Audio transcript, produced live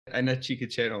in a cheeky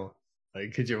channel.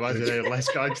 Like, could you imagine any less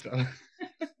gangster?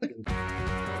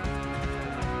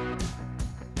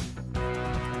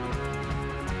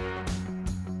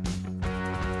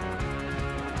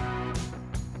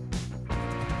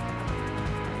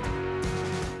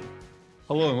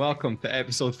 Hello and welcome to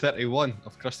episode 31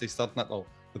 of Krusty's Third Nipple.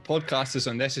 The podcast is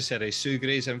unnecessary Sue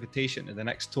Gray's invitation to the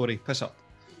next Tory piss-up.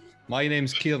 My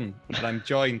name's Kieran and I'm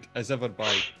joined as ever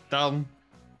by Darren.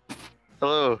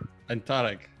 Hello. And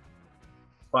Tarek.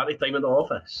 Party time in the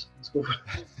office. Let's go for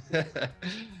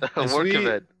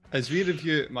it. As we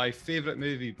review my favourite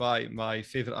movie by my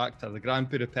favourite actor, The Grand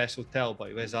Budapest Hotel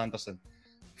by Wes Anderson.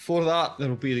 Before that, there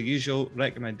will be the usual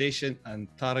recommendation, and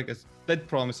Tarek did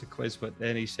promise a quiz, but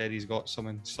then he said he's got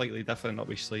something slightly different up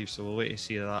his sleeve, so we'll wait to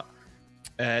see that.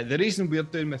 The reason we're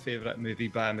doing my favourite movie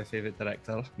by my favourite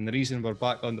director, and the reason we're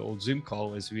back on the old Zoom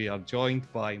call, is we are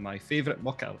joined by my favourite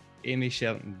mucker, Amy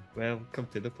Sherton. Welcome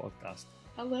to the podcast.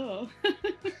 Hello.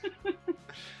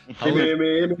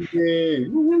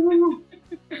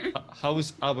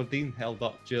 How's Aberdeen held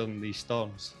up during these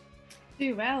storms?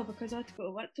 Do well, because I had to go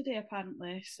to work today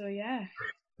apparently, so yeah.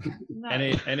 No.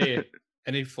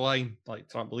 Any flying, like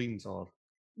trampolines or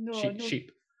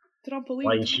sheep?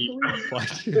 Trampoline. Sheep.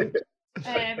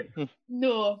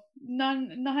 No,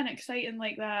 nothing exciting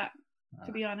like that,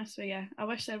 to be honest with you. I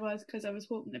wish there was, because I was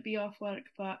hoping to be off work,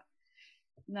 but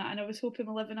and I was hoping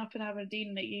living up in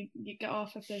Aberdeen that you get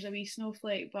off if there's a wee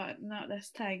snowflake, but not this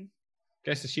time.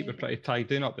 Guess the sheep are pretty tied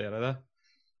down up there, are they?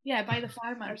 Yeah, by the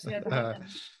farmers there behind them.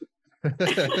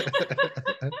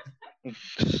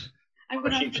 I'm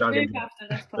going to have to move after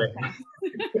this podcast.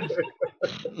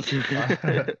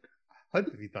 How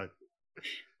did we done?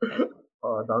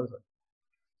 Oh, that's it.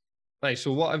 Right,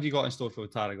 so what have you got in store for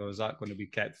Tarek, or is that going to be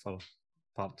kept for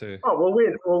part 2? Oh, well,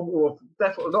 wait. We'll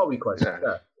definitely not a wee quiz.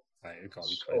 Yeah. Right, we've got a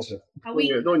wee quiz.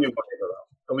 No new worry about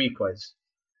that. A wee quiz.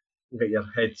 You get your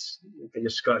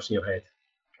scratch in your head.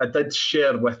 I did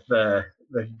share with the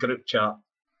group chat,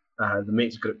 the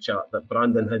mates group chat, that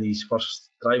Brandon had his first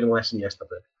driving lesson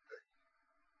yesterday.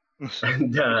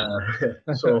 And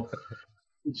so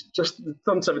he's just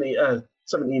turned 17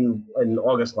 in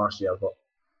August last year, but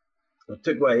it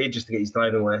took ages to get his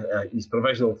his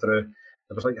provisional through.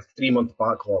 There was like a 3-month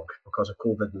backlog because of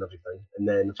COVID and everything, and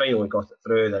then finally got it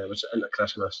through. Then it was into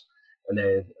Christmas, and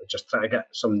then just trying to get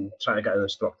an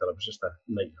instructor. It was just a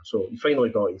nightmare. So he finally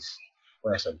got his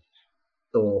lesson.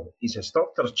 So his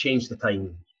instructor changed the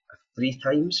time 3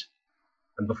 times,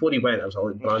 and before he went, I was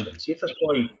like, Brandon, see if this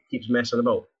boy keeps messing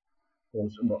about. Well,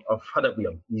 I've had it with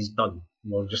him. He's done.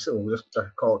 We'll just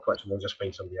call it quits, and we'll just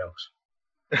find somebody else.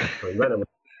 So he went away.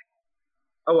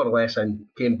 Hour lesson,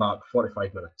 came back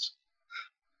 45 minutes.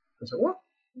 I said,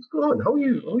 what's going on? How are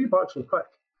you back so quick?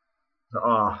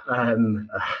 I said,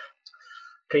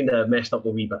 kind of messed up a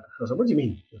wee bit. I said, what do you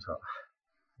mean? I said,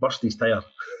 burst his tyre.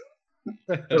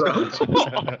 I was like, how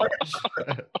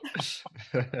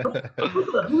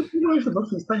do you know if the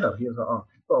burst his tyre? He was like,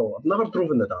 well, I've never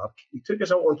drove in the dark. He took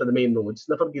us out onto the main roads,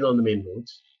 never been on the main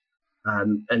roads.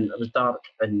 And it was dark,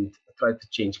 and I tried to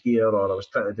change gear, or I was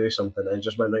trying to do something, and it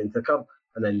just went right into the curb,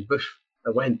 and then boof,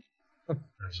 it went. I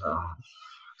was like,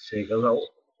 sake.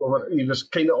 He was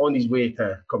kind of on his way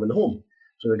to coming home.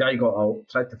 So the guy got out,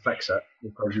 tried to fix it,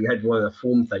 because he had one of the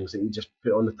foam things that he just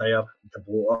put on the tyre to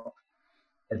blow it up.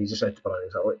 And he just said to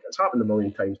Brian, it's happened a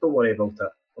million times, don't worry about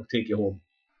it, I'll take you home.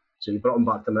 So he brought him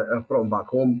back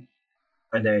home,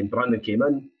 and then Brandon came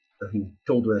in and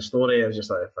told me the story. I was just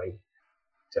like, fine,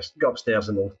 just go upstairs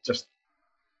and we'll just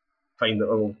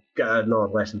we'll get another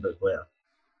lesson booked later.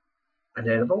 And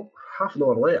then about half an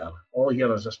hour later, all I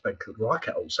hear is this big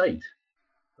racket outside. I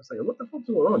was like, what the fuck's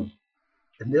going on?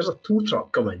 And there's a tow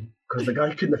truck coming because the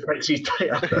guy couldn't fix his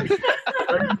tyre. I didn't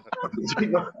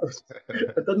know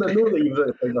that he was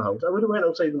outside the house. I would have went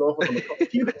outside and offered him a cup of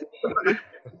tea. The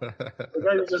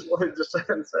guy was just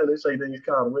sitting outside in his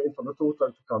car waiting for the tow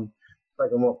truck to come,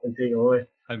 pick him up and take him away.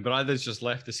 And Brandon's just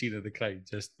left the scene of the crime,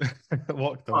 just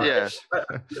walked away. Yeah.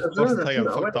 Lost the tyre,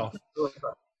 fucked off.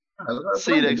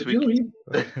 See you next week. He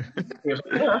was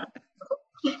like, yeah.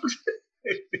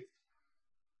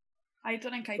 I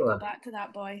don't think I'd go back to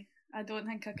that boy. I don't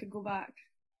think I could go back.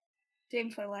 Shame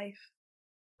for life.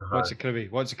 What's a cribby?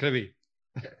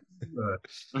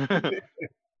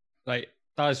 Right,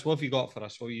 Daz, what have you got for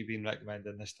us? What have you been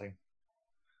recommending this time?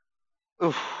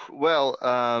 Well,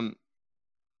 I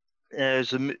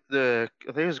think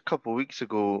it was a couple of weeks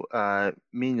ago,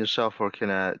 me and yourself were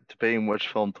kind of debating which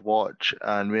film to watch,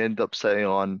 and we ended up sitting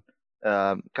on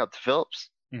Captain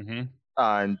Phillips. Mm-hmm.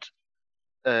 And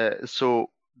so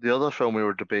the other film we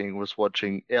were debating was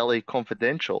watching LA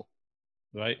Confidential.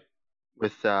 Right.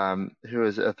 with who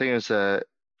is it? I think it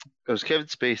was Kevin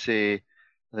Spacey,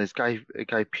 and this guy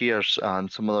Pierce,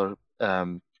 and some other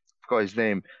forgot his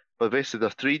name. But basically, there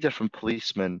are three different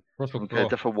policemen Russell from kind Crowe. of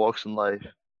different walks in life.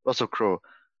 Russell Crowe,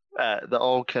 that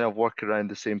all kind of work around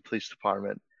the same police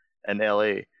department in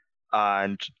LA,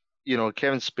 and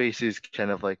Kevin Spacey's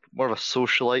kind of like more of a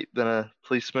socialite than a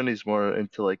policeman. He's more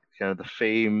into like kind of the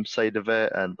fame side of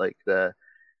it and like the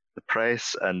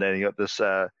press, and then you got this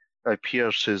guy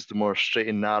Pierce who's the more straight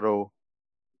and narrow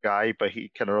guy, but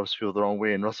he kind of rubs people the wrong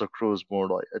way, and Russell Crowe's more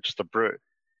like just a brute.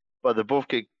 But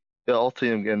all three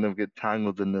of them get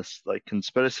tangled in this like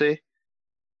conspiracy,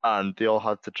 and they all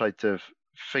have to try to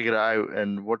figure it out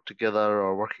and work together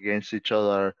or work against each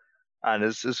other. And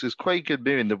it's quite a good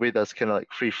movie in the way that's kind of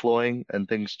like free flowing and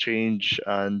things change,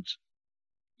 and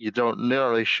you're not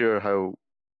really sure how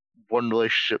one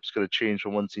relationship's going to change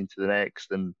from one scene to the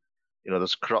next. And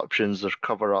there's corruptions, there's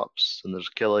cover-ups, and there's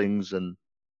killings, and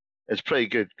it's pretty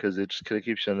good because it just kind of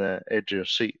keeps you on the edge of your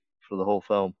seat for the whole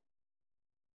film.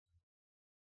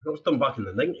 It was done back in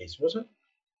the 90s, was it?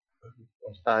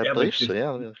 I believe so,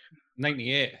 yeah.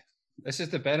 98. This is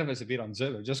the benefits of being on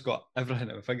Zoom. We've just got everything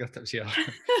at my fingertips here.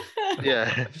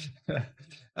 Yeah.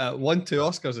 Won 2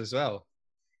 Oscars as well.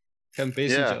 Kim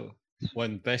Basinger Yeah.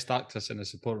 won Best Actress in a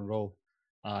Supporting Role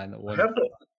and won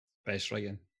Best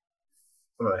Writing.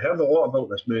 I heard a lot about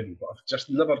this movie, but I've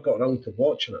just never got around to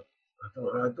watching it.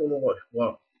 I don't know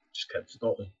what just kept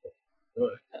stopping.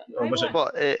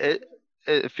 Well,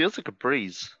 it feels like a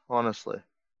breeze, honestly.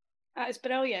 It's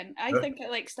brilliant. I think it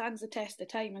like stands the test of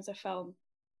time as a film,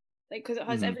 like because it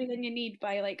has everything you need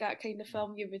by like that kind of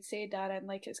film. You would say, Darren,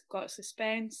 like it's got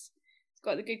suspense, it's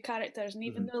got the good characters, and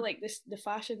even though like the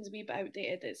fashion's a wee bit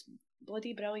outdated, it's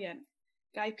bloody brilliant.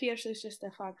 Guy Pearce is just a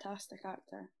fantastic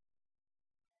actor.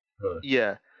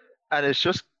 Yeah, and it's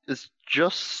just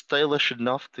stylish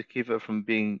enough to keep it from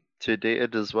being too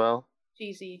dated as well.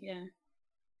 Cheesy, yeah.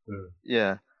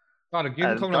 Yeah. Tarek, you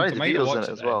can come on to mine and watch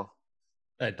it as well.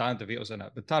 Dan DeVito's in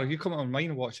it, but Tarek, you come on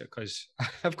mine and watch it because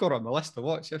I've got it on my list to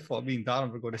watch. I thought me and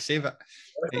Darren were going to save it.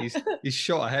 He's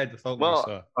shot ahead without me.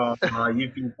 So.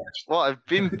 You've been. Well, I've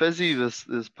been busy this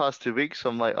past 2 weeks,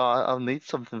 so I'm like, I'll need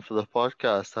something for the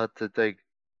podcast. I had to dig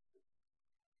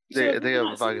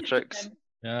up a bag of tricks.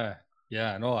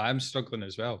 Yeah, no, I'm struggling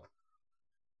as well.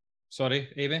 Sorry,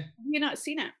 Amy? Have you not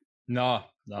seen it? No.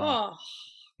 Oh,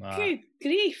 good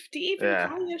grief. Do you even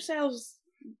call yourselves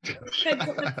kids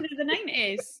that lived through the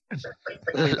 90s?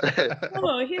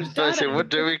 Oh, here's Darren. What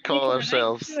do we call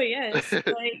ourselves? Oh, yes,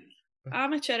 like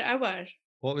amateur hour.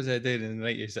 What was I doing in the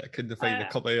 90s that I couldn't find a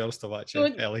couple of hours to watch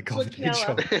an LA comedy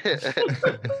show?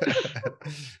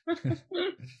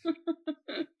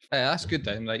 That's good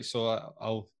then, right?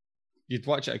 So you'd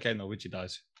watch it again though, would you,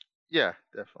 Daz? Yeah,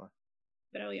 definitely.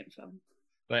 Brilliant film.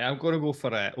 Right, I'm going to go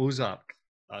for Ozark.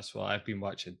 That's what I've been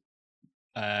watching.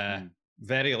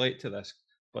 Very late to this,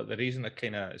 but the reason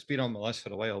it's been on my list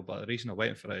for a while, but the reason I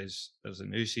went for it is there's a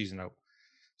new season out.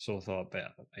 So I thought,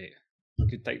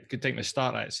 good time to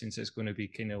start it since it's going to be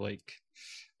kind of like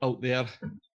out there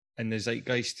in the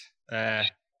zeitgeist.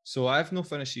 So I've not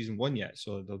finished season 1 yet,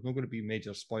 so there's not going to be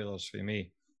major spoilers for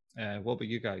me. What about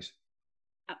you guys?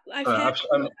 I've heard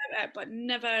about it, but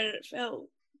never felt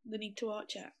the need to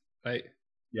watch it. Right.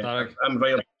 Yeah, Tarek? I'm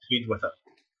right up to speed with it.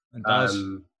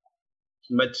 And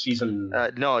mid-season.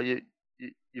 No,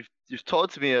 you've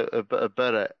talked to me a bit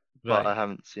about it, but I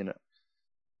haven't seen it.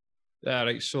 Yeah,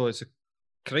 right. So it's a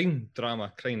crime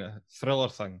drama, kind of thriller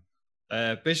thing.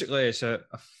 Basically, it's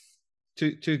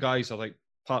two guys are like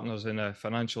partners in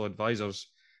financial advisors.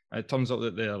 And it turns out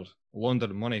that they're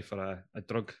laundering money for a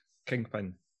drug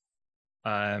kingpin.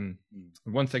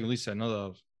 One thing leads to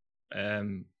another.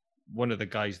 One of the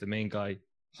guys, the main guy,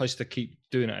 has to keep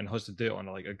doing it and has to do it on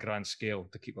a grand scale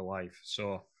to keep alive.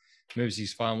 So moves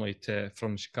his family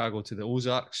from Chicago to the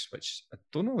Ozarks, which I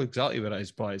don't know exactly where it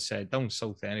is, but it's down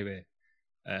south anyway.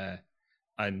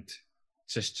 And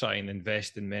just try and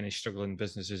invest in many struggling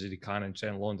businesses as he can and try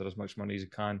and launder as much money as he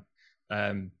can.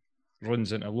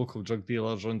 Runs into local drug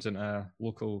dealers, runs into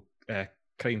local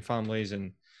crime families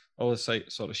and all this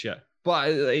sort of shit. But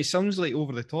it sounds like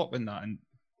over the top in that.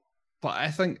 But I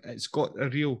think it's got a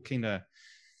real kind of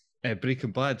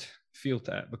Breaking Bad feel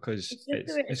to it because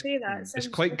it's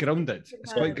quite grounded.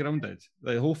 It's quite grounded.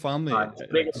 The whole family.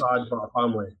 Breaking Bad for a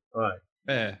family.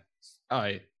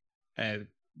 Aye.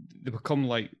 They become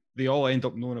they all end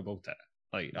up knowing about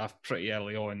it pretty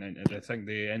early on, and I think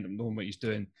they end up knowing what he's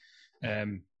doing.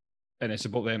 And it's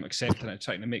about them accepting it,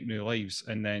 trying to make new lives,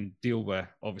 and then deal with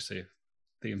obviously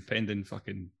the impending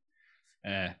fucking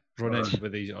run-in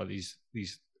with these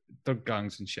drug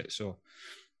gangs and shit. So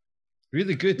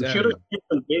Really good. I'm sure it's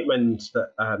Jason Bateman's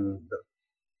that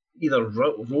either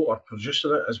wrote or produced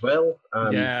it as well.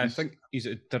 Yeah, I think he's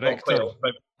a not quite director a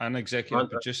big and executive man.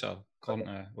 producer, according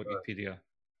to Wikipedia.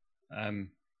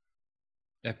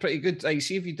 Yeah, pretty good. Like,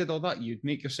 see, if you did all that, you'd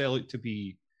make yourself out to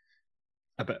be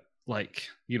a bit like,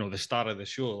 you know, the star of the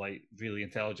show, like really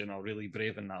intelligent or really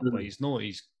brave and that. But he's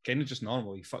kind of just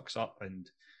normal. He fucks up and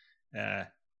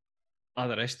all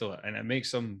the rest of it, and it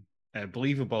makes him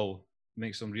believable,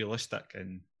 makes him realistic,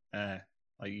 and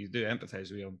like you do empathize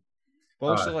with him. But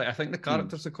also, like, I think the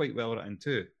characters are quite well written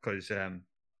too, because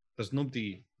there's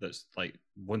nobody that's like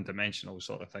one-dimensional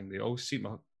sort of thing. They all seem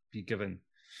to be given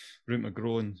room to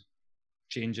grow and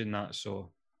changing that.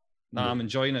 So, I'm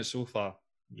enjoying it so far.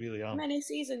 Really am. How many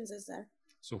seasons is there?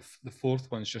 So the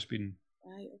fourth one's just been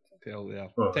put out there.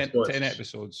 Oh, 10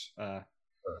 episodes.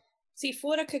 See,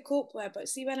 4 I could cope with, but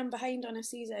see when I'm behind on a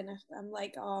season, if I'm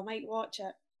like, I might watch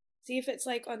it. See if it's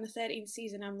like on the 13th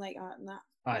season, I'm like, nah.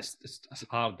 It's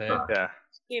hard, Yeah.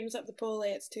 Game's up the pole,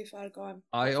 it's too far gone.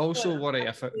 I also worry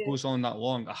if it goes on that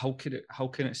long, how can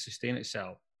it sustain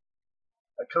itself?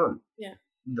 I can't. Yeah.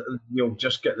 You'll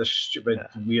just get this stupid,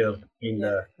 weird, kind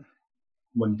of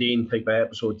mundane type of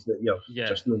episodes that you're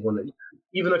just not going to.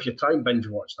 Even if you try and binge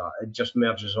watch that, it just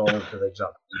merges all into the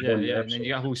exact one and episode. then you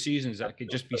get whole seasons that could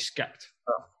just be skipped.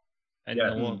 In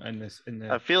the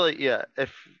I feel like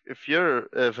if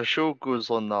a show goes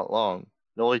on that long,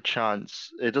 the only chance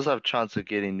it does have a chance of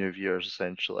getting new viewers.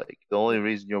 Essentially, like, the only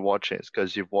reason you're watching it is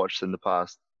because you've watched in the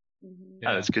past,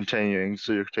 and it's continuing,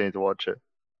 so you're continuing to watch it.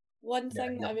 One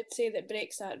thing I would say that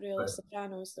breaks that rule is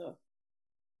Sopranos, though.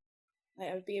 Like,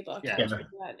 I would be able to catch up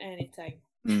that at any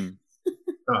time.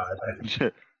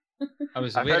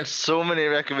 I've heard so many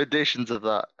recommendations of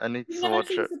that. I need to watch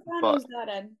it. Sopranos,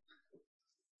 Darren?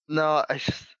 No, I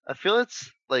feel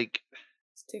it's like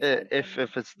if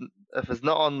it's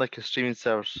not on like a streaming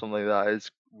service or something like that,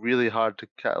 it's really hard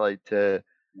to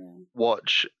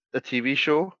watch a TV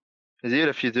show. Because even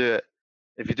if you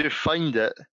do find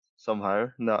it somehow,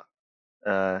 not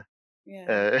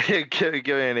giving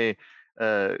any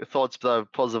thoughts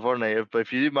about positive or negative, but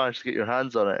if you do manage to get your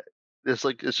hands on it, it's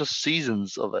just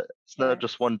seasons of it. It's not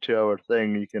just 1 2 hour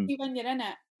thing. You can when you're in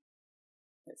it.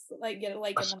 It's like you're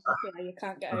like in the mafia, you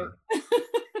can't get out.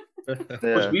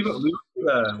 We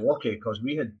were lucky because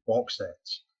we had box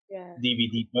sets,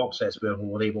 DVD box sets where we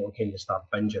were able to kind of start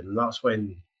binging, and that's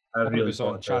when I really was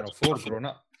on Channel 4 throwing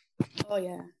up. Oh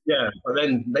yeah. Yeah, but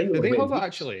then did they have it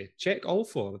actually? Check all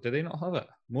 4. Did they not have it?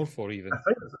 More 4 even. I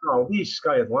think it'll be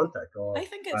Sky Atlantic or I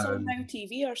think it's on Now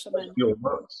TV or something.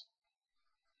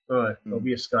 It'll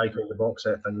be a Sky kind of box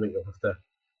set thing that you'll have to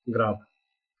grab.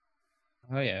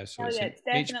 Oh yeah, so it's an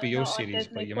definitely HBO series,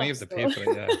 but you might have to pay for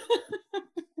it.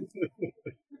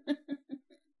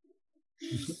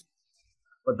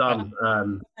 But damn,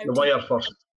 The Wire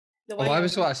first. I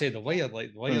was what I said. The Wire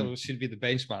should be the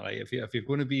benchmark. Right? If you're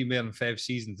going to be more than 5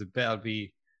 seasons, it better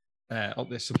be up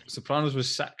there. Sopranos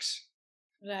was 6.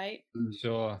 Right.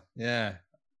 So yeah,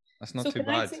 that's not too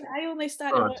bad. I only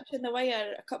started watching The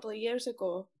Wire a couple of years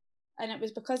ago, and it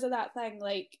was because of that thing.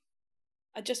 Like,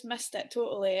 I just missed it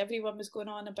totally. Everyone was going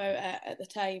on about it at the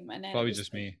time, and then probably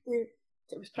just me. It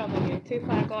was probably too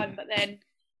far gone. But then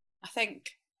I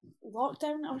think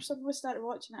lockdown or something, we started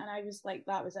watching it, and I was like,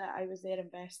 that was it. I was there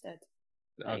invested.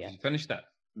 Have you finished it?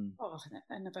 Oh,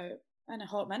 in a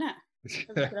hot minute. It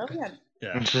was brilliant.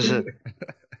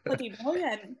 Bloody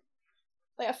brilliant.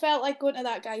 Like, I felt like going to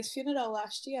that guy's funeral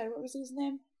last year. What was his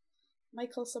name?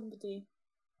 Michael somebody.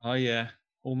 Oh yeah,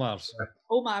 Omar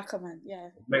coming. Yeah.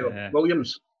 Michael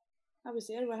Williams. I was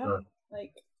there with him.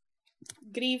 Like,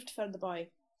 grieved for the boy.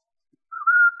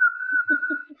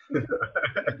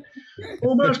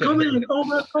 Omar's coming!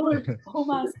 Omar's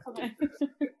coming.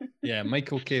 Yeah,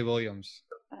 Michael K. Williams.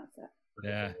 That's it.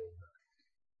 Yeah.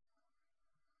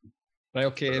 Right,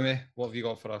 okay, Amy, what have you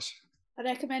got for us? A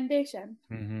recommendation?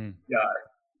 Mm-hmm. Yeah.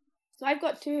 So I've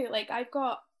got 2. Like, I've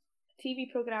got a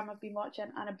TV programme I've been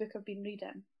watching and a book I've been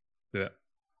reading. Yeah.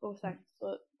 Both things.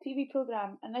 So, TV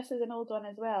programme, and this is an old one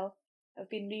as well, I've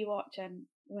been rewatching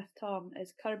with Tom,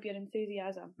 is Curb Your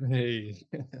Enthusiasm. Hey.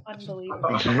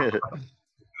 Unbelievable.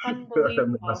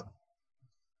 Unbelievable.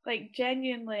 Like,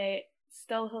 genuinely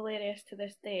still hilarious to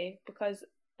this day, because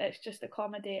it's just a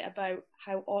comedy about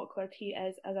how awkward he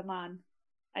is as a man.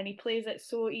 And he plays it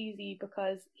so easy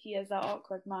because he is that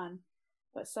awkward man.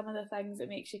 But some of the things that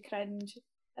makes you cringe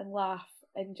and laugh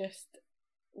and just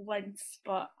wince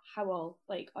but howl,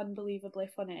 like, unbelievably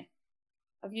funny.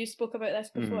 Have you spoke about this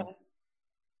before?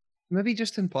 Maybe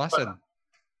just in passing.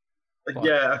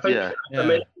 Yeah, I think I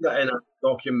mentioned that in a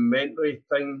documentary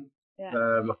thing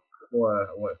a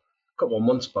couple of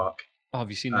months back. Oh, have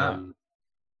you seen that?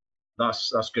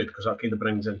 That's good because that kind of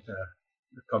brings into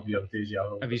the Curb Your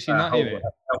Enthusiasm. Have you seen that, Amy?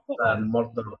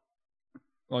 Murder.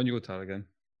 On you go, Tara, again.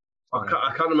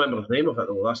 I can't remember the name of it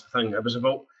though. That's the thing. It was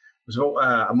about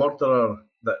a murderer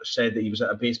that said that he was at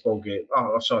a baseball game.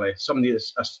 Oh, sorry, a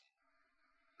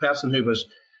person who was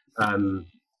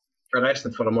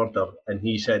arrested for a murder, and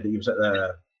he said that he was at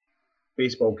the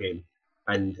baseball game,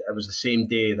 and it was the same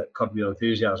day that Curb Your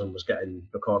Enthusiasm was getting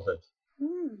recorded.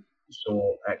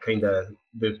 So it kind of,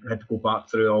 they had to go back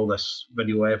through all this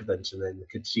video evidence, and then they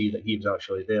could see that he was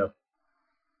actually there.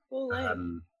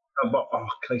 But oh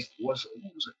Christ, what was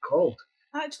it called?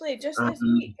 Actually, just this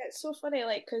week, it's so funny,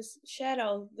 like, because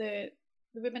Cheryl, the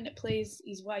woman that plays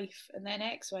his wife and then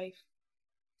ex-wife,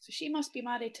 so she must be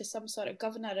married to some sort of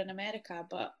governor in America,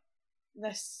 but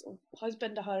this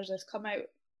husband of hers has come out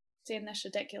saying this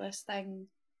ridiculous thing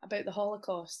about the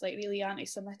Holocaust, like really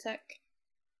anti-Semitic.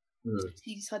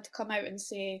 He's had to come out and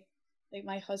say, like,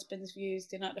 my husband's views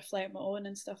do not reflect my own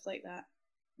and stuff like that.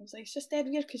 I was like, it's just dead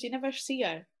weird because you never see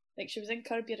her. Like, she was in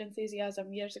Curb Your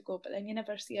Enthusiasm years ago, but then you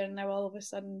never see her, and now all of a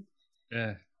sudden,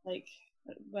 like,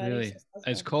 really,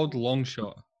 it's called Long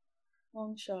Shot.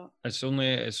 Long Shot. It's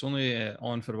only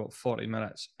on for about 40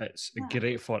 minutes. It's a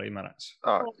great 40 minutes.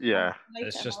 Yeah.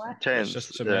 It's just tense, it's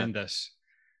just tremendous.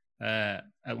 It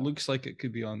looks like it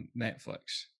could be on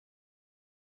Netflix.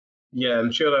 Yeah,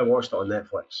 I'm sure I watched it on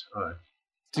Netflix.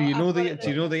 Do you know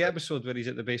the episode where he's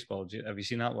at the baseball? Have you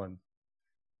seen that one?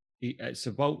 It's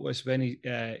about when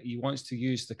he wants to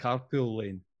use the carpool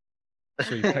lane,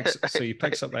 so he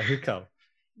picks up a hooker,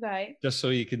 right, just so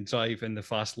he can drive in the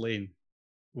fast lane,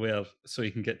 so he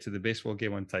can get to the baseball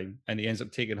game on time. And he ends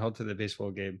up taking her to the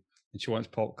baseball game, and she wants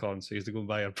popcorn, so he has to go and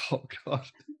buy her popcorn.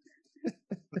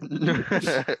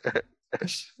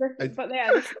 But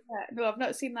yeah, no, I've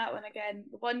not seen that one again.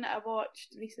 The one that I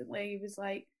watched recently was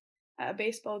like at a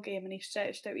baseball game, and he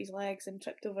stretched out his legs and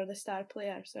tripped over the star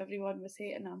player, so everyone was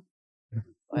hating him.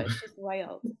 But it's just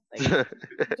wild, like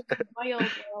just wild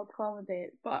comedy.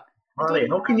 But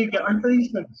how can you get into these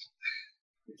things?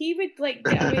 He would like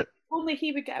get away. Only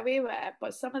he would get away with it.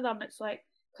 But some of them, it's like,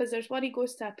 because there's one he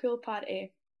goes to a pool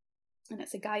party, and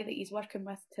it's a guy that he's working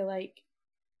with to like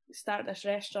start this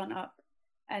restaurant up,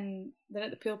 and they're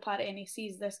at the pool party, and he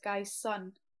sees this guy's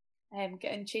son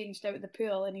getting changed out of the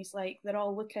pool, and he's like, they're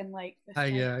all looking like this.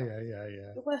 Yeah.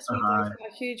 This wee guy's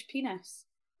got a huge penis,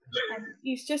 and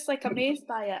he's just like amazed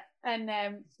by it.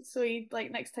 And so he,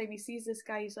 like, next time he sees this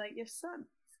guy, he's like, your son,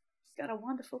 he's got a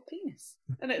wonderful penis,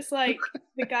 and it's like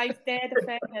the guy's dead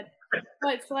offended.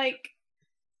 But it's like,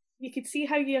 you could see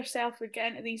how you yourself would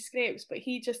get into these scrapes, but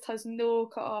he just has no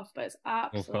cut off. But it's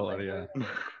absolutely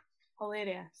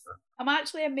hilarious. I'm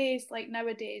actually amazed, like,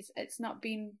 nowadays it's not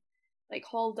been like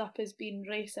hauled up as being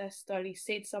racist, or he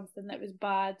said something that was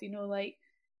bad, you know, like,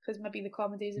 because maybe the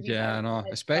comedies have been I know,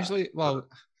 especially, well,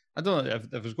 I don't know if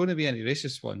there's going to be any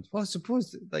racist ones. Well, I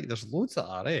suppose like there's loads that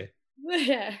are,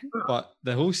 Yeah. But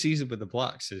the whole season with the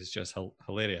blacks is just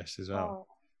hilarious as well.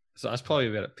 So that's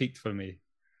probably where it peaked for me.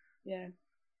 Yeah.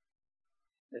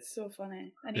 It's so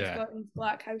funny. And he's got his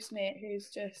black housemate who's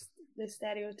just the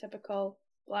stereotypical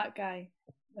black guy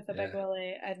with a big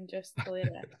willy and just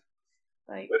hilarious.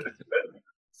 Like,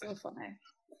 so funny.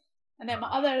 And then my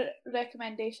other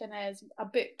recommendation is a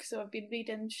book. So I've been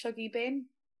reading Shuggie Bain.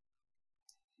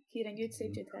 Kieran, you'd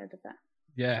said you'd heard of it.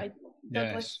 Yeah.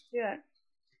 Douglas Stewart.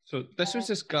 So this was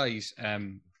this guy's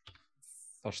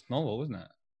first novel, wasn't it?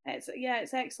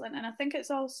 It's excellent. And I think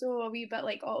it's also a wee bit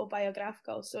like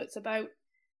autobiographical. So it's about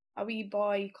a wee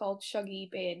boy called Shuggie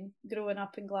Bain growing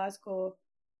up in Glasgow,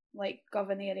 like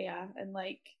Govan area, and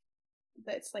like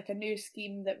that's like a new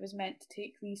scheme that was meant to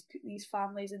take these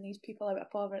families and these people out of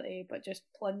poverty, but just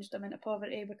plunged them into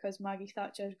poverty because Maggie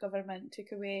Thatcher's government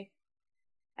took away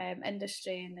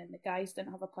industry, and then the guys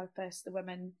didn't have a purpose, the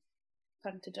women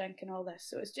turned to drink and all this.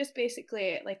 So it's just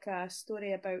basically like a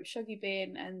story about Shuggie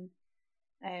Bain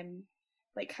and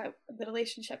like how the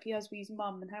relationship he has with his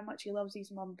mum and how much he loves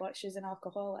his mum, but she's an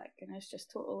alcoholic and is just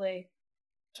totally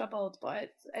troubled.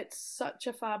 But it's such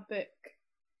a fab book,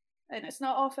 and it's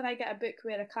not often I get a book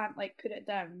where I can't like put it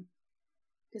down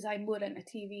because I'm more into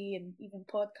TV and even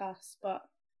podcasts, but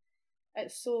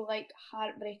it's so like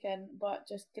heartbreaking but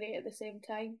just great at the same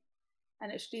time. And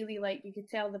it's really like you could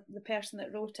tell the person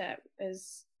that wrote it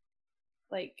is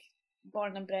like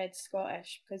born and bred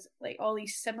Scottish, because like all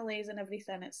these similes and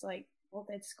everything, it's like all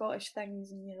dead Scottish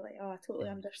things, and you're like, oh, I totally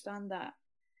understand that.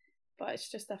 But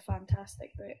it's just a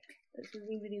fantastic book. It's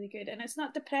really, really good. And it's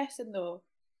not depressing though.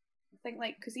 I think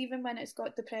like, because even when it's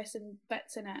got depressing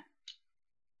bits in it,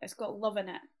 it's got love in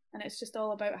it. and it's just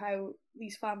all about how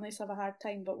these families have a hard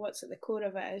time, but what's at the core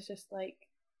of it is just like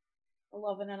a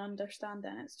love and an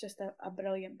understanding. It's just a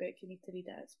brilliant book. You need to read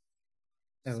it.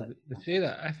 They say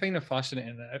that, I find it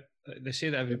fascinating that they say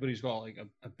that everybody's got like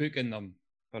a book in them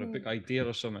or a book idea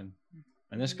or something,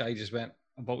 and this guy just went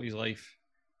about his life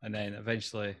and then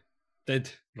eventually did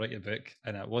write a book,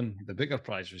 and it won the Booker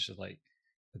Prize, which is like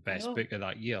the best book of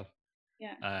that year.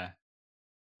 Yeah.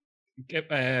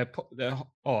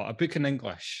 A book in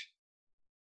English.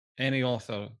 Any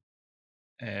author,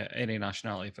 any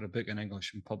nationality for a book in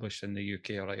English and published in the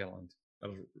UK or Ireland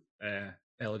are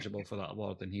eligible for that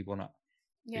award, and he won it.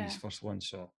 Yeah. His first one.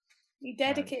 So he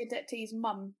dedicated it to his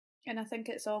mum, and I think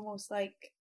it's almost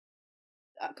like,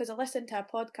 because I listened to a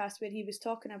podcast where he was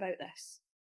talking about this,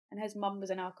 and his mum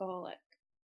was an alcoholic,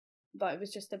 but it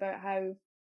was just about how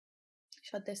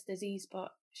she had this disease,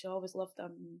 but she always loved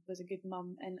him, was a good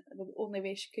mum in the only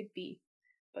way she could be,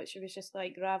 but she was just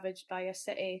like ravaged by a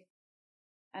city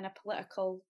and a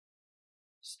political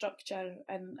structure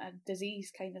and a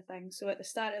disease kind of thing. So at the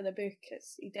start of the book,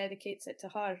 he dedicates it to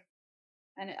her,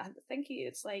 and I think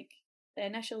it's like the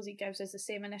initials he gives is the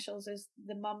same initials as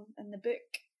the mum in the book.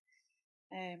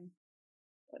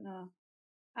 But no,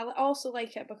 I also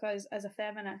like it because as a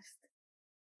feminist,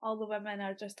 all the women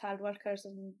are just hard workers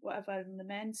and whatever, and the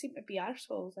men seem to be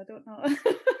arseholes. I don't know.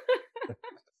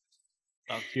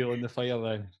 Start fueling the fire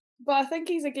then. But I think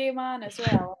he's a gay man as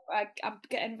well. I'm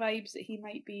getting vibes that he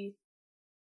might be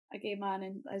a gay man,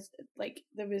 and as like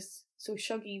there was so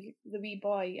Shuggy, the wee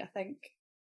boy, I think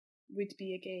would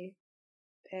be a gay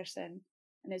person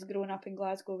and is growing up in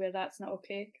Glasgow where that's not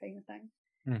okay, kind of thing.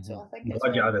 Mm-hmm. So I think it's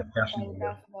biographical.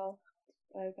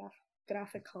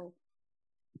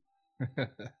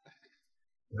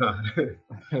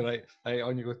 Right,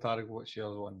 on you go, Tarek. What's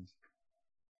your ones?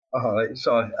 Right,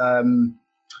 so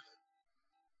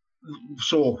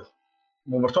when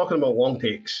we're talking about long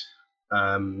takes,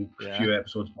 a few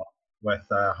episodes back with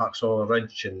Hacksaw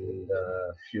Ridge and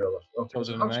a few other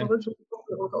Children of the Men.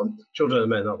 Children of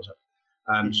the Men, that was it.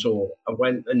 So I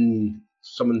went and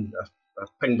I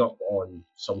pinged up on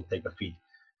some type of feed,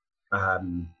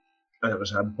 and it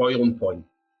was a Boiling Point.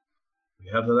 Have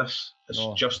you heard of this? It's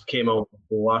just came out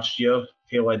last year,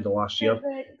 tail end of last year.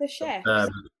 The chef.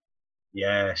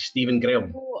 Yeah, Stephen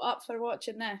Graham. Up for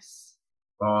watching this.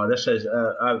 Oh, this is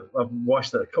I've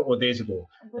watched it a couple of days ago,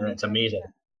 and it's amazing.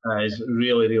 It's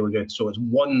really, really good. So it's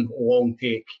one long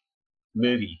take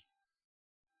movie.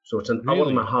 So it's an hour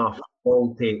and a half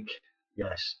long take.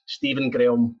 Yes, Stephen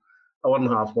Graham, hour and a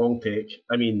half long take.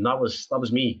 I mean, that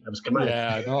was me. I was committed.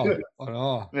 Yeah, I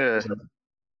know. Yeah. So,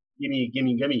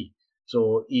 gimme.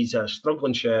 So he's a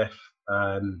struggling chef.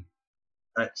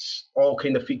 It's all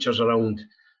kind of features around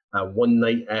one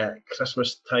night at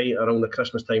Christmas time, around the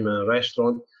Christmas time in a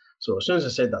restaurant. So as soon as I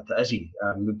said that to Izzy,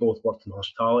 we both worked in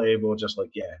hospitality. We were just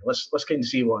like, yeah, let's kind of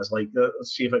see what it's like.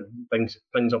 Let's see if it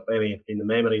brings up any kind of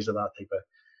memories of that type of.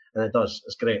 And it does.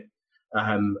 It's great.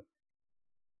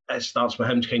 It starts with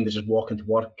him kind of just walking to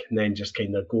work, and then just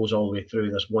kind of goes all the way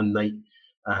through this one night.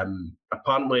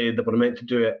 Apparently, they were meant to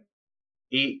do it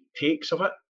 8 takes of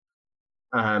it,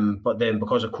 but then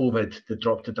because of COVID, they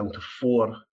dropped it down to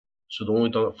 4. So they only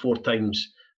done it 4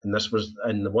 times, and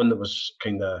the one that was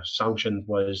kind of sanctioned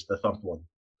was the 3rd one.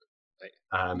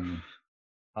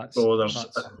 So there's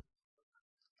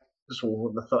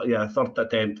the 3rd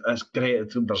attempt. It's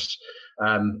great. There's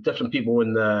different people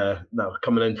that are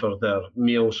coming in for their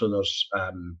meal. So there's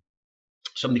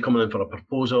somebody coming in for a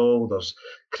proposal. There's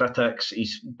critics.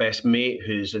 His best mate,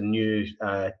 who's a new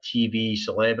TV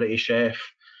celebrity chef.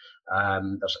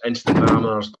 There's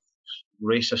Instagrammers,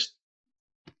 racist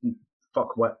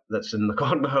fuckwit that's in the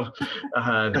corner.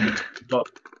 But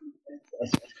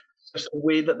it's just the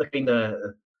way that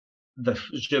they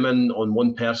zoom in on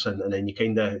one person, and then you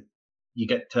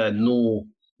get to know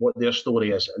what their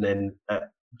story is, and then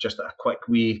just a quick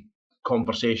wee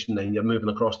conversation, and you're moving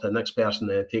across to the next person,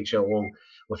 and it takes you along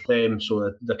with them so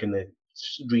that they can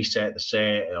reset the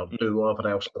set or do whatever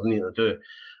else they need to do.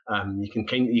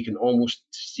 You can almost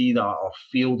see that or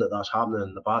feel that that's happening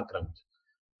in the background.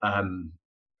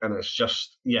 And it's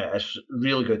just, it's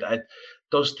really good. It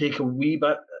does take a wee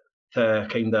bit to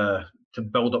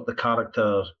build up the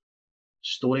character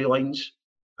storylines,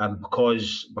 and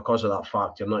because of that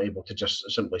fact, you're not able to just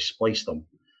simply splice them.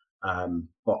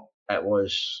 But it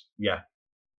was,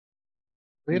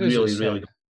 really good.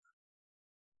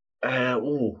 I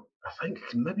think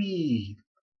maybe.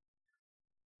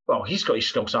 Well, he's got his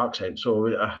Scots accent, so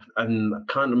and I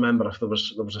can't remember if there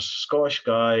was a Scottish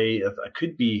guy. It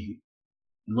could be.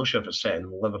 I'm not sure if it's set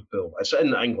in Liverpool. It's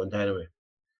in England anyway.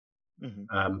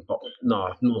 But no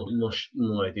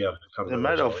idea. Can't The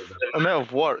remember amount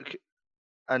of work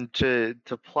and to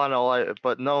plan all out,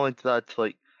 but not only that, to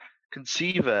like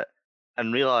conceive it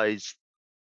and realize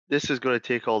this is going to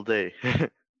take all day.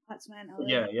 That's mental.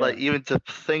 Yeah. Like even to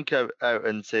think out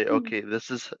and say, okay,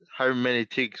 this is how many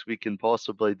takes we can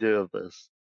possibly do of this.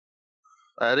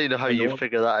 I don't know how you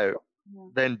figure that out. Yeah.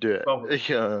 Then do it. Well,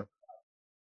 Yeah.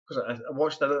 Because I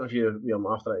watched an interview with him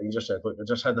after it. He just said, "Look, I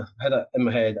just had it in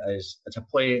my head as it's a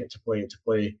play.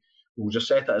 We'll just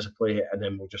set it as a play, and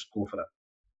then we'll just go for it."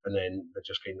 And then they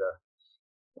just kind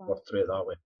of worked through it that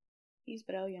way. He's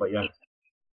brilliant. But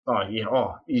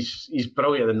yeah, he's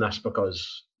brilliant in this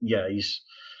because he's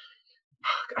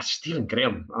Stephen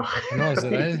Graham. No, is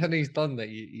there anything he's done that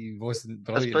he wasn't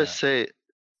brilliant? I was supposed to say,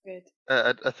 good.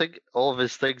 I think all of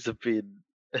his things have been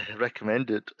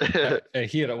recommended.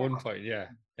 Here at one point, yeah.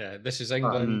 This is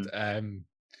England.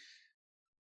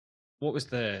 What was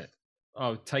the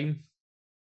Time?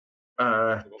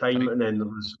 Time, and then there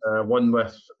was one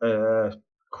with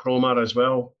Cromer as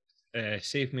well.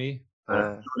 Save Me.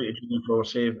 Save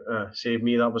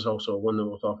Me. That was also one that we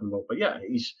were talking about. But yeah,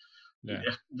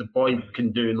 the boy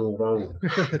can do no wrong.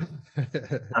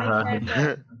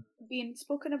 Being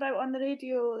spoken about on the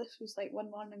radio. This was like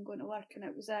one morning going to work, and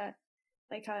it was a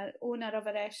owner of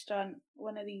a restaurant,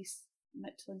 one of these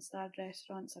Michelin-starred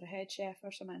restaurants, or a head chef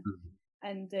or something.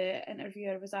 And the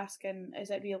interviewer was asking, "Is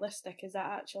it realistic? Is that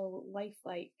actual life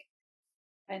like?"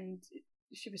 And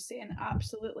she was saying,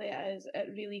 "Absolutely, it is.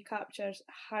 It really captures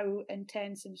how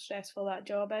intense and stressful that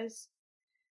job is."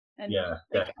 And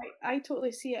I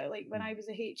totally see it. Like when I was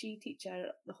a HE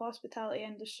teacher, the hospitality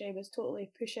industry was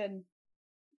totally pushing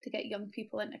to get young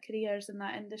people into careers in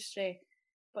that industry.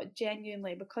 But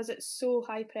genuinely, because it's so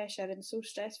high pressure and so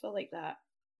stressful like that,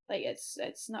 like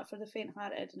it's not for the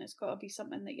faint-hearted, and it's got to be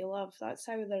something that you love. That's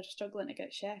how they're struggling to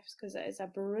get chefs, because it is a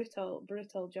brutal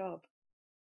job.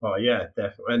 Oh yeah,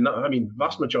 definitely. And I mean,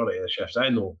 vast majority of the chefs I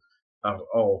know are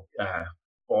all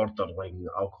borderline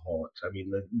alcoholics. I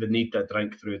mean, they need to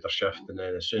drink through their shift, and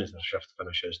then as soon as their shift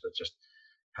finishes, they just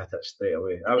hit it straight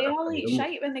away. They all eat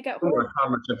shite when they get home.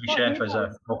 Chef is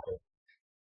a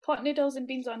pot noodles and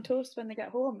beans on toast when they get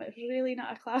home. It's really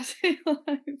not a classy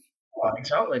life. Oh,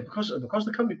 exactly, because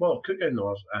they can't be bothered cooking,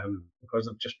 or because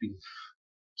they've just been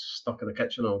stuck in the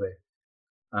kitchen all day.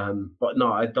 But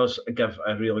no, it does give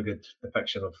a really good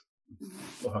depiction of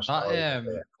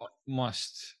that.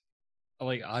 Must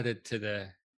added to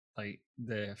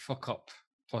the fuck up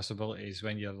possibilities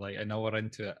when you're like an hour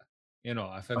into it. You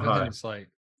know, if everything's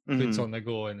food's on the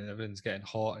go and everything's getting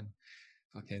hot and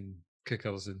fucking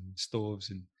cookers and stoves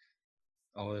and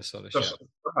all this sort of shit.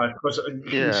 Because you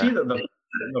can see that they're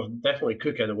definitely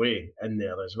cooking away in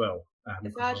there as well.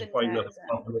 There's a point with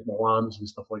the lambs and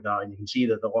stuff like that, and you can see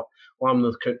that the lamb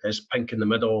they've cooked is pink in the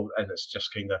middle, and it's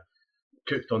just kind of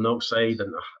cooked on the outside,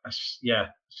 and it's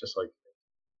just like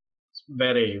it's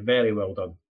very, very well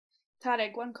done.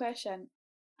 Tarek, one question: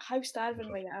 how starving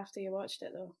were you after you watched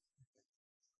it, though?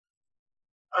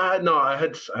 No, I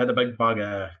had a big bag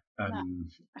of. I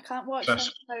can't watch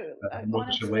honestly,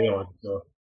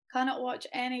 cannot watch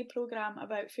any programme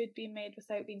about food being made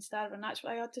without being starving. That's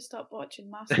why I had to stop watching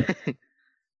Master.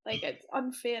 Like, it's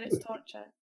unfair, it's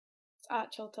torture. It's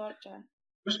actual torture.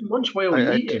 Just munch while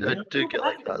you eat. I do get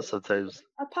like that sometimes.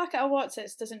 A packet of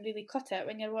Watsits doesn't really cut it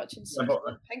when you're watching something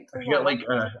pink. You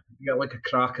get like a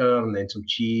cracker and then some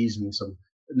cheese and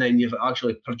then you're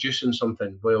actually producing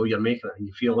something while you're making it, and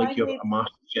you feel like you're a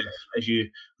master chef as you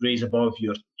raise above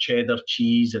your cheddar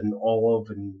cheese and olive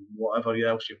and whatever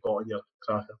else you've got in your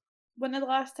cracker. One of the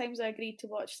last times I agreed to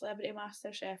watch Celebrity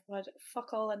MasterChef, I had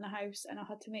fuck all in the house, and I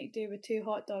had to make do with 2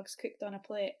 hot dogs cooked on a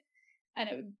plate, and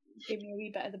it gave me a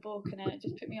wee bit of the bulk, and then it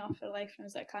just put me off for life, and I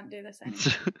was like, I can't do this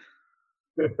anymore.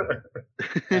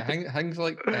 Things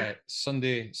like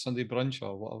Sunday brunch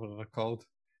or whatever they're called,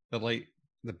 they're like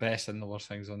the best and the worst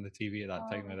things on the TV at that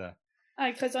time of day.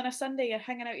 Aye, because on a Sunday you're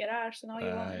hanging out your arse and all you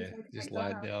want is just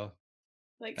lying there.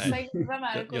 Like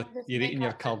you're eating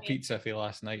your cold pizza for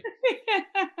last night,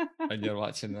 and you're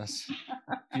watching this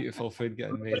beautiful food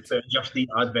getting made. Just the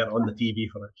advert on the TV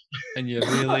for it, and you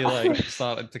really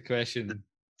started to question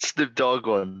Snoop Dogg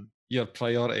one your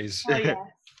priorities. Oh yeah,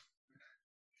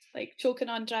 like choking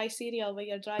on dry cereal while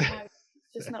you're drying out.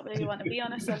 It's just not where you want to be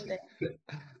on a Sunday.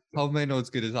 How am I not as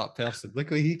good as that person?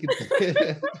 Look what he can do.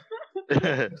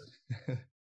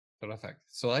 Terrific.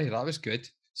 So that was good.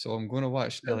 So I'm going to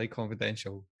watch LA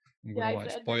Confidential. I'm going to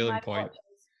watch Boiling Point.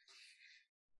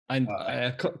 And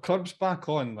Curb's back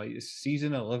on, like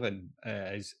season 11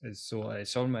 so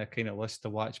it's on my kind of list to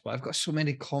watch. But I've got so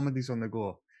many comedies on the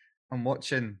go. I'm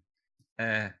watching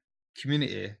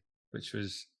Community which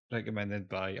was recommended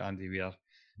by Andy Weir,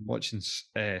 watching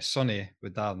Sonny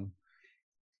with Darren.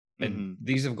 And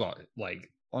these have got,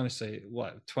 like, honestly,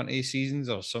 what, 20 seasons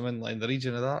or something like in the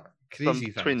region of that? Crazy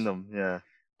things. Between them, yeah.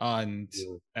 And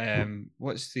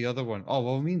what's the other one? Oh,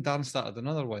 well, me and Dan started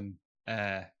another one.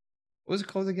 What was it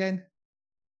called again?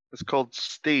 It's called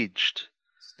Staged.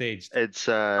 Staged. It's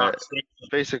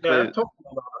basically. Yeah, I talked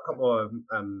about that a couple of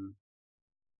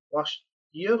last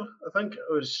year. I think it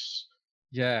was.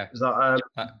 Yeah. Is that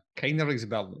kind of rings a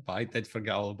bell, but I did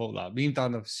forget all about that. Me and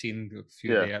Dan have seen a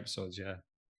few of the episodes. Yeah.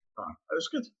 It was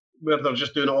good. Where they're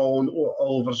just doing it all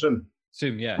over Zoom.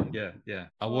 Zoom, yeah.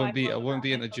 I won't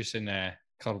be introducing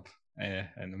Curb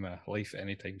into my life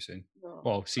anytime soon. No.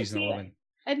 Well, season 11.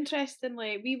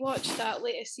 Interestingly, we watched that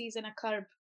latest season of Curb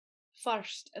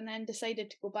first, and then decided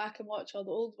to go back and watch all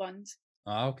the old ones.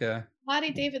 Ah, okay.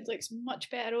 Larry David looks much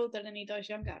better older than he does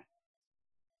younger.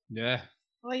 Yeah.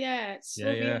 Oh yeah, it's so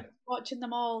weird watching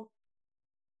them all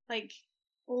like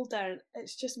older.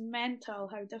 It's just mental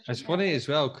how different. It's funny as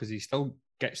well because he still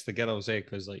gets the girls,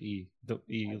 because like him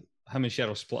and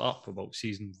Cheryl split up about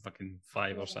season fucking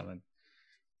 5 or something.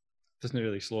 Doesn't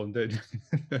really slow him down.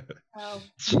 Oh,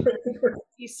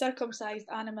 he's circumcised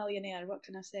and a millionaire. What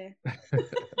can I say?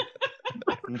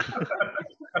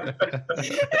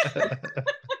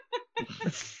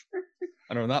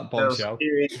 And on that bombshell,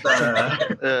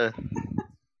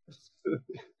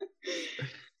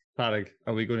 Tarek,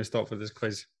 are we going to stop for this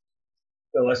quiz?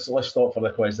 Well, let's stop for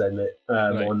the quiz then, mate.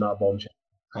 Right. On that bombshell.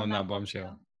 On that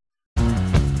bombshell.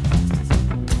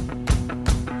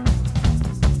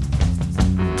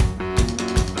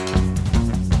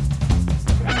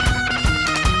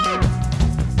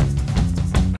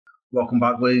 Welcome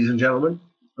back, ladies and gentlemen,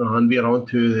 and we're on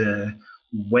to the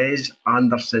Wes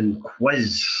Anderson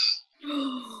quiz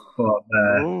for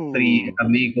the 3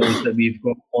 amigos that we've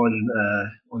got on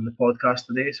the podcast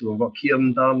today. So we've got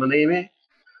Kieran, Darren, and Amy.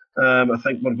 I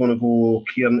think we're going to go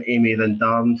Kieran, Amy, then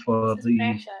Darren for the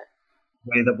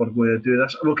way that we're going to do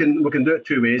this. We can do it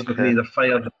 2 ways. We can either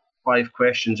fire 5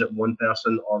 questions at one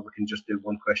person, or we can just do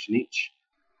 1 question each,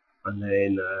 and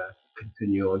then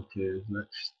continue on to the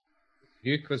next.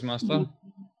 You, Quizmaster?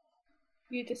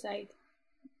 You decide.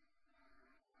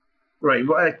 Right,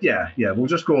 well, yeah, we'll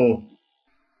just go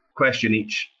question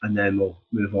each, and then we'll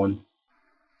move on.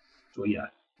 So yeah,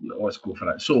 let's go for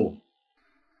it. So,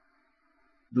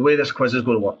 the way this quiz is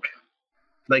going to work,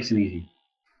 nice and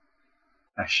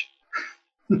easy-ish.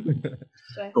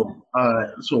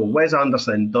 So Wes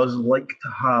Anderson does like to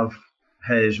have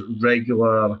his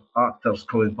regular actors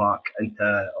coming back into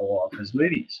a lot of his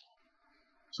movies.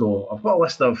 So I've got a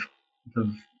list of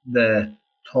the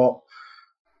top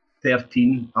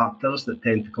 13 actors that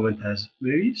tend to come into his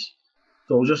movies.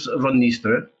 So I'll just run these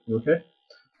through, okay?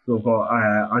 So we've got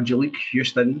Angelique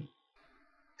Houston,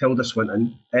 Tilda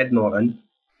Swinton, Ed Norton,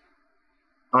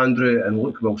 Andrew and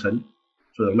Luke Wilson.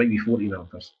 So there might be 14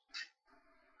 actors.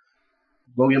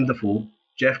 William Dafoe,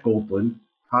 Jeff Goldblum,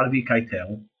 Harvey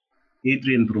Keitel,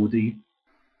 Adrian Brody,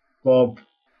 Bob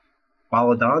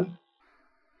Baladan,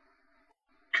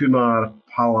 Kumar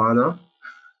Palana,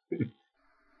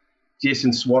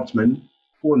 Jason Schwartzman,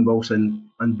 Owen Wilson,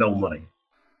 and Bill Murray.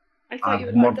 I thought you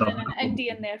were ordering an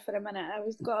Indian there for a minute. I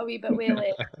got a wee bit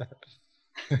whaley.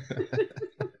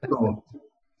 So,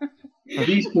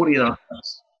 these 14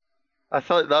 actors. I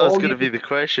thought that was going to be the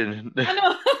question. I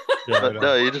know. But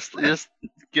no, you just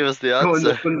give us the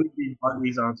answer. No,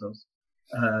 these answers.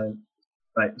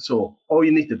 Right, so all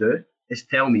you need to do is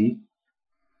tell me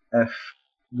if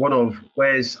one of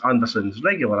Wes Anderson's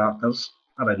regular actors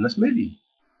are in this movie.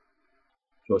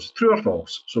 So it's true or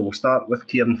false. So we'll start with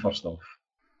Kieran first off.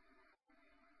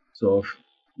 So if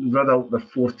you read out the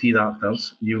 14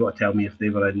 actors, you've got to tell me if they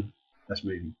were in this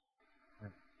movie.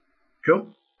 Cool?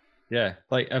 Yeah,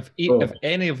 like if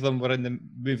any of them were in the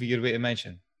movie you're going to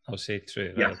mention, I'll say true.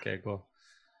 Right? Yes. Okay, go.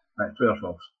 Right, true or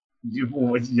false?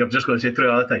 You're just going to say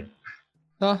true all the time?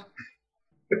 No.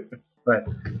 Right,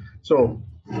 so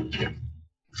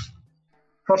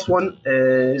first one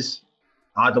is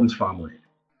Addams Family.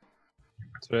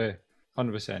 True.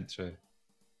 100% true.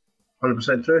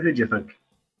 100% true? Who do you think?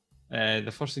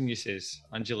 The first thing you say is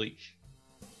Angelique.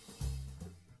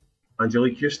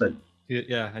 Angelique Houston.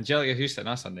 Yeah, Angelica Houston,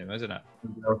 that's her name, isn't it?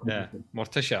 Yeah,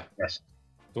 Morticia. Yes.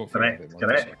 Don't correct.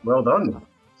 Well done.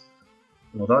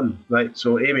 Well done. Right,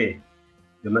 so Amy,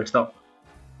 you're next up.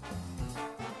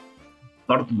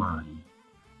 Birdman.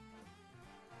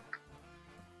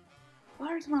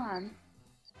 Birdman.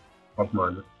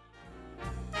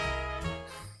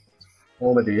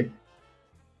 Comedy.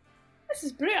 This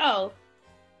is brutal.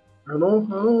 I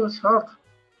know, it's hard.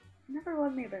 Never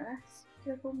warned me about this.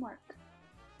 Your homework.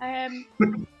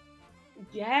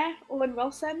 Yeah, Owen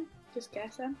Wilson. Just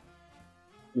guessing.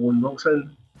 Owen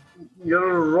Wilson.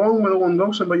 You're wrong with Owen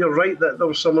Wilson, but you're right that there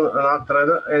was an actor in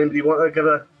it. Anybody want to give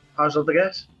a hazard a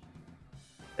guess?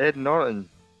 Ed Norton.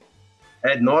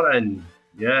 Ed Norton.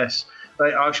 Yes.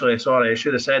 Right, actually, sorry, I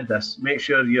should have said this. Make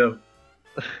sure your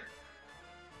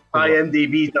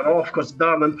IMDb's are off, because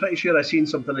Darren, I'm pretty sure I've seen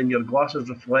something in your glasses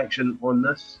reflection on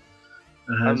this.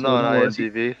 I'm so not I on wanna see-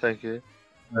 IMDb, thank you.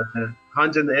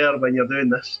 hands in the air when you're doing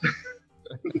this.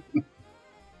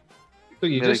 So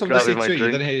you Really just have to say grabbing my true, you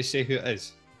drink. don't have to say who it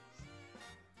is.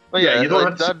 Well, yeah, you don't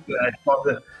like have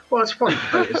to. Well, it's fun to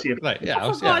try to see if Right, yeah.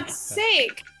 Oh, for God's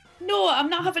sake! No, I'm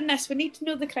not having this. We need to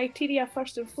know the criteria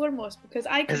first and foremost, because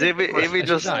I Is could. Amy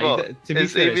just Nah, what? to be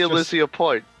Is fair, Amy it's just- losing a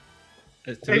point?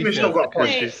 To be Amy's fair, still got a point.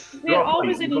 She's- They're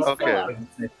always in his Okay.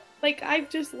 Philip. Like, I've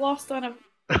just lost on a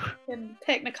fucking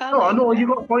technicality. No, no, you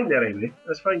got a point there, Amy.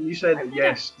 That's fine. You said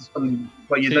yes,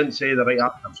 but you See- didn't say the right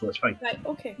actor, so it's fine. Right,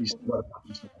 okay. You still got a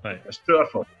point. Right. It's true or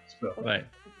false. It's true or false. Right,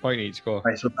 point each, go.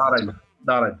 Right, so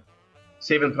Darren,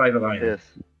 Saving Private Ryan. Yes.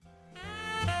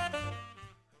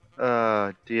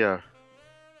 Dear.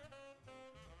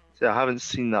 See, I haven't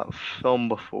seen that film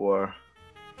before.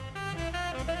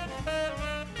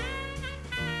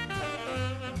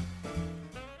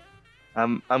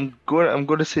 I'm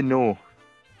going to say no.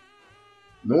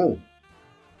 No.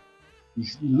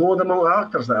 There's no amount of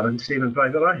actors that are in Saving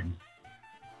Private Ryan.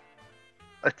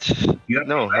 You're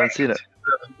No, I haven't correct. seen it.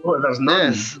 There's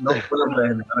none. Yes. Not one of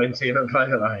them are in Saving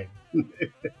Private Ryan.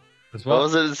 As I well.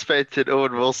 wasn't expecting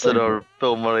Owen Wilson or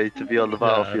Bill Murray to be on the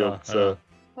battlefield, so.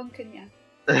 Punkin,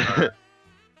 yeah.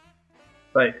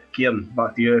 Right, Kieran,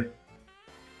 back to you.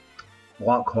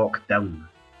 Black Hawk Down.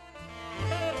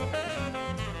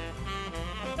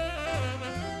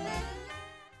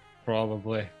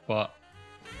 Probably, but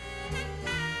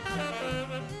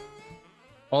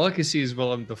all I can see is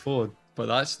Willem Dafoe, but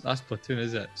that's Platoon,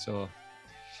 is it? So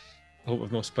I hope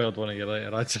I've not spoiled one of your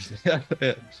later answers.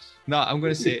 No, I'm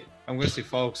gonna say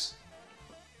false.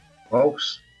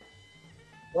 False.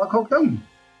 Black Hawk Down.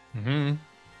 Mm-hmm.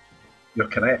 You're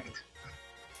correct.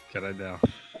 Get it there.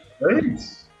 Right.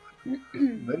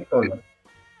 Very fun.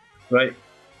 Right.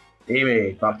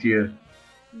 Amy, back to you.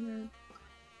 Mhm.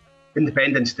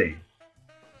 Independence Day.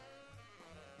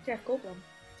 Jeff Goldblum.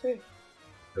 True.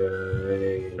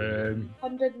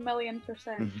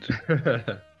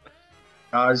 100,000,000%.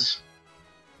 As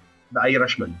the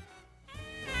Irishman.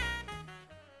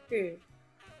 True.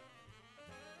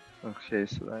 Okay,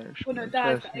 so the Irish. Oh no,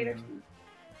 Dad's the Irishman.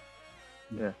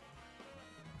 Yeah.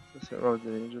 That's it, Robert De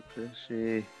Niro,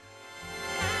 Pesci.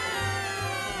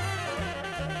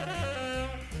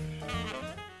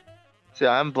 See,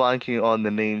 I'm blanking on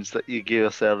the names that you gave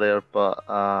us earlier, but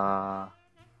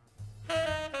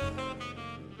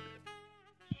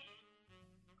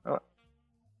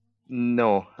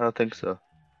no, I don't think so.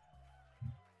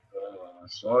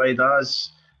 Sorry,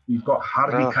 Daz. You've got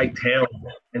Harvey Oh. Keitel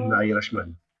in the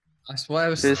Irishman. That's what I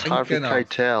was Who's Harvey thinking of.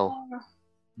 Keitel? Oh,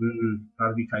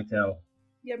 Harvey Keitel.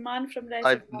 your man from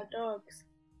Reservoir Dogs.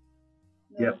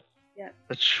 No. Yep.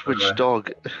 Which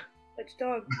dog? Which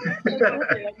dog?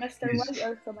 Mr. White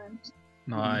or something.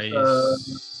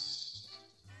 Nice.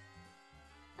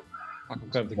 I'm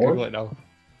going to Google it now.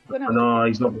 No,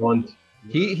 he's not blonde.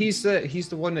 He's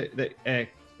the one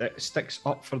that sticks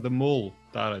up for the mole,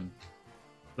 Darren,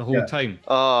 the whole Yeah. time.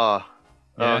 Oh,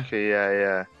 Yeah. okay,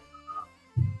 yeah.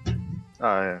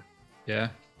 Oh, yeah. Yeah.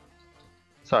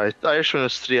 Sorry, the Irishman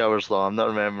was 3 hours long. I'm not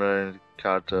remembering the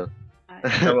character.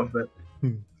 I love it.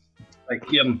 Like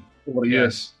Kieran, over to you.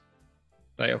 Yes.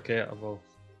 Right. Okay. I will.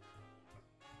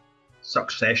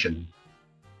 Succession.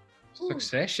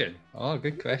 Succession. Oh,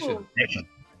 good question. Ooh. Succession.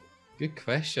 Good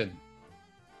question.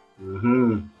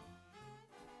 Mm-hmm.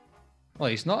 Well,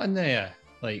 he's not in the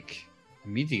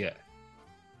immediate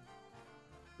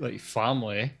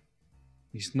family.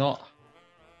 He's not.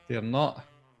 They're not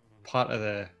part of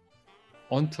the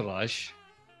entourage.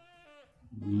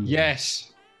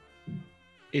 Yes.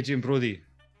 Adrian Brody.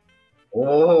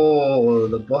 Oh,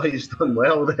 the boy's done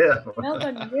well there. Well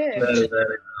done, Very, you.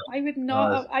 very. I would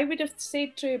not. I would have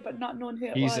said true, but not known who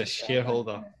it was. He's a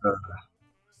shareholder. Well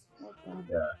done.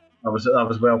 That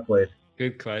was well played.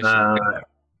 Good question.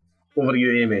 Over to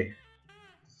you, Amy.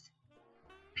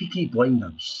 Peaky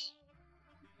Blinders.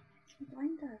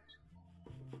 Blinders.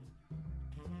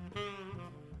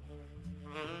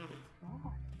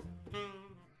 God.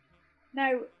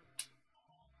 Now,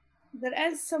 there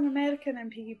is some American in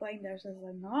Peaky Blinders, is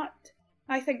there not?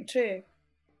 I think true.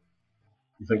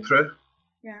 You think true?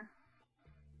 Yeah.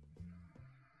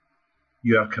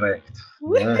 You are correct.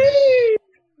 Woohoo!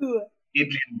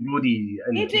 Adrian Brody.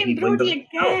 And Adrian he Brody wonders-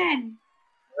 again.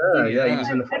 Yeah, he's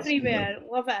in the first season. Everywhere.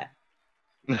 Love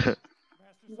it.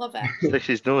 Love it. Sticks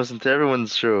his nose into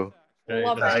everyone's show.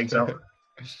 Love Yeah, it. exactly.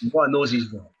 What a nose he's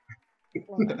got.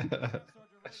 Love it.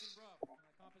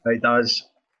 Right, that's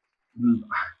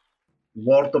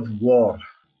Lord of War.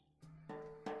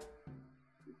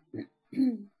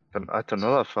 I don't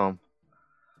know that film.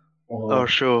 Oh, Or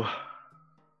show.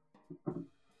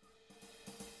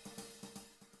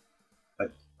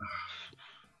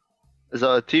 Is that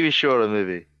a TV show or a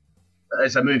movie?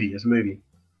 it's a movie. It's a movie.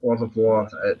 Lord of War.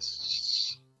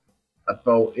 It's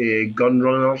about gun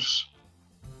runners.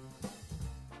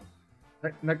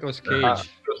 Nicolas Cage. Ah.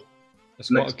 It's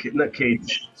got, a, Nick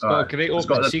Cage. it's got a great it's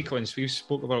opening got a- sequence. We've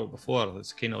spoke about it before.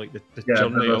 It's kind of like the Yeah,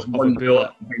 journey there's of one a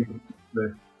bullet.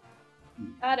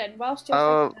 Aaron, whilst you're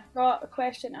thinking, I've got a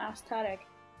question to ask Tarek.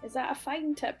 Is that a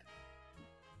fine tip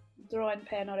drawing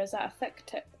pen or is that a thick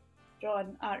tip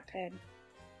drawing art pen?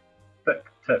 thick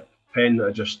tip pen that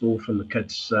I just stole from the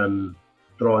kids' All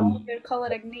drawing. your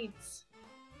colouring needs.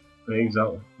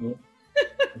 Exactly. Yeah.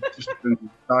 Just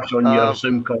dash on your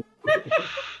Zoom call.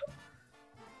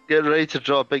 Get ready to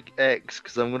draw a big X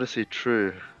because I'm going to say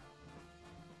true.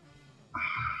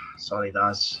 Sorry,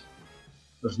 Daz.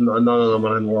 There's none of them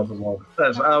are in Lord of War. That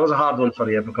was a hard one for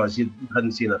you because you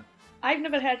hadn't seen it. I've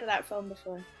never heard of that film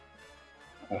before.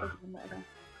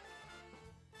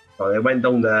 So they went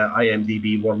down the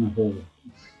IMDb wormhole.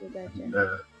 You did,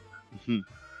 yeah. Mhm.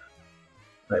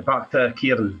 Right, back to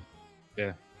Kieran.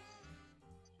 Yeah.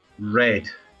 Red.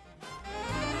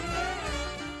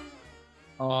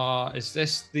 Is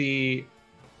this the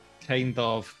kind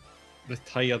of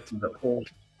retired? The whole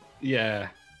Yeah,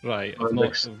 right.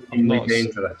 extremely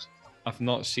dangerous. I've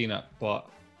not seen it, but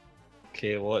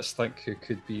okay. Well, let's think who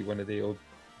could be one of the old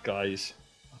guys.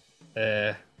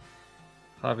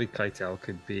 Harvey Keitel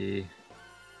could be.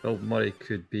 Bill Murray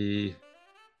could be.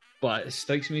 But it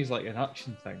strikes me as like an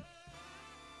action thing.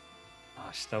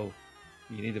 Still,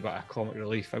 you need a bit of comic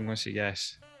relief. I'm going to say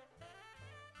yes.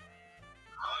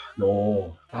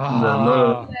 No.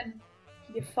 Ah, Then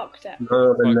you fucked it.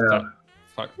 No, than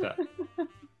fucked it.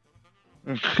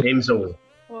 Enzo.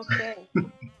 Okay.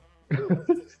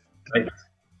 Right.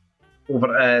 Over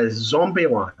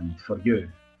Zombieland for you.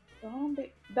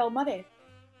 Bill Murray.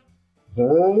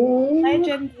 Oh,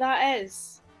 Legend that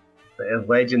is. the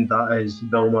legend that is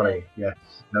Bill Murray. Yes,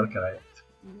 you're correct.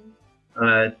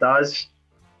 Daz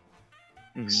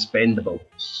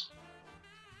Expendables.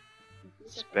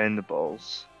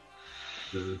 Expendables.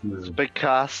 It's a Mhm. big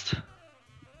cast.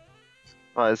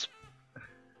 It's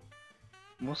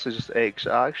mostly just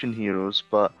action heroes,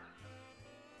 but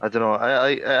I don't know.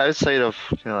 I outside of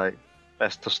like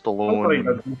Sylvester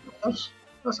Stallone, That's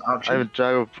I'm action. a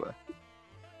driver,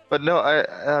 but no,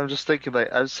 I'm just thinking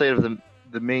like outside of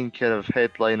the main kind of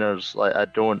headliners, like I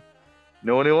don't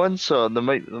know anyone, so there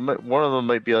might one of them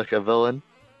might be like a villain,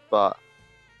 but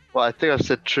well, I think I've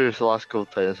said true for the last couple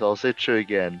of times, so I'll say true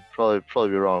again. Probably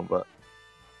be wrong, but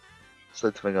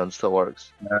slid to my gun still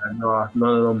works. No, none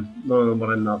of them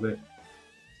were in that, mate.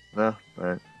 No,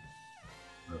 right.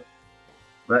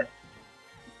 Right.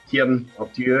 Kieran,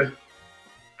 up to you.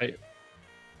 Right.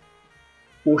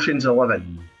 Ocean's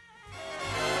 11.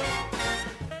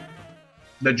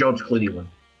 The George Clooney one.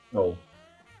 Oh.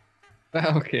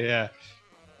 Okay, yeah.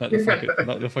 Not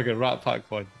the fucking Rat Pack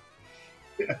one.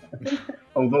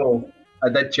 Although, I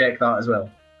did check that as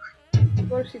well. Of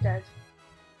course you did.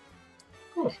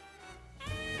 Of course.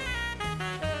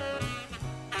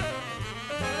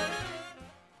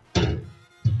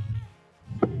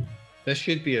 This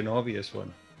should be an obvious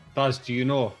one. Daz, do you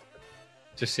know?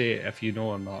 Just say it if you know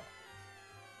or not.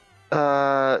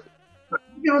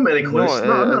 You know many clues.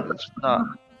 No, it's not.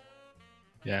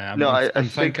 Yeah, No, I I'm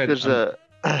think thinking, there's I'm, a.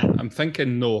 I'm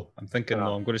thinking no. I'm thinking Oh.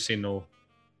 no. I'm going to say no.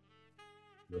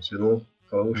 Yes, you know,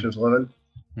 for Ocean's 11.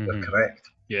 You're Mhm. correct.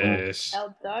 Yes.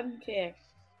 Well done, okay.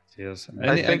 Cheers.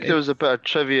 I think there was a bit of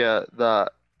trivia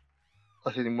that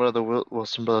I think one of the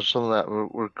Wilson brothers, some of that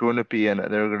were going to be in it.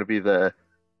 They were going to be the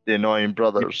annoying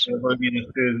brothers. There would be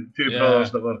the two Yeah.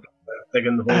 brothers that were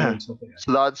digging the hole and stuff like that.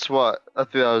 So that's what I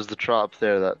think that was the trap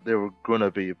there that they were going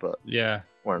to be, but Yeah,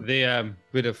 weren't. they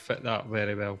would have fit that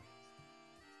very well.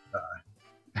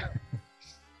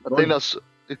 I think that's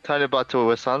tying it back to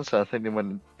Wes Anderson. I think they went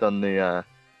and done the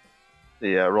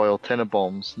Royal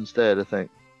Tenenbaums instead. I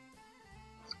think.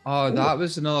 Oh, that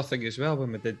was another thing as well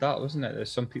when we did that, wasn't it? That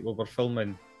some people were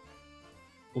filming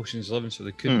Ocean's 11, so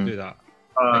they couldn't do that.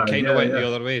 It kind of went the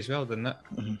other way as well, didn't it?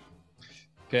 Mhm.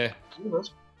 Okay.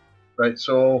 Right,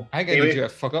 so I think I Amy, need you to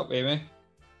fuck up, Amy.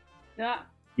 Yeah.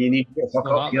 you need to get fuck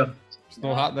Not up here. It's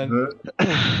not happening.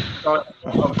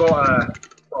 I've got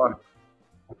a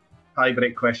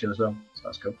tie-break question as well, so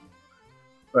that's cool.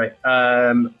 Right,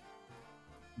 The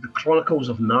Chronicles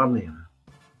of Narnia.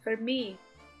 For me,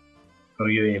 For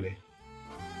you, Amy.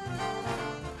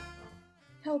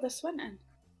 Tilda Swinton.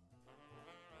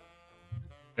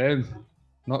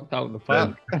 Knocked out of the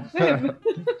park.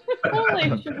 Holy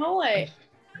schmoly.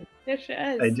 There she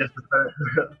is. And just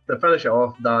to finish it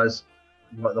off, there's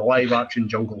the live-action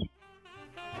Jungle.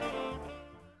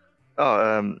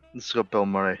 Oh, this has got Bill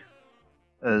Murray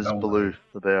as Bill Baloo Murray.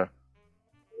 the bear.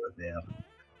 There.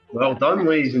 Well done,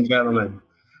 ladies and gentlemen.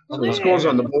 Well, The there scores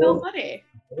on the Bill board. Murray.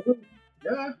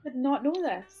 Yeah. Did not know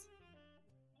this.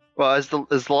 Well, it's the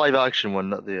live action one,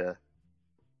 not the.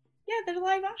 Yeah, they're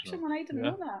live action one. I didn't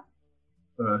know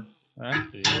that. There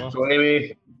you go. So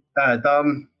Amy,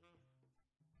 Darren,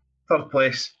 third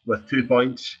place with 2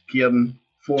 points. Kieran,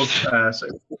 fourth,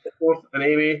 and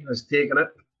Amy has taken it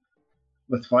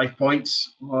with 5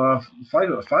 points. 5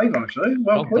 out of 5, actually.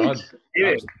 Well played. done.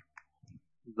 Amy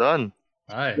Done.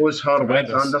 Aye. goes her Wes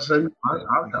Tremendous. Anderson and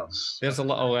actors. There's a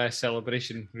little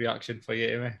celebration reaction for you,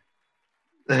 Amy.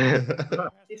 Thank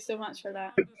you so much for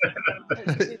that.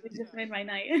 It just made my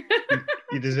night.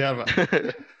 You deserve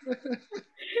it.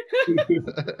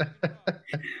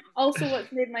 Also,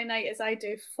 what's made my night is I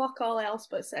do fuck all else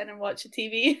but sit in and watch a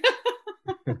TV.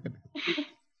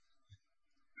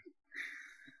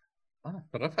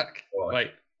 Terrific.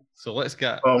 Right, so let's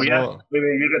get. Oh yeah, more- maybe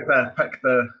you get to pick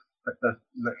the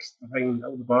next thing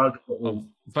out of the bag, but we'll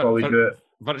vir- probably vir- do it.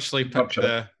 virtually pick Virtually.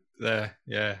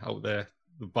 out the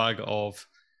bag of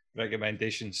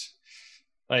recommendations.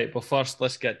 Right, but first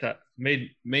let's get that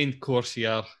main course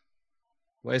here.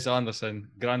 Wes Anderson,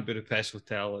 Grand Budapest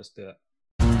Hotel. Let's do it.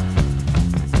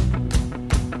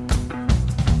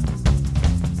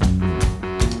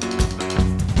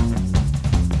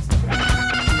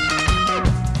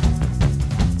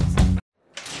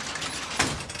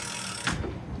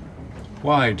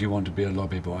 Why do you want to be a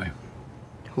lobby boy?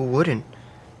 Who wouldn't?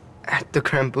 At the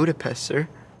Grand Budapest, sir.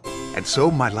 And so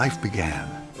my life began.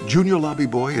 Junior lobby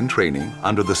boy in training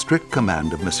under the strict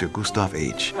command of Monsieur Gustave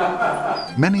H.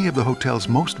 Many of the hotel's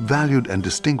most valued and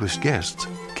distinguished guests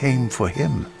came for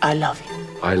him. I love you.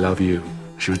 I love you.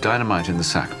 She was dynamite in the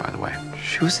sack, by the way.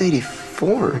 She was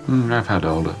 84. I've had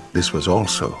older. This was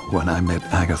also when I met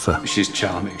Agatha. She's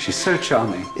charming. She's so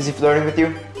charming. Is he flirting with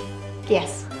you?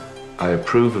 Yes. I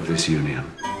approve of this union.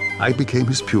 I became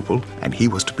his pupil, and he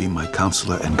was to be my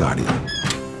counselor and guardian.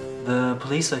 The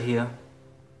police are here.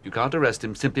 You can't arrest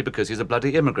him simply because he's a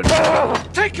bloody immigrant.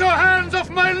 Take your hands off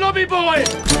my lobby boy!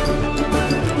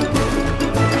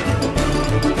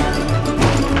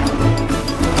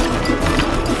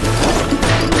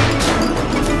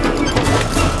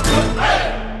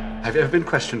 Have you ever been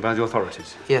questioned by the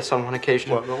authorities? Yes, on one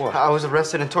occasion. What? I was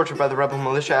arrested and tortured by the rebel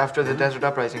militia after the Desert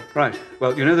Uprising. Right.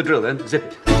 Well, you know the drill then. Zip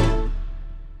it.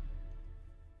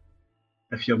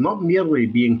 If you're not merely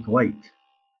being polite,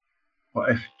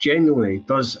 but if genuinely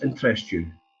does interest you,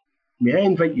 may I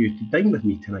invite you to dine with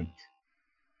me tonight?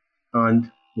 And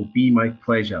will be my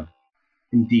pleasure,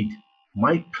 indeed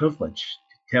my privilege,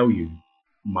 to tell you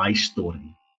my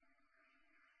story.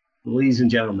 Ladies and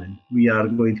gentlemen, we are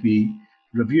going to be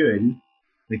reviewing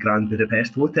the Grand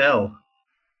Budapest Hotel.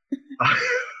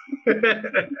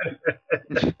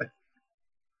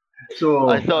 So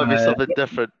I thought it'd be something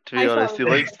different, to be I honest. thought He it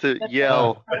was likes to different.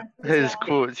 yell Yeah. his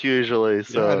quotes usually,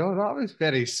 so. Yeah, no, that was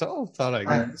very subtle,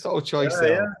 Tarek. Subtle choice Yeah,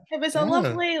 there. It was a Yeah.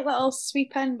 lovely little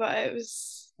sweep in, but it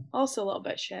was also a little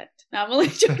bit shit. No, I'm only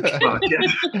joking.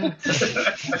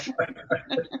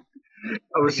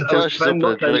 I was Josh is trying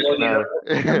up not for a to drink now.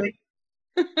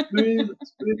 smooth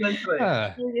into it.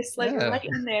 Yeah. You slid Yeah. right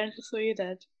in there, just so you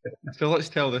did. So let's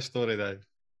tell this story then.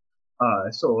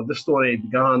 So the story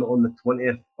began on the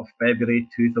 20th of February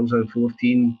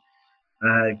 2014,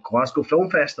 Glasgow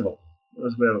Film Festival. That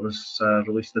was where it was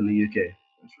released in the UK,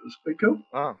 which was quite cool.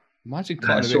 Oh. Imagine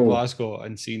coming so- to Glasgow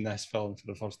and seeing this film for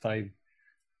the first time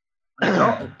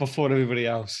before everybody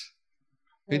else.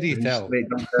 Who do you tell? Straight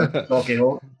down to Talkie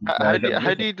Hawk. How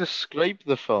do you describe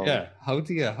the film? Yeah, how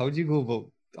do you go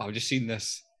about? I've just seen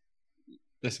this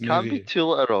Can't movie. be too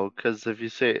literal, because if you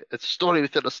say it's a story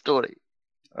within a story,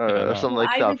 or Yeah. something Well,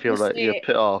 like I that, I would feel just like you're say-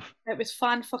 put off. It was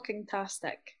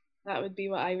fan-fucking-tastic. That would be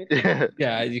what I would do.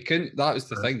 Yeah, you couldn't. That was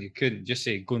the thing. You couldn't just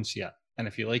say go and see it, and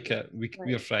if you like it, we're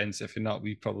Right. friends. If you're not,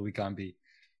 we probably can't be.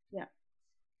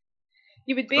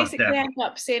 You would basically definitely. end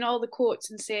up saying all the quotes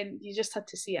and saying you just had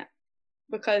to see it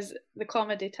because the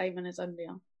comedy timing is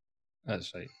unreal.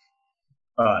 That's right.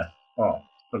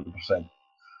 100%.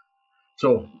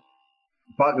 So,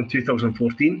 back in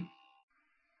 2014,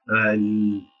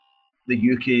 And the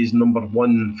UK's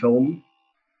 #1 film.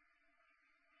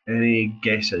 Any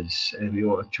guesses? If you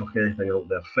want to chuck anything out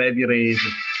there. February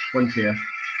the 20th,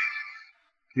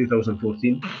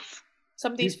 2014.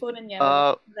 Somebody's phoning you.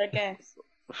 Their guess.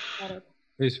 Sorry.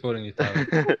 Who's phoning you,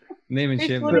 Tyler? Name and Who's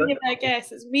shame. phoning you? I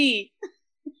guess it's me.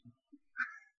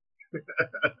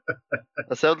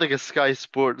 That sounds like a Sky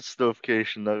Sports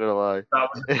notification, not gonna lie. That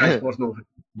was a Sky Sports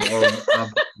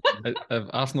notification. Have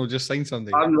Arsenal just signed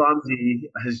somebody? Aaron Ramsey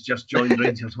has just joined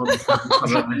Rangers.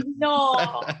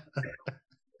 No.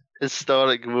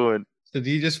 Historic moment. So do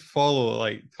you just follow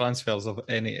like transfers of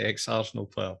any ex-Arsenal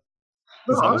player?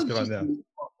 No, Is that what's it's going on just there?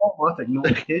 automatic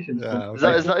notification. Yeah, Is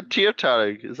that a tier,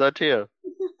 Tarek? Is that a tier?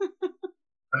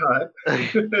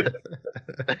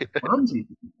 Ramsey,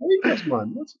 who is this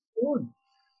man? What's going on?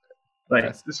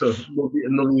 Right, so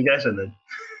no guessing then.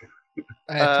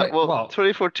 Well,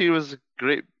 2014 was a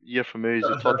great year for movies.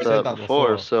 We talked said about that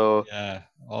before, so yeah,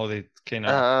 all the kind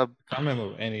of I can't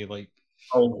remember any like.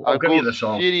 I'll give you the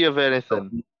song. Theory of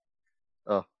anything.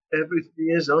 Oh, everything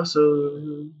is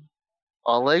awesome.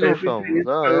 Oh, Lego Everything films. is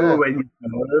Oh, cool yeah. when you're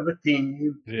part of a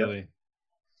team. Really?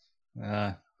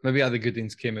 Maybe Other Good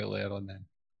Things came out later on then.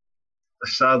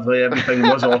 Sadly, everything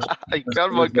was awesome. I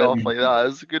can't mug off like that.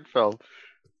 It's a good film.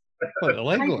 What, the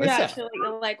Lego? I do Is actually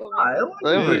it? like the Lego.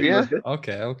 Lego, yeah.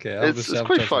 Okay. It's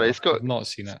quite funny. It's got I've not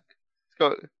seen it. It's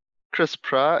got Chris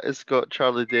Pratt. It's got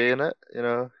Charlie Day in it. You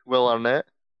know, Will Arnett.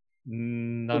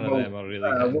 None of them are really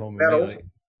getting home with me. Ferrell. Like,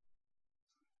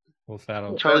 Will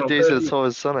Ferrell. Charlie Day's in It's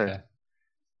Always Sunny. Yeah.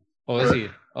 Oh, is he?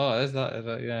 Oh, is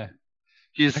that? Yeah.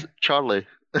 He's Charlie.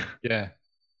 Yeah.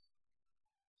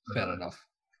 Fair enough.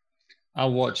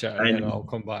 I'll watch it and then I'll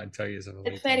come back and tell you.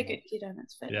 It's very good, Kieran.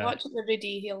 It's very. Yeah. Watch it with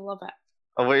Rudy. He'll love it.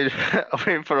 I'm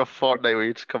waiting for a fortnight where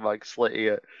you just come back slitting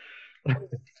it.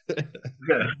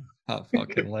 That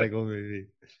fucking Lego movie.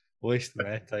 Waste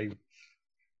my time.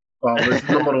 Well, it was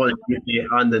 #1 in the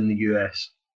UK and in the US,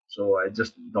 so it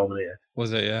just dominated.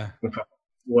 Was it? Yeah.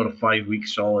 4 or 5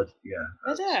 weeks solid. Yeah.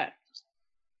 Is it?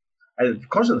 And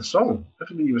because of the song,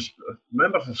 everybody was.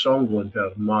 Remember the song going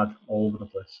there, mad all over the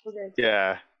place.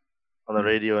 Yeah, on the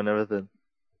radio and everything.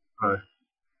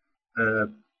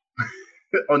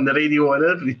 On the radio and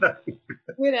everything.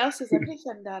 Where else is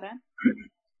everything, Darren?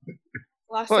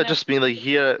 Well, it just mean like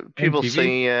hear people MTV?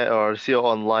 singing it or see it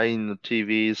online, on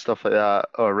TV, stuff like that,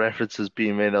 or references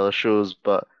being made in other shows.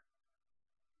 But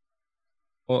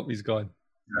Oh, he's gone.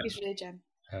 He's raging.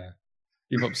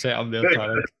 You've upset him there,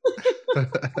 Tarek.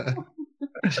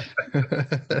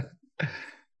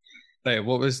 Right,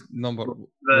 what was number?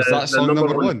 Was that song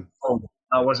number one? Song.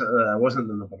 That wasn't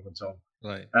the #1 song.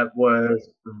 Right. It was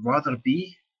Rather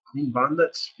Be, Clean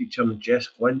Bandits, featuring Jess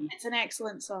Glynn. It's an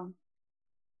excellent song.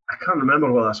 I can't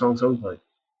remember what that song sounds like.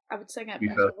 I would sing it, Be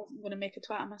but fair. I wasn't going to make a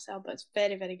twat of myself. But it's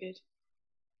very, very good.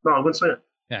 No, I'm going to sing it.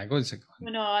 Yeah, go and sing.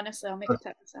 No, honestly, I'll make a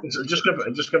twat of myself. Just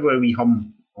give it a wee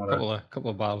hum or a Couple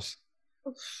of bars.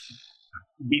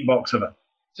 beatbox of it.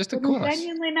 Just a Well, chorus.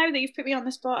 genuinely, now that you've put me on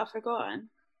the spot, I've forgotten.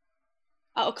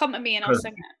 It'll come to me and I'll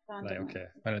sing it. Right, okay.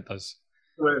 When it does.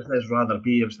 When it says Rather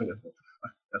Be, I was thinking, what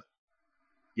the fuck?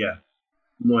 Yeah,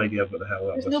 no idea what the hell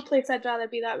that There's was. no place I'd rather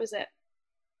be. That was it.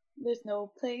 There's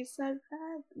no place I'd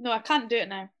rather. No, I can't do it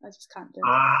now. I just can't do it.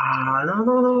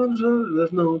 No,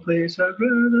 there's no place I'd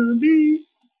rather be.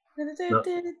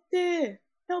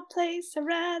 No place I'd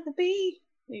rather be.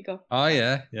 There you go. Oh,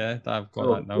 yeah. I've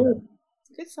got that now.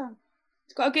 It's a good song.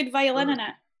 It's got a good violin in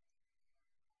it.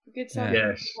 A good song. Yeah.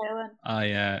 Yes. Violin. Ah,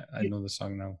 yeah. I know the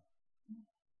song now.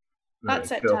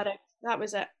 That's it, cool. Tarek. That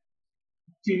was it.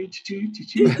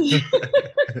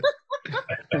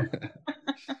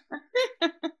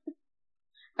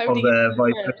 How Of do you the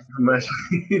Viper.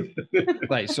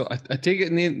 Right, so I take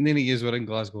it none of you were in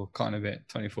Glasgow, cutting about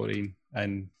 2014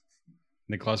 and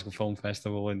the Glasgow Film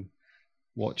Festival and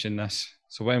watching this.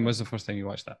 So when was the first time you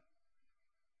watched that?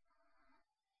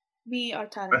 Me or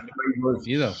Tarek?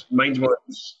 Either. Mine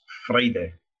was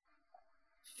Friday.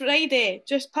 Friday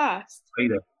just passed.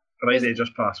 Friday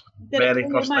just passed. Did it Very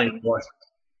blow your first time I mind? watched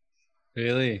it.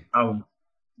 Really? I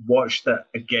watched it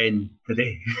again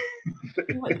today.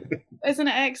 Isn't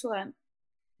it excellent?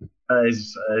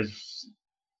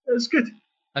 It's good.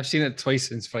 I've seen it twice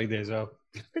since Friday as well.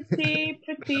 Pretty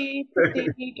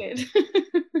good.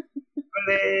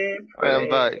 Right, I'm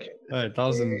back. Right,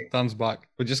 Dan's back.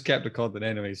 We just kept recording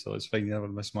anyway, so it's fine. You never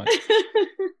miss much.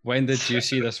 When did you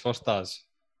see this first, Daz?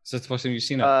 Is this the first time you've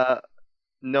seen it?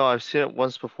 No, I've seen it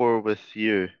once before with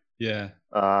you. Yeah.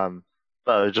 But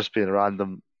it was just being a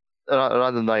random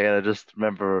night, and I just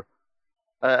remember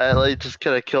I like just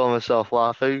kind of killing myself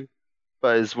laughing,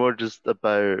 but it's more just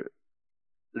about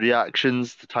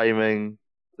reactions, the timing,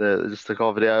 just the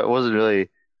comedy. I wasn't really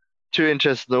too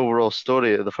interested in the overall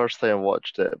story the first time I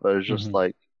watched it, but it was just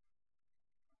like,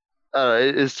 I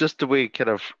don't know, it's just the way kind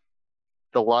of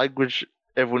the language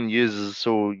everyone uses is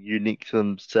so unique to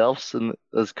themselves and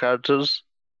as characters.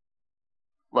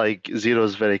 Like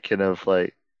Zero's very kind of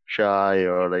like shy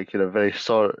or like very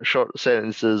short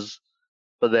sentences,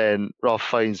 but then Ralph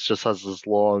Fiennes just has this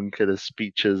long kind of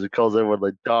speeches. It calls everyone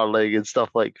like darling and stuff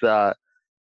like that.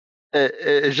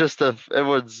 It's just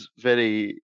everyone's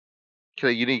very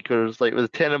kind of unique. Whereas like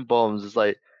with the Tenenbaums, it's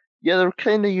like yeah, they're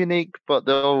kind of unique, but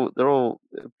they're all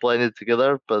blended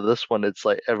together. But this one, it's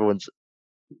like everyone's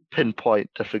pinpoint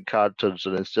different characters,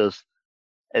 and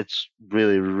it's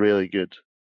really really good.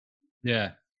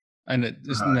 Yeah, and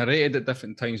it's narrated at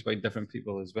different times by different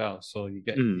people as well, so you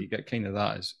get kind of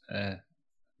that as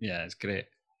yeah, it's great.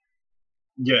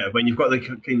 Yeah, when you've got the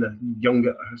kind of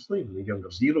younger, it's not even the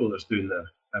younger Zero that's doing the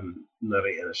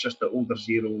narrating. It's just the older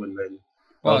Zero, and then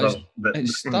the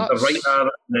writer,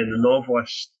 and then the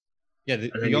novelist. Yeah,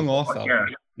 the young author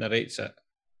narrates it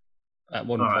at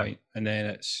one point, and then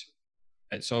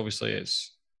it's obviously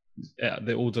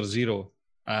the older Zero,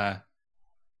 F.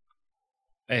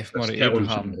 Murray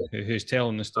Abraham, who's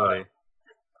telling the story.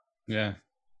 Yeah.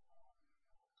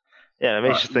 Yeah, it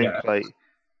makes you think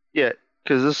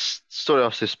because this story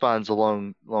obviously spans a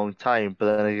long time,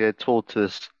 but then I get told to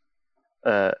this.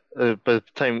 By the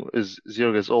time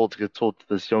Zero gets old, to get told to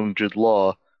this young Jude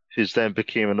Law, who's then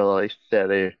became another like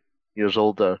 30 years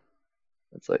older.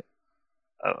 It's like,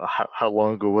 how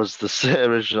long ago was this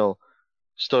original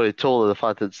story told? The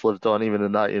fact that it's lived on even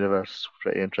in that universe is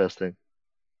pretty interesting.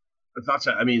 But that's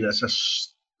it. I mean, it's a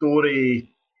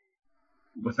story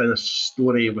within a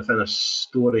story within a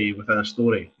story within a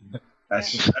story.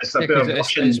 It's a bit of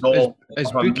Russian doll.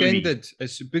 It's bookended.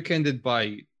 It's bookended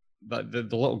by the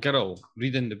little girl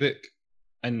reading the book,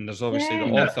 and there's obviously the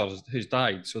author who's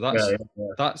died. So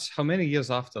that's how many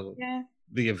years after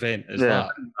the event is that?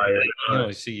 You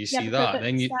know, so you see that,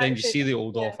 then you see the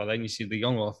old author, then you see the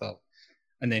young author,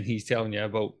 and then he's telling you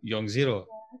about young Zero.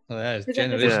 So it's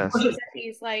generations.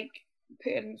 He's like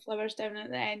putting flowers down at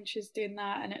the end. She's doing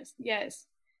that, and it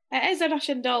is a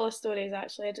Russian doll of stories.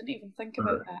 Actually, I didn't even think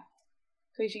about that.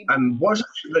 And what's it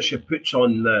that she puts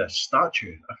on the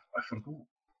statue? I forgot.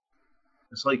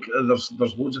 It's like there's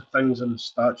loads of things in the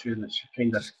statue, and it's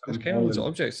kind of there's kind of loads of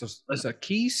objects. Is there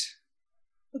keys?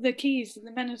 The keys,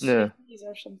 the ministry keys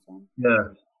or something.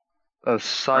 Yeah.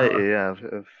 Society,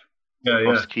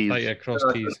 Cross keys. Yeah, cross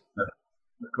keys.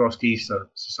 The cross keys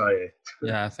society.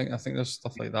 Yeah, I think there's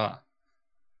stuff like that.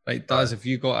 Right, Daz, have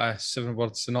you got a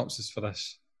 7-word synopsis for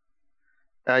this?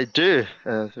 I do.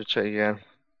 So check again.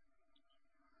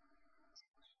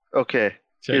 Okay,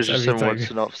 here's your 7-word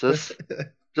synopsis.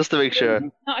 Just to make sure.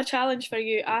 Not a challenge for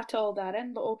you at all,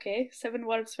 Darren, but okay. 7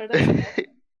 words for this.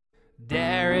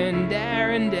 Darren.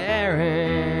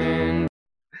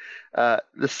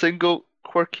 The single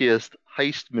quirkiest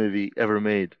heist movie ever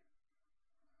made.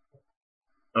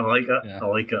 I like it. Yeah. I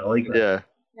like it. Yeah.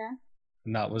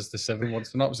 And that was the 7-word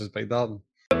synopsis by Darren.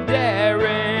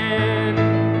 Darren.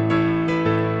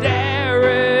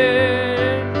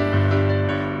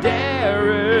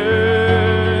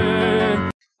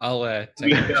 I'll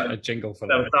take a jingle for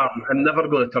that. I'm never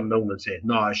going to turn around and say,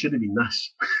 no, it should have been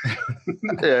this.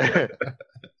 Yeah.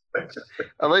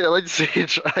 I like to see you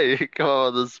try to come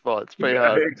on the spot. It's pretty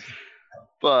hard.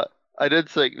 But I did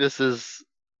think this is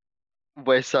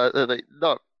Wes Anderson, like,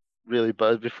 not really, but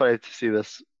it'd be funny to see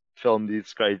this film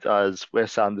described as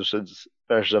Wes Anderson's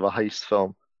version of a heist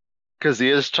film. Because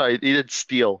he did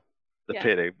steal the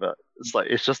painting, but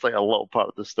it's just like a little part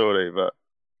of the story, but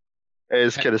it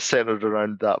is kind of centered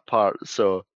around that part.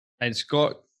 So it's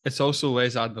also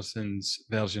Wes Anderson's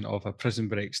version of a Prison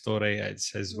Break story.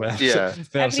 It's his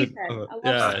version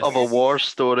of a war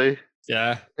story.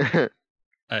 Yeah.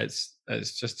 It's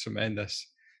just tremendous.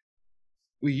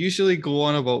 We usually go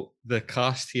on about the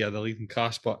cast here, the leading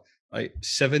cast, but like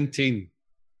 17,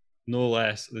 no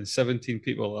less than 17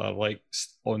 people are like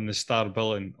on the star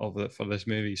billing for this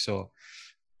movie. So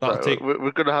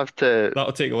we're gonna have to.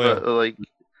 That'll take a while.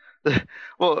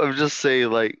 Well, I'm just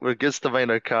saying, like, when it gets to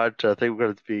minor character, I think we're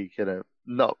going to be kind of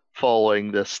not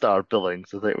following the star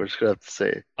billings. I think we're just going to have to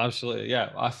say. Absolutely, yeah.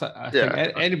 I think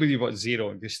anybody but Zero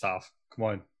and Gustav, come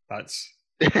on, I'm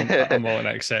willing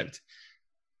to accept.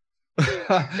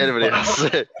 Anybody else?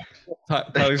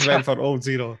 Paris went for old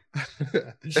Zero.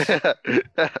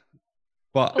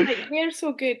 But they're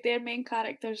so good. Their main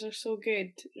characters are so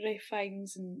good. Ralph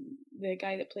Fiennes and the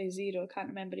guy that plays Zero, can't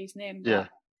remember his name. Yeah.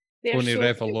 Tony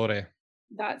Revolori.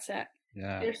 That's it.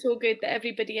 Yeah. They're so good that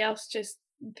everybody else just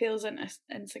pales into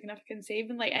insignificance.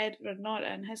 Even like Edward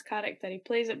Norton, his character, he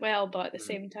plays it well, but at the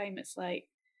same time, it's like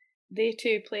they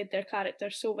two played their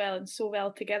characters so well and so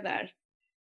well together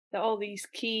that all these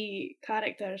key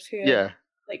characters who are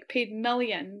like paid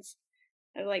millions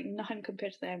are like nothing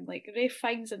compared to them. Like Ralph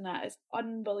Fiennes in that is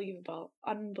unbelievable.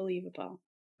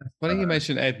 Funny you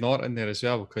mentioned Ed Norton there as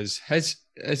well, because his,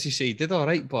 as you say, he did all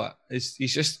right, but he's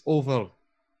just over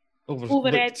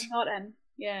Ed Norton.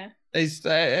 Yeah.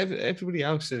 Everybody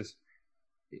else is.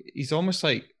 He's almost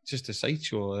like just a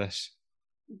sideshow of this.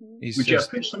 Would you have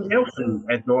put somebody else in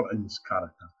Ed Norton's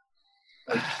character?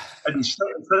 Like, and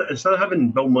instead of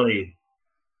having Bill Murray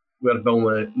where Bill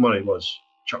Murray was,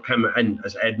 chuck him in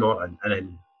as Ed Norton and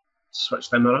then switch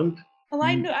them around? Well,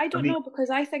 I don't know, because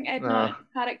I think Ed Norton's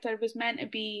character was meant to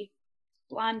be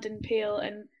bland and pale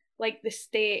and like the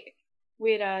state,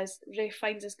 whereas Ralph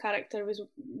Fiennes' character was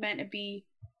meant to be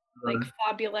like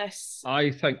fabulous.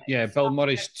 I think, Bill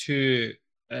Murray's too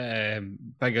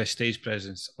big a stage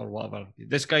presence or whatever.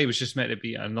 This guy was just meant to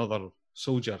be another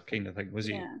soldier kind of thing, was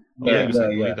he?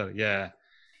 Leader. Yeah,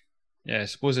 I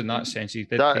suppose in that sense he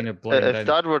did kind of blend in. If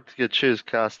Dad were to choose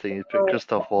casting, he'd put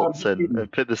Christoph Waltz in and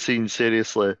put the scene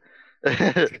seriously.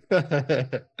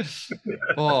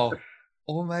 oh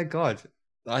my God,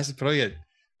 that's brilliant.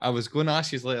 I was going to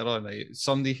ask you later on, like,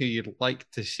 somebody who you'd like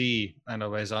to see in a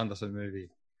Wes Anderson movie,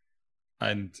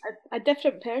 and a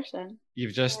different person.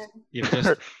 You've just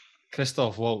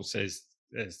Christoph Waltz is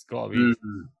got to be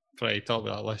pretty top of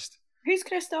that list. Who's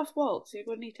Christoph Waltz? You're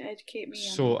going to need to educate me.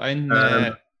 So in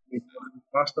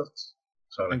Bastards.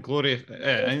 Sorry. Inglorious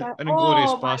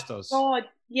Bastards. God,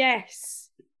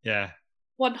 yes. Yeah.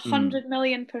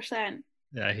 100,000,000%.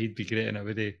 Yeah, he'd be great in it,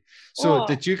 would he? So,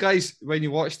 did you guys, when you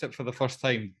watched it for the first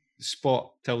time,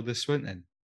 spot Tilda Swinton?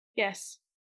 Yes.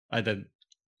 I didn't.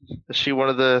 Is she one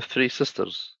of the three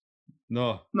sisters?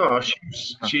 No. No,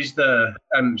 she's the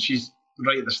she's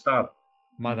right at the start.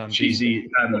 Madame She's D.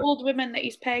 The old woman that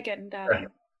he's pegging,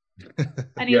 Darren.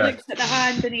 And he looks at the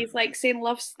hand and he's like saying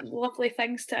lovely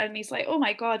things to her, and he's like, "Oh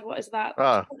my God, what is that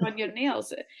on your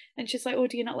nails?" And she's like, "Oh,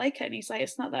 do you not like it?" And he's like,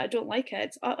 "It's not that I don't like it;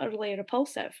 it's utterly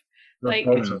repulsive."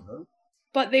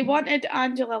 But they wanted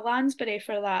Angela Lansbury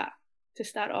for that to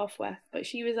start off with, but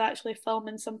she was actually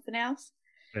filming something else.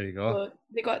 There you go. So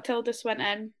they got Tilda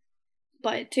Swinton,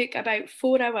 but it took about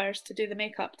 4 hours to do the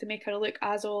makeup to make her look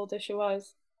as old as she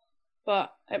was.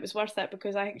 But it was worth it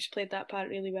because I think she played that part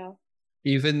really well.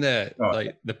 Even the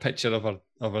picture of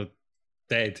her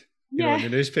dead, you know, in the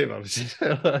newspaper,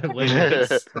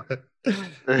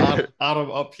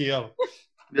 arm up here,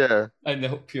 and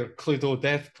the pure Cluedo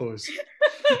death pose.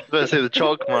 I was going to say the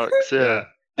chalk marks,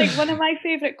 Like one of my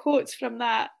favourite quotes from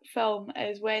that film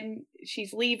is when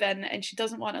she's leaving and she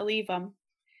doesn't want to leave him,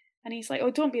 and he's like,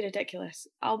 "Oh, don't be ridiculous.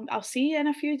 I'll see you in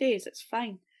a few days. It's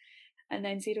fine." And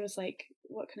then Zero's like,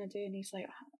 "What can I do?" And he's like,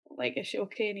 "Is she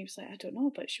okay?" And he was like, "I don't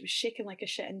know, but she was shaking like a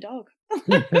shitting dog."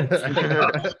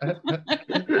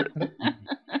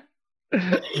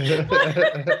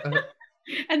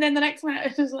 And then the next minute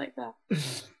it was like that.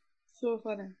 So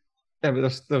funny. Yeah,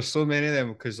 but there's so many of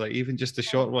them, because like even just the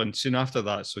short one soon after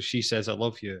that. So she says, "I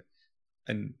love you,"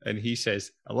 and he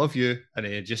says, "I love you," and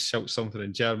he just shouts something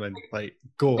in German like,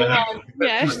 "Go."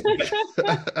 Yes.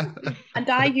 And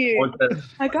I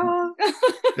go.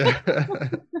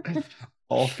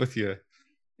 Off with you.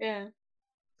 Yeah.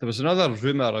 There was another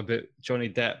rumour about Johnny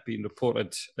Depp being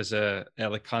reported as a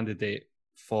early candidate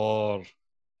for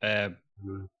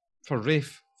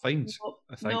Ralph Fiennes,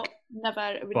 I think. No,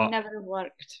 never. It would never have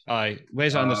worked. Aye,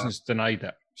 Wes Anderson's denied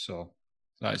it, so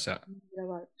that's it. Never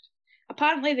worked.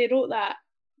 Apparently, they wrote that.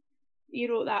 He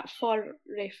wrote that for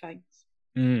Ralph Fiennes.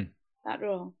 That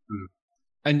role.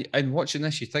 And watching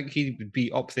this, you think he would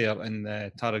be up there in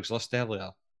Tarek's list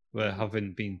earlier, with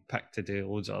having been picked to do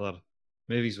loads of other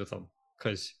movies with him,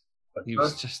 because he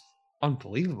was just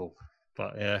unbelievable.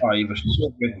 But yeah, he was so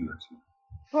good in this.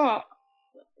 What?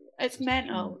 It's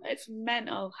mental. It's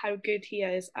mental how good he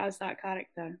is as that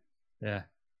character. Yeah.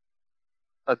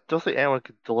 I don't think anyone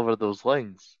could deliver those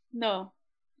lines. No.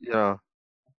 You know,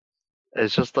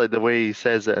 it's just like the way he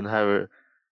says it and how,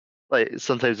 like,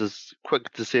 sometimes it's quick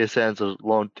to say a sentence or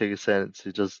long to take a sentence.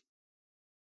 He just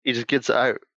gets it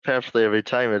out perfectly every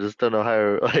time. I just don't know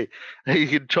how. Like, he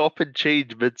can chop and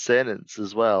change mid sentence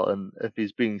as well, and if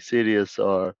he's being serious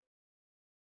or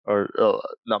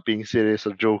not being serious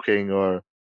or joking or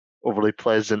overly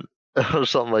pleasant or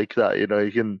something like that, you know,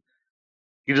 you can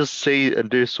just say and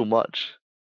do so much.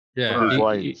 Yeah, with his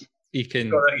lines. He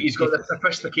can. He's got the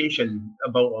sophistication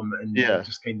about him, and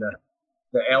just kind of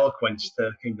the eloquence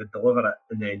to kind of deliver it,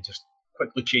 and then just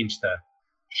quickly change to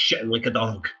shitting like a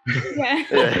dog.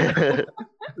 Yeah.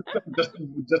 just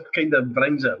kind of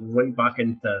brings it right back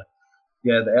into,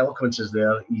 the eloquence is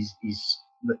there.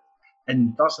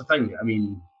 And that's the thing. I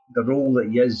mean, the role that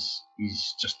he is,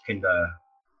 he's just kind of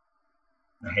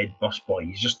the head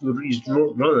busboy. He's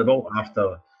running about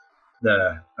after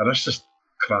the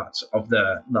aristocrats of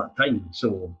that time.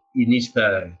 So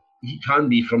he can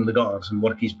be from the gutters and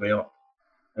work his way up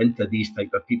into these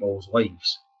type of people's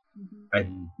lives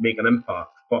and make an impact.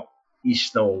 But he's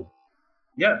still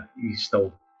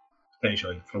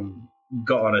potentially from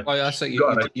gutter. Oh, that's like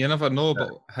you never know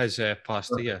about his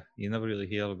past, do you? You never really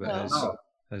hear about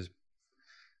his.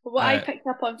 But what I picked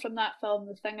up on from that film,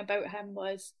 the thing about him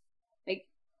was, like,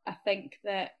 I think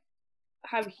that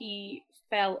how he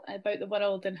felt about the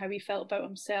world and how he felt about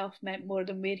himself meant more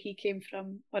than where he came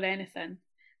from or anything.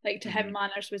 Like, to him,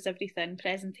 manners was everything,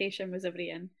 presentation was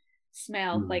everything,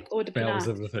 smell, like eau de panache.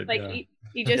 Like,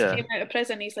 he just came out of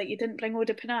prison, he's like, you didn't bring eau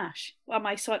de panache. Well, am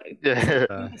I sort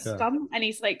of scum? And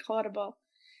he's like, horrible.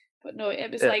 But no,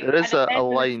 it was like... There is a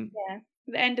line... At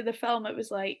the end of the film, it was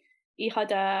like, he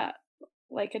had an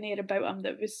air about him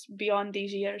that was beyond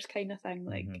his years kind of thing,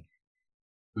 like...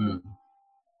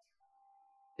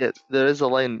 Yeah, there is a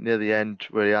line near the end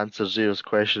where he answers Zero's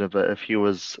question about if he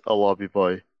was a lobby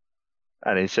boy.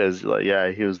 And he says, like,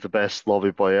 yeah, he was the best lobby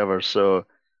boy ever. So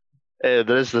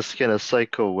there is this kind of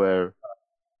cycle where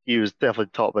he was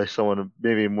definitely taught by someone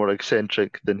maybe more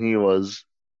eccentric than he was.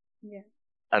 Yeah.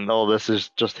 And all this is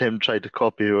just him trying to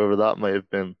copy whoever that might have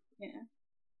been. Yeah.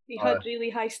 He had really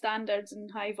high standards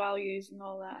and high values and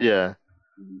all that. Yeah.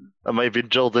 I might have been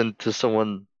drilled into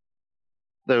someone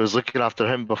that was looking after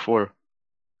him before.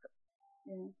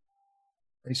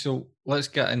 Yeah. So let's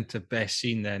get into best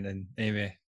scene then, and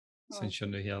Amy, since you're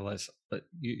new here, let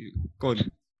you go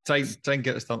on. Try and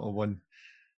get us down to one.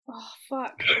 Oh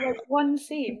fuck! Like one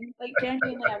scene, like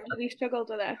genuinely, I really struggled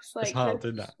with this. Like, it's hard,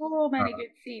 isn't it? So many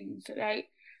good scenes, right?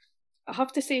 I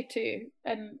have to say two,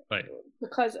 and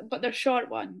but they're short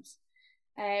ones.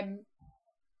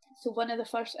 So one of the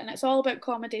first, and it's all about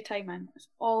comedy timing. It's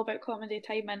all about comedy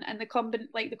timing, and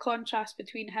the contrast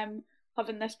between him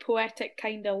having this poetic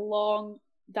kind of long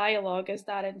dialogue, as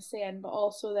Darren's saying, but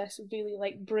also this really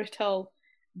like brutal,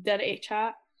 dirty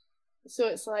chat. So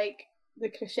it's like the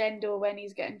crescendo when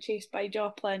he's getting chased by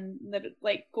Joplin. They're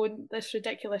like going this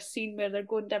ridiculous scene where they're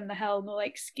going down the hill and they're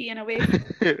like skiing away from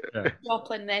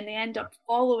Joplin. Then they end up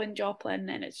following Joplin,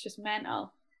 and it's just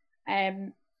mental.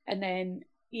 And then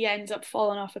he ends up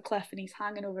falling off a cliff, and he's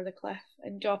hanging over the cliff,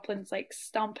 and Joplin's like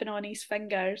stomping on his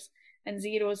fingers, and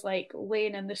Zero's like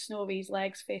laying in the snow with his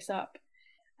legs face up,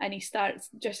 and he starts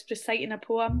just reciting a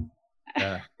poem.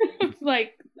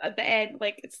 Like at the end,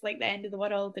 like it's like the end of the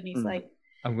world, and he's like,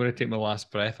 I'm going to take my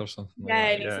last breath or something.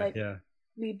 And he's like,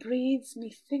 me breathes,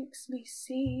 me thinks, me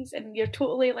sees, and you're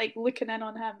totally like looking in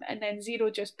on him, and then Zero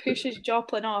just pushes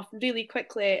Joplin off really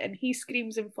quickly, and he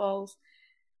screams and falls,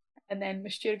 and then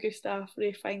Monsieur Gustave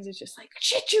Ray Fiennes is just like,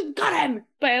 shit, you got him,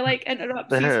 but I like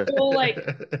interrupts his whole like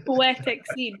poetic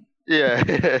scene.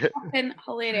 Fucking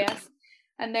hilarious.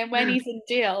 And then when he's in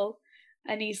jail,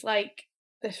 and he's like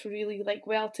this really like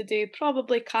well-to-do,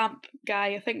 probably camp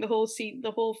guy. I think the whole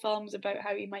film's about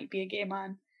how he might be a gay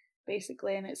man,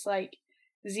 basically. And it's like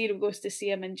Zero goes to see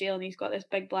him in jail, and he's got this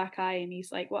big black eye, and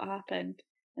he's like, "What happened?"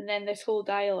 And then this whole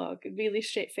dialogue, really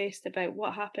straight-faced about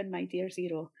what happened, my dear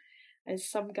Zero, is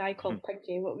some guy called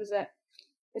Pinky. What was it?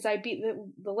 Is I beat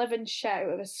the living shit out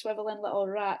of a swiveling little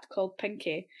rat called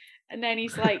Pinky, and then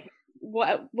he's like,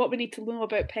 "What we need to know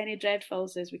about Penny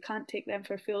Dreadfuls is we can't take them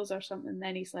for fools or something." And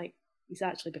then he's like, he's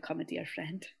actually become a dear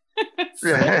friend.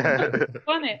 So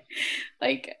funny.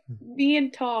 Like, me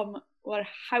and Tom were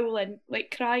howling,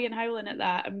 like crying, howling at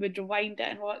that, and would rewind it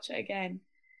and watch it again.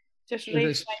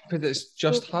 But it's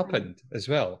just happened as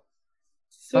well.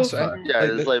 So that's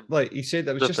funny. Like he said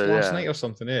that was just last night or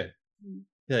something,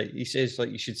 Yeah, he says like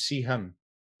you should see him,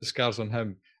 the scars on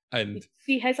him, and you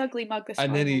see his ugly mug.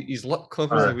 And then his lip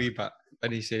quivers a wee bit,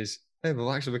 and he says, "Hey,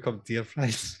 we'll actually become dear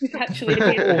friends." He's actually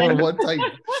over one time.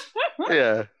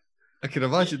 Yeah, I can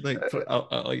imagine like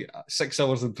 6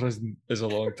 hours in prison is a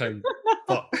long time,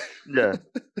 but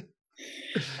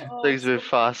things move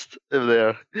fast in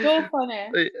there. So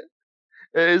funny.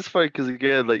 It is funny because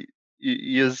again, like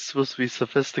he is supposed to be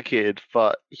sophisticated,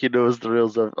 but he knows the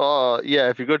rules of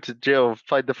if you go to jail,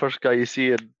 find the first guy you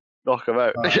see and knock him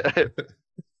out.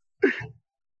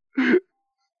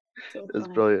 It's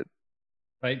brilliant.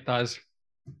 Right, Daz,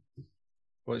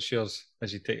 what's yours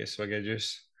as you take a swig of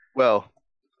juice? Well,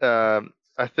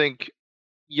 I think,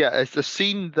 it's a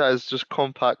scene that is just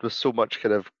compact with so much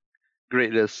kind of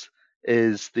greatness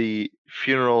is the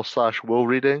funeral / will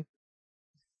reading.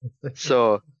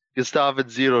 So Gustav and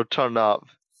Zero turn up,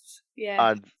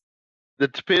 Yeah. and they're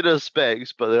to pay their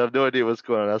respects, but they have no idea what's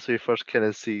going on. That's when you first kind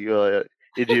of see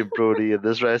Adrian Brody and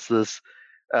this rest of this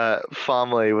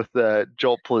family with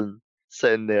Joplin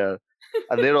sitting there,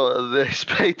 and they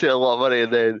expect a lot of money,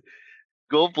 and then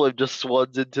Goldblum just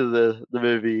swans into the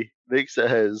movie, makes it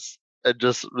his, and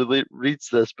just really reads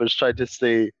this, but is trying to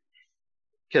stay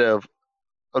kind of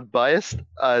unbiased,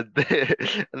 and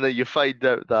and then you find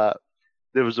out that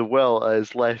there was a will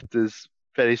has left this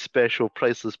very special,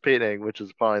 priceless painting, which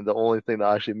is apparently the only thing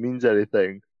that actually means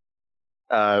anything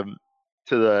to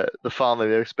the family.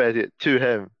 They're expecting it to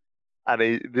him,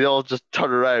 and they all just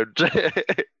turn around.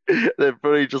 Then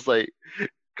Brody just like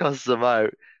cusses him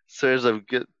out, swears him,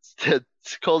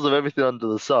 calls him everything under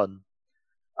the sun,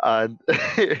 and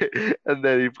and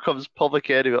then he becomes public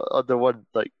enemy under one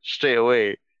like straight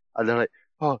away, and they're like,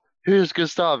 "Oh, who's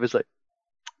Gustav?" He's like,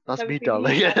 "That's me,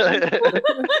 darling."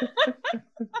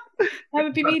 That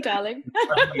would be me, darling.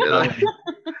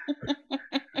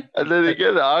 And then they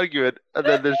get an argument, and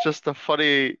then there's just a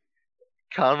funny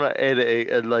camera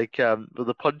editing and like with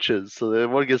the punches. So the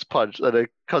one gets punched, and it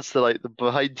cuts to like the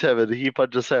behind him, and he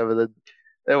punches him, and then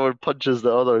everyone punches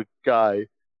the other guy,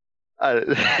 and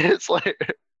it's like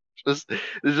there's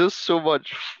just so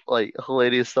much like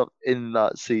hilarious stuff in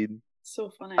that scene. So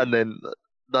funny. And then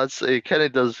it kind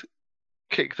of does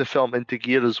kick the film into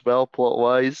gear as well, plot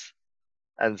wise,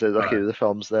 and says, okay, the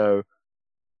film's now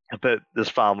about this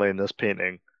family and this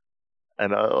painting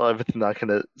and everything that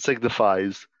kind of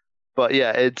signifies. But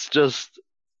yeah, it's just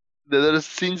there's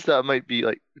scenes that might be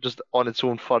like just on its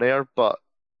own funnier, but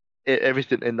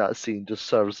everything in that scene just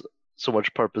serves so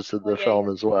much purpose in the film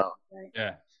as well.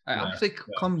 Yeah, it actually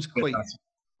comes quite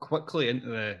quickly into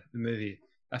the movie.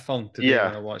 I found today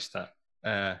when I watched it.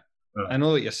 I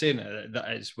know what you're saying, that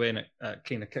it's when it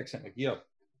kind of kicks into gear.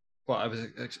 But I was,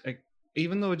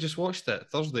 even though I just watched it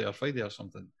Thursday or Friday or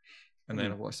something, and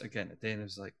then I watched it again today, and it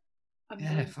was like,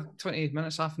 yeah, fuck, 28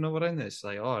 minutes, half an hour in. It's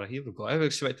like, oh, here we go. I was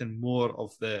expecting more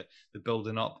of the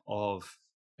building up of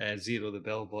Zero the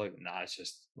bellboy. Nah, it's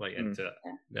just right into it.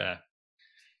 Yeah.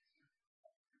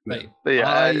 Right. But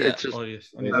yeah, it's just...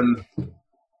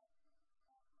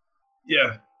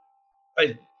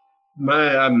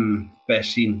 my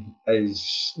best scene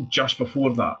is just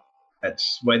before that.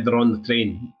 It's when they're on the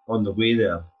train on the way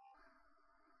there,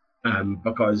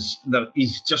 because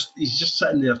he's just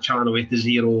sitting there chatting away to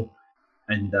Zero,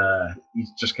 and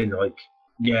he's just kind of like,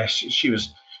 yeah, she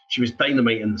was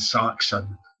dynamite in the sax, and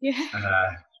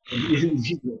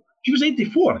she was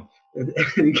 84, and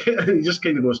he just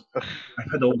kind of goes,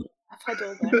 I've had all that. That's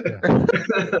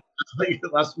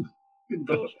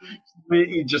the way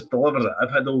he just delivers it.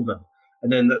 I've had all that,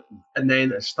 and then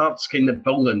it starts kind of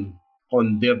building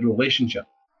on their relationship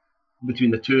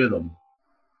between the two of them,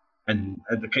 and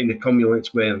it kind of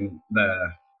culminates when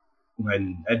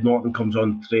Ed Norton comes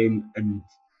on the train, and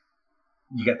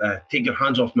you get the "Take your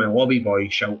hands off my lobby boy"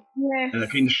 shout, and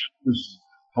it kind of shows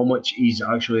how much he's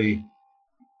actually,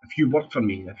 if you work for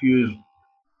me, if you're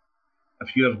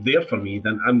there for me,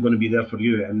 then I'm going to be there for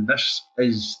you. And this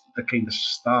is the kind of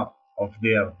start of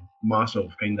their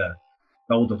massive kind of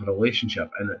build of a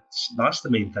relationship, and that's the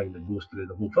main thing that goes through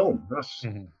the whole film. That's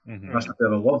the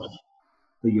bit of love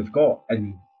that you've got,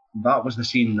 and that was the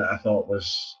scene that I thought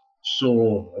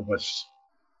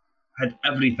had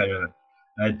everything in it.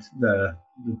 Had the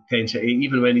intensity,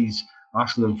 even when he's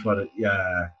asking them for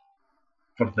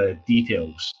the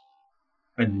details,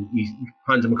 and he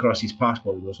hands him across his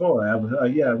passport. He goes, "Oh, I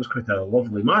was quite a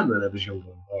lovely man when I was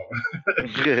younger."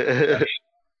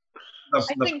 I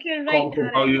think you're right,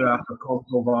 value after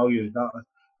cultural value.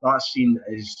 That scene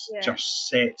is just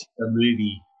set the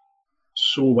movie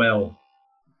so well,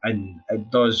 and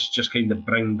it does just kind of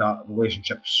bring that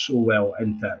relationship so well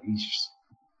into it. He's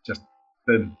just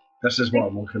boom. This is what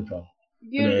I'm looking for.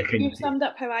 You've summed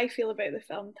up how I feel about the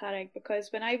film, Tarek,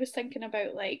 because when I was thinking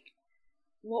about like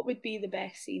what would be the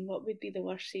best scene, what would be the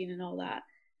worst scene, and all that,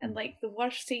 and like the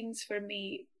worst scenes for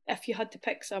me, if you had to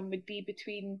pick some, would be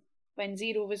between when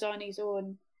Zero was on his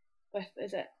own with,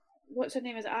 what's her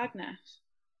name? Is it Agnes?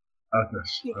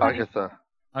 Agatha,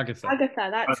 that's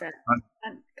it.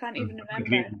 I can't even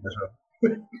remember.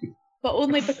 But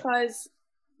only because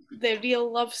the real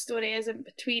love story isn't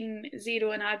between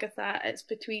Zero and Agatha, it's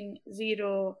between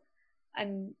Zero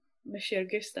and Monsieur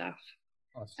Gustave.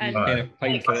 And kind of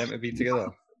fine for them to be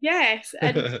together. Yes,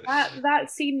 and that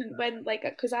scene when, like,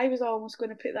 because I was almost going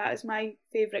to put that as my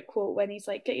favourite quote, when he's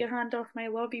like, "Get your hand off my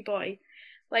lobby boy."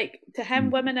 Like, to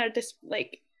him, women are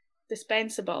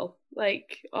dispensable.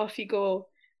 Like, off you go.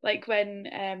 Like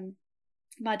when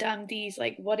Madame D's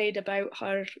like worried about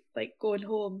her like going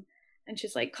home, and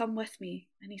she's like, "Come with me,"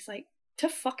 and he's like, "To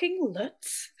fucking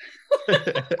Lutz."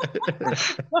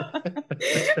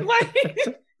 Why?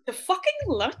 To fucking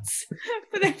Lutz?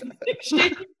 But then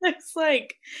this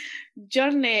like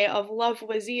journey of love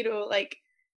with Zero, like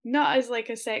not as like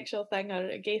a sexual thing or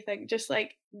a gay thing, just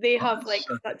like they have like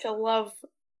such a love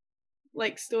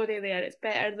like story there. It's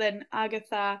better than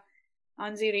Agatha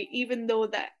and Zero, even though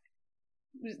that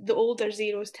the older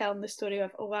Zero's telling the story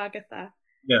of Agatha.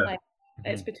 Yeah. Like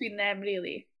it's between them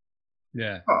really.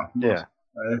 Yeah. Oh, Yeah.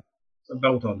 It's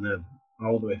built on them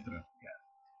all the way through.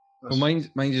 Yeah. Well,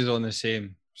 mine is on the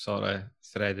same sort of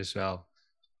thread as well.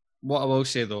 What I will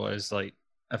say though is like,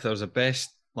 if there's a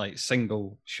best like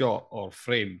single shot or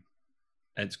frame,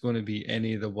 it's going to be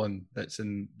any of the one that's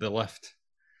in the lift.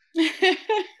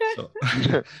 So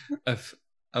if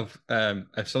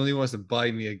somebody wants to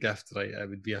buy me a gift, right, it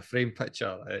would be a frame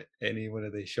picture at any one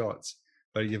of these shots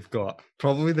where you've got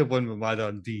probably the one with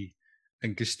Madame D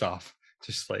and Gustav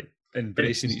just like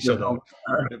embracing each other,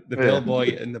 the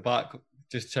bellboy in the back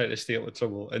just trying to stay out of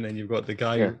trouble, and then you've got the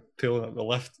guy pulling up the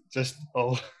lift just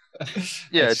trying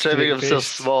to make himself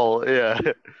small.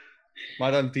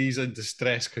 Madame D's in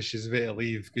distress because she's about to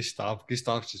leave Gustav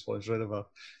just wants rid of her,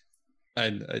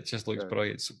 and it just looks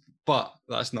brilliant. But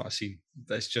that's not a scene,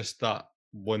 that's just that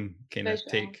one kind of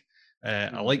take.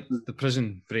 I like the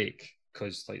prison break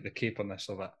because like the caperness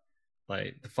of it,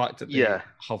 like the fact that they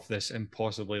have this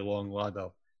impossibly long ladder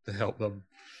to help them.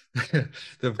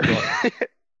 They've got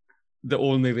the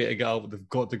only way to get out, they've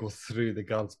got to go through the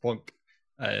guard's bunk.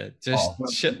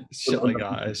 Shit like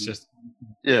that. It's just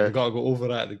they've got to go over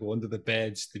it. They go under the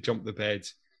beds. They jump the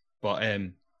beds. But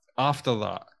after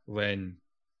that, when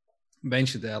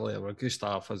mentioned earlier, where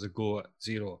Gustav has a go at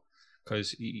Zero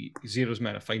because Zero's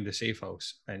meant to find the safe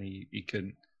house and he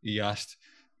couldn't. He asked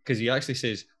because he actually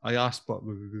says, "I asked, but,"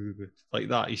 like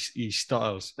that. He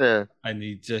stutters and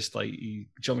he just like he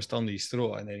jumps down his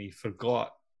throat, and then he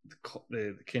forgot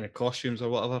the kind of costumes or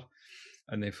whatever,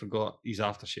 and they forgot his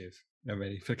aftershave. And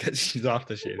when he forgets his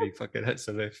aftershave, he fucking hits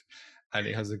the roof, and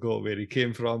he has a go at where he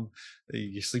came from.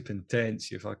 You sleep in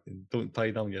tents, you fucking don't tie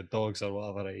down your dogs or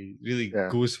whatever. He really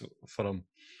goes for him.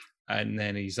 And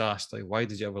then he's asked, like, why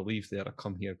did you ever leave there to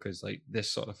come here? Because like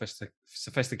this sort of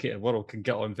sophisticated world can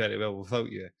get on very well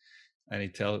without you.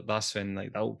 And that's when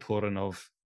like the outpouring of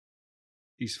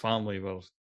his family were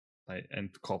like in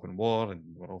Copen War and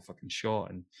we're all fucking shot,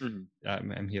 and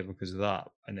I'm here because of that.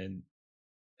 And then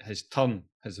his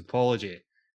apology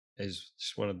is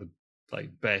just one of the like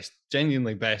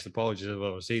genuinely best apologies I've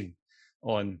ever seen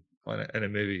in a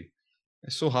movie.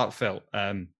 It's so heartfelt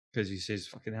because he says,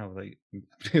 "Fucking hell, like I'm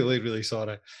really, really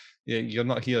sorry. You're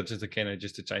not here just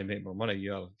to try and make more money.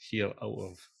 You're here out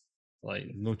of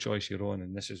like no choice your own,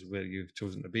 and this is where you've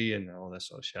chosen to be," and all this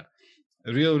sort of shit.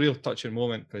 A real touching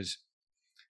moment because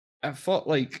I thought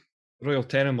like Royal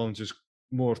Tenenbaums was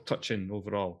more touching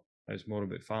overall. It was more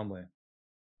about family.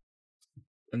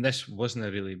 And this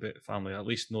wasn't really about family, at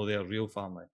least no, their real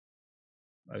family.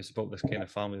 It was about this kind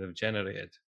of family they've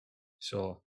generated.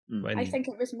 So I think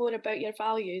it was more about your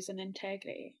values and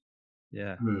integrity.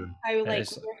 Yeah. How like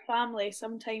with your family,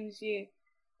 sometimes you're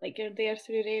there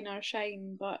through rain or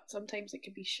shine, but sometimes it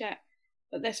could be shit.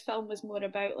 But this film was more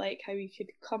about like how you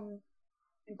could come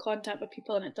in contact with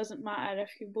people, and it doesn't matter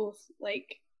if you both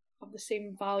like have the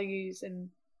same values and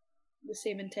the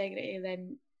same integrity,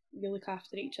 then you look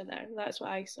after each other. That's what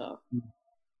I saw.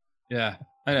 Yeah,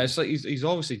 and it's like he's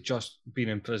obviously just been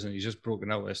in prison. He's just broken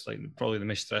out. It's like probably the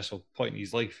most stressful point in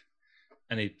his life,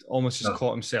 and he almost just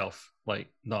caught himself. Like,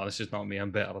 no, this is not me.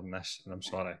 I'm better than this, and I'm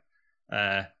sorry.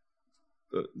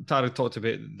 Tara talked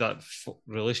about that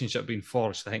relationship being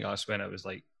forced. I think that's when it was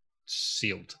like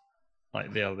sealed.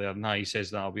 Like they're now. He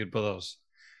says, "Now we're brothers,"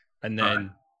 and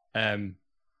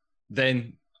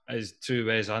then as true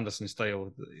Wes Anderson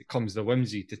style, comes the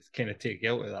whimsy to kind of take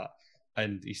you out of that.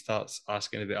 And he starts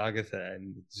asking about Agatha,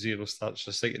 and Zero starts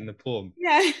reciting the poem.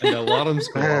 Yeah. And the alarms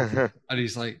go off, and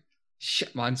he's like,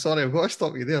 "Shit, man, sorry, I've got to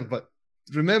stop you there, but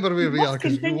remember where we are,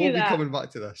 because we won't be coming back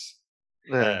to this."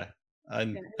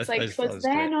 And it's like, it was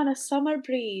then great. On a summer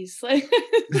breeze.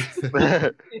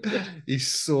 he's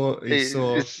so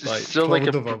like still like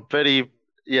a very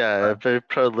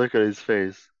proud look on his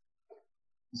face.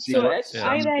 So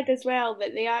I read as well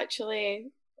that they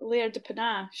actually, Laird de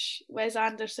Panache, Wes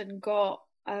Anderson got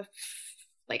a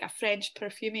French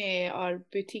perfumery or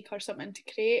boutique or something to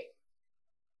create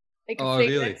like a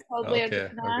fragrance called Laird de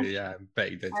Panache. Okay, yeah, I bet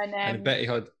he did. And I bet he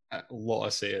had a lot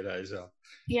of say in that as well.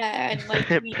 Yeah, and like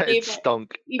he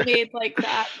made like the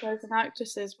actors and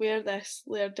actresses wear this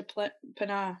Laird de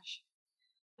Panache.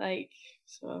 Like,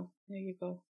 so there you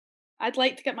go. I'd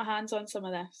like to get my hands on some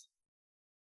of this.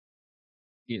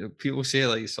 You know, people say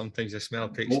like sometimes the smell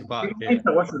takes you back. You need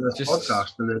to listen to this Just-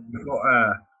 podcast, and then you've got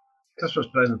a Christmas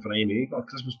present for Amy, you've got a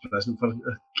Christmas present for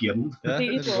Kieran. Yeah, There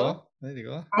you go. There you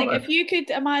go. Like, if you could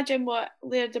imagine what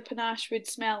Laird de Panache would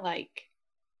smell like,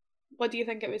 what do you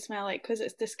think it would smell like? Because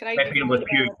it's described. Pepe Le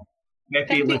Pew.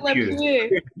 Pepe Le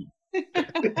Pew.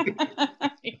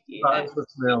 That's the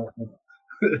smell.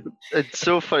 It's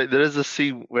so funny. There is a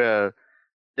scene where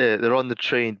they're on the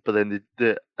train, but then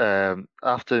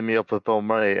after they meet up with Bill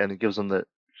Murray, and he gives them the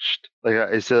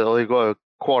like he said, oh, they got a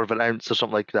quarter of an ounce or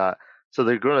something like that. So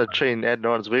they're going to train Ed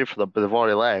Norton's wait for them, but they've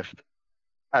already left.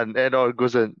 And Ed Norton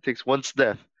goes in, takes one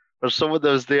sniff. There's someone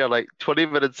that was there like 20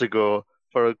 minutes ago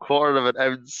for a quarter of an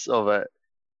ounce of it,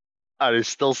 and he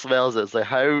still smells it. It's like,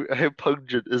 how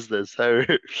pungent is this?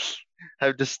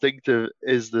 How distinctive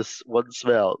is this one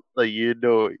smell? Like, you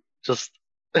know, just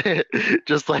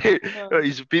like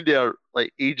he's been there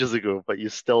like ages ago, but you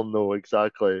still know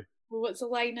exactly. Well, what's the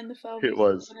line in the film? It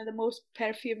was one of the most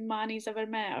perfumed man he's ever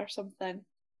met, or something.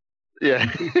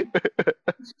 Yeah.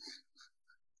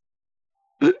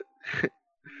 Good.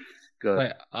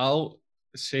 Right, I'll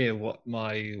say what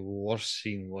my worst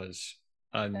scene was,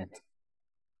 and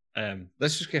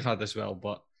this was quite hard as well,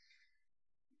 but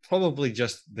probably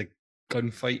just the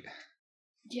gunfight.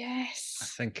 Yes. I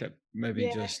think it maybe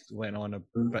Yeah. just went on a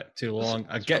bit too long.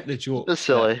 I get the joke. It's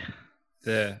silly.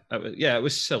 It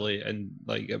was silly, and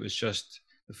like it was just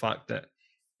the fact that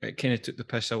it kind of took the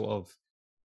piss out of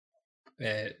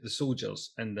the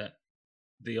soldiers, and that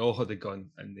they all had a gun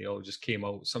and they all just came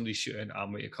out. Somebody's shooting, I'm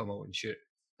going to come out and shoot.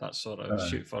 That sort of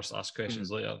shoot first, ask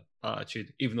questions later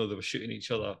attitude. Even though they were shooting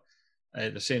each other,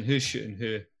 they're saying who's shooting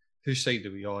who, whose side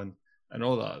are we on, and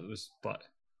all that. It was, but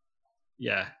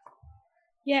yeah.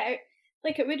 Yeah,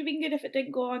 like it would have been good if it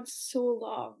didn't go on so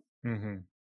long. Mm-hmm.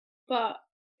 But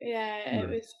yeah, it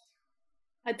was.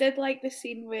 I did like the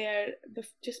scene where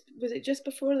was it just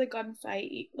before the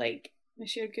gunfight? Like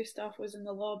Monsieur Gustave was in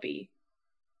the lobby.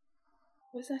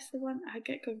 Was this the one? I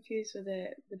get confused with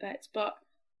the bits, but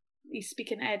he's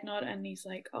speaking to Ed Norton and he's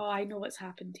like, "Oh, I know what's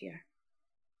happened here.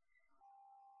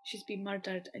 She's been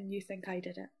murdered, and you think I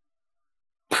did it."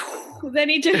 Then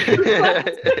he just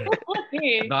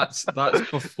that's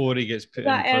before he gets put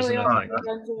in prison. I think.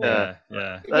 Yeah.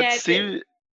 That seems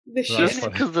just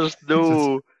because there's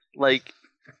no like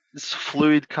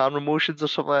fluid camera motions or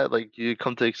something like you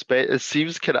come to expect. It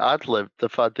seems kind of ad-lib the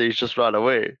fact that he's just ran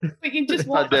away. But you just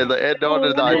watch and then like, Ed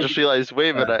Norton, I just realised,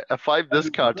 wait a minute, if I'm this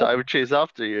character, I would chase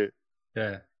after you.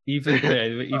 Yeah. Even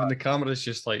the camera's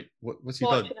just like, what's he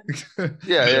done?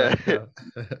 Yeah.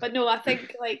 But no, I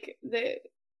think like the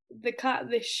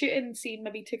shooting scene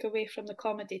maybe took away from the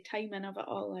comedy timing of it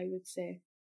all, I would say.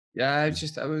 Yeah,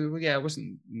 it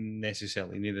wasn't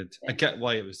necessarily needed. I get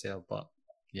why it was there, but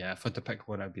yeah, if I had to pick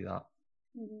one, I'd be that.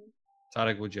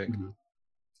 Tarek, would you?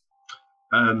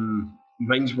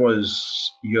 Mine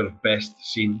was your best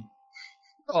scene.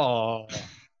 Oh,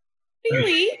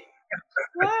 really?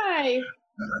 Why?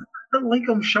 I don't like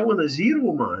him showing a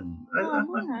zero, man. I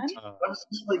was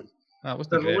just like,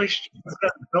 the relationship was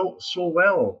getting built so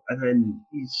well, and then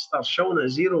he starts showing a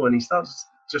zero, and he starts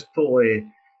just totally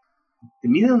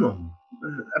demeaning them.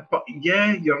 But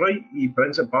yeah, you're right. He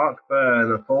brings it back by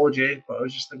an apology. But I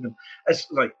was just thinking, it's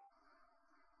like,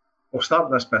 we'll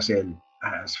start this by saying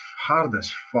it's hard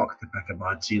as fuck to pick a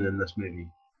bad scene in this movie.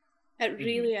 It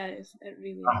really is. It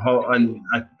really is. And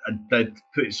I did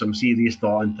put some serious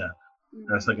thought into it.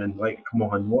 And I was thinking, like, come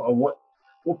on, what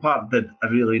part did I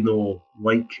really know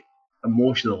like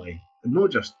emotionally, and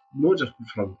not just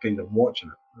from kind of watching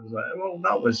it. I was like, well,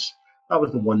 that was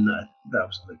the one that I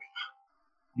was like,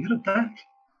 you're a dick.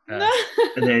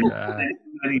 And then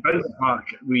he brings it back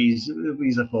with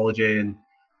his apology,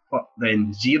 but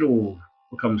then Zero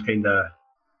becomes kind of,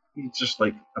 he's just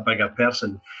like a bigger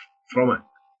person from it.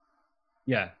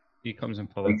 Yeah, he comes in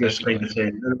like just kind of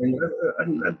saying,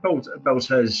 and it builds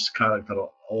his character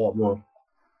a lot more.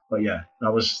 But yeah, I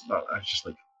was just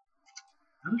like,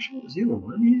 I'm sure Zero,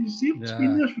 man. Zero's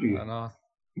been there for you. I know.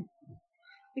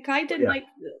 Like I didn't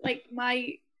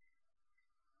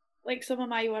like some of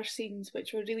my worst scenes,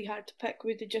 which were really hard to pick,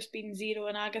 would have just been Zero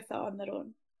and Agatha on their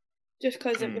own, just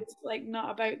because it was like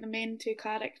not about the main two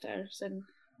characters. And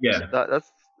yeah,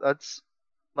 that's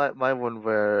my one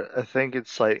where I think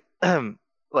it's like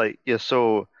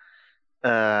so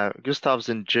Gustav's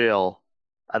in jail,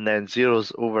 and then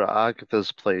Zero's over at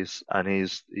Agatha's place, and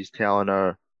he's telling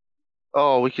her,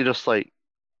 oh, we could just like,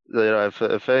 you know,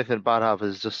 if anything bad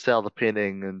happens, just sell the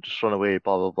painting and just run away,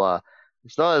 blah blah blah.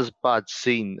 It's not as bad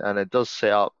scene, and it does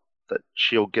set up that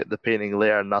she'll get the painting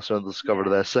later, and that's when they'll discover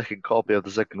the second copy of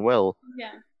the second will.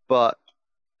 Yeah. But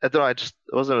I don't know. It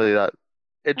wasn't really that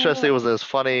interesting. It Oh. wasn't as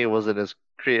funny. It wasn't as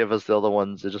creative as the other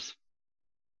ones. It just,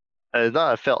 not.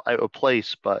 I felt out of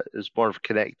place, but it was more of a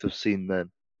connective scene then.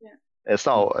 Yeah. It's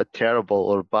not a terrible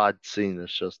or bad scene.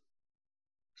 It's just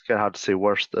it's kind of hard to say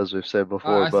worst, as we've said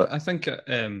before. I think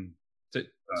to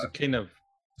kind of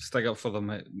stick up for them,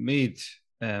 it made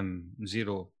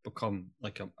Zero become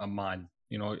like a man.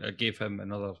 You know, it gave him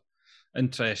another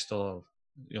interest or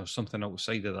something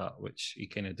outside of that, which he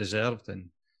kind of deserved, and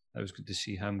it was good to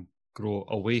see him grow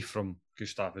away from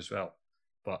Gustav as well.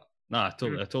 But I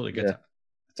totally get it.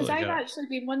 Because I've actually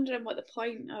been wondering what the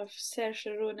point of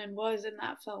Saoirse Ronan was in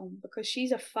that film, because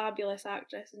she's a fabulous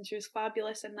actress and she was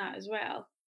fabulous in that as well.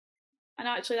 And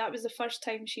actually, that was the first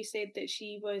time she said that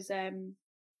she was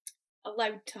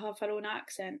allowed to have her own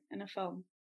accent in a film.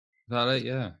 Is that right?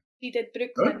 Yeah. She did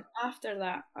Brooklyn after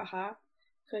that,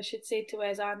 because she'd say to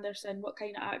Wes Anderson, "What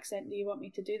kind of accent do you want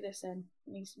me to do this in?"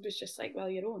 And he was just like, "Well,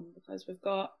 your own, because we've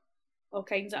got all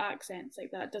kinds of accents, like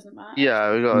that doesn't matter."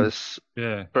 Yeah, we got this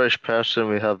British person,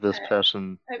 we have this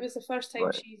person. It was the first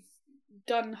time she's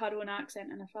done her own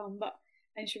accent in a film,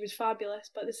 and she was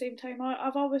fabulous. But at the same time,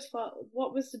 I've always thought,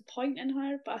 what was the point in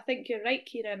her? But I think you're right,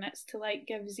 Kieran. It's to like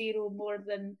give Zero more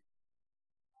than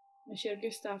Monsieur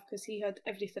Gustav, because he had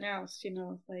everything else,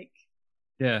 like.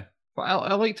 Yeah, but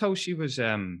I liked how she was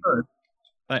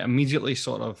like immediately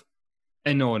sort of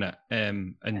in on it,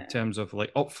 in terms of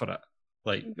like up for it.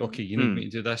 Like, okay, you need me to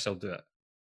do this, I'll do it.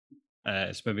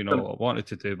 It's maybe not what I wanted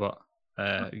to do, but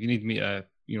you need me to,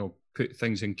 put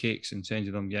things in cakes and send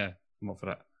you them. Yeah, I'm up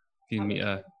for it. You need me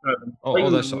to all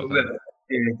this sort of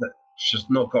thing. She's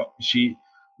not got.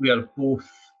 We are both.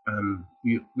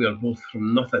 We are both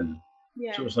from nothing.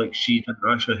 Yeah. So it's like she didn't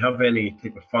actually have any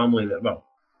type of family that. Well,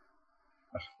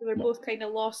 they were both kind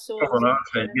of lost souls.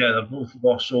 Yeah, they're both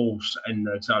lost souls in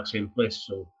the exact same place.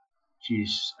 So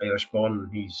she's Irish born,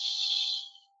 he's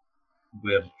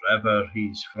wherever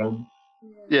he's from.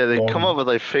 Yeah, they come up with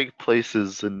like fake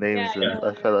places and names, and I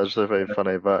find that actually very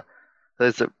funny. But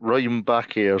there's it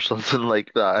Royumbaki or something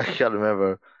like that. I can't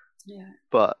remember. Yeah.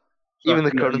 But even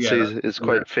the currency is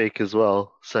quite fake as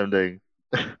well, sounding.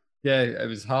 Yeah, it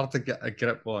was hard to get a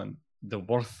grip on the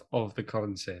worth of the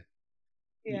currency.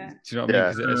 Yeah. Do you know what I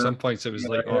mean? Because at some points it was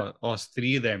like, oh, it's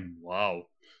 3 of them. Wow.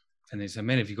 And it's how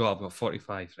many have you got? I've got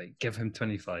 45. Right, give him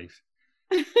 25.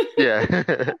 Yeah.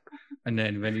 And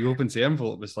then when he opens the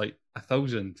envelope, it was like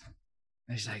 1,000. And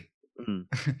he's like,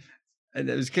 and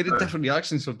it was kind of different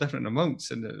reactions for different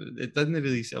amounts, and it didn't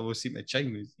really almost seem to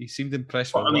chime. He seemed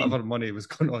impressed with whatever money was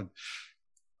going on.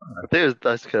 I think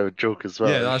that's kind of a joke as well.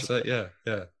 Yeah, that's it. Yeah.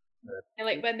 And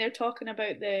like when they're talking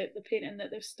about the painting that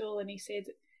they've stolen, he said,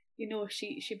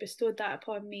 she bestowed that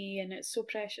upon me, and it's so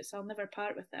precious, I'll never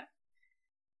part with it.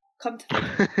 Come to think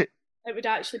of it, it would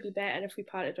actually be better if we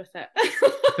parted with it.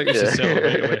 I think we should sell it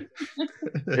right away.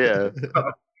 Yeah.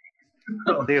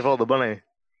 They have all the money.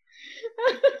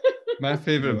 My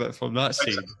favourite bit from that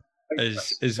scene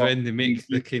is when they make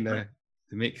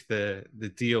the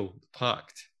deal, the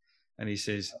pact, and he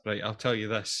says, "Right, I'll tell you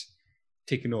this.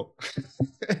 Take a note."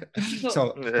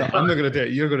 So I'm not going to do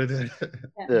it. You're going to do it.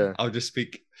 Yeah. I'll just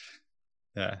speak.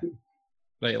 Yeah.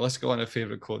 Right. Let's go on to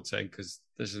favourite quotes then, because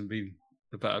this has been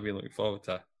the bit I've been looking forward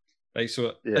to. Right.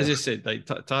 So as I said, like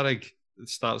Tarek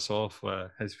starts off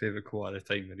with his favourite quote at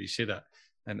the time when he said it,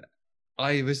 and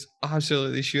I was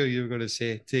absolutely sure you were going to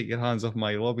say, "Take your hands off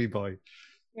my lobby boy."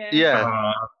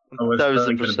 Yeah.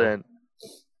 1,000%.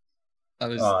 I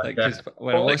was like,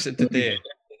 when I watched it today,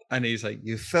 and he's like,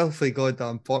 "You filthy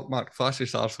goddamn pockmarked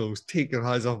fascist arseholes, take your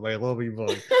hands off my lobby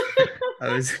boy."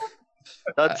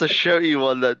 That's a shouty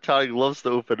one that Tarek loves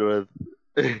to open with.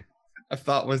 If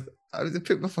that was, I would have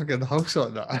put my fucking house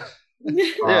on that.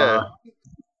 Yeah.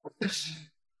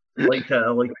 Like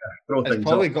it's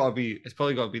probably got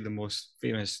to be the most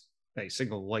famous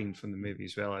single line from the movie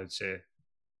as well, I'd say.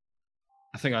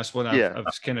 I think that's one I've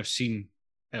kind of seen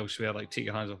elsewhere, like "Take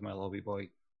your hands off my lobby boy."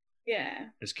 Yeah.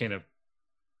 It's kind of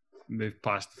moved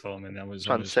past the film and then was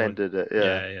transcended it.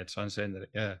 Yeah, transcended it.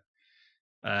 Yeah.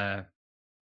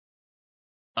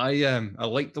 I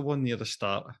like the one near the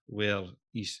start where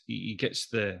he gets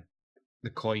the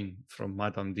coin from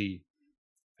Madame D,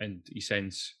 and he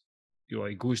sends,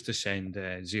 he goes to send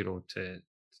Zero to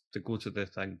go to the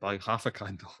thing, buy half a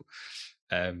candle,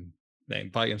 then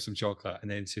buy him some chocolate, and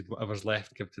then said whatever's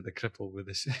left give to the cripple with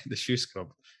the shoe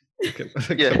scrub.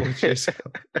 Shoe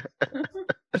scrub.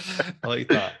 I like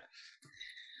that.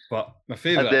 But my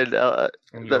favourite,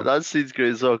 and then that scene's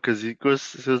great as well, because he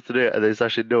goes to do it, and there's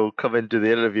actually no come into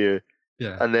the interview.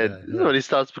 Yeah. And then when he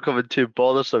starts becoming too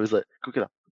bothersome, he's like, "Go get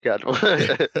up."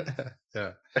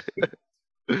 Yeah.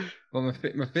 Well, my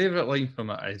favourite line from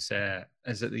it is at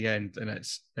the end, and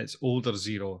it's older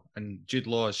Zero, and Jude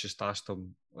Law has just asked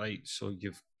him, right, so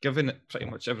you've given it pretty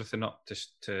much everything up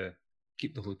just to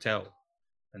keep the hotel,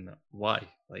 and why?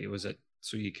 Like, was it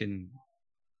so you can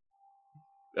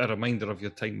a reminder of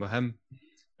your time with him?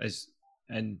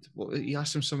 He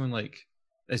asked him something like,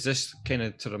 is this kind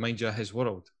of to remind you of his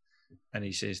world? And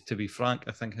he says, to be frank,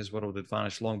 I think his world had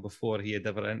vanished long before he had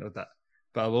ever entered it.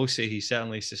 But I will say he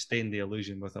certainly sustained the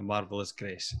illusion with a marvellous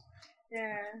grace.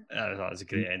 Yeah. That was a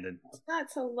great ending.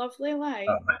 That's a lovely line.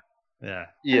 Yeah.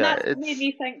 And that's what made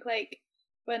me think, like,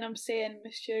 when I'm saying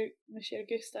Monsieur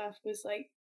Gustave was, like,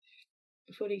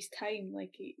 before his time,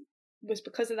 like, it was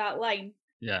because of that line.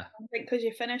 Yeah. I think because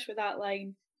you finish with that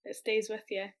line, it stays with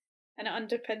you. And it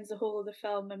underpins the whole of the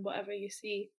film and whatever you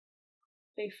see,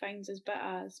 they finds as bit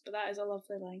as. But that is a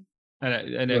lovely line.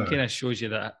 And it kind of shows you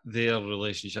that their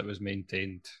relationship was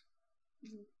maintained.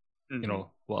 Mm-hmm. You know,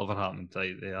 whatever happened,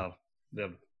 they're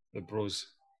bros.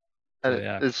 And so,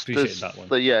 yeah, it's appreciate that one.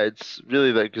 Like, yeah, it's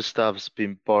really that Gustave's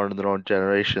been born in the wrong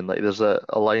generation. Like, there's a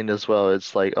line as well.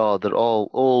 It's like, oh, they're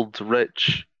all old,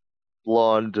 rich,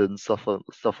 blonde, and stuff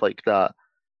like that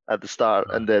at the start,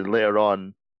 and then later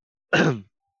on, when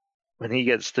he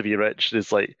gets to be rich,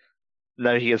 it's like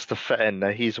now he gets to fit in. Now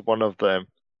he's one of them.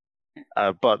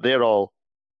 But they're all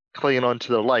clinging on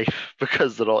to their life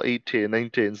because they're all 80 and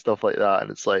 90 and stuff like that.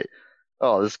 And it's like,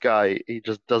 oh, this guy, he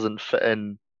just doesn't fit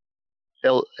in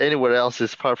anywhere else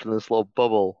apart from this little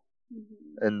bubble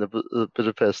in the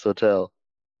Budapest hotel.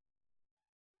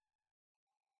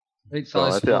 Right, So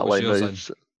I think that line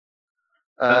is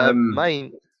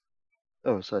mine.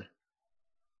 Oh, sorry.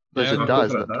 There's a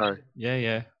Daz, not Tari.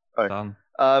 Yeah. Right.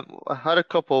 I had a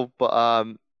couple, but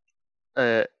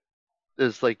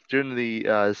there's like during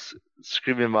the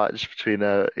screaming match between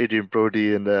Adrian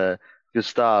Brody and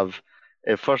Gustav,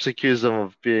 first accused him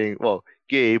of being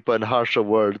gay, but in harsher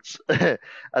words, and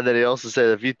then he also said,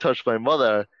 "If you touch my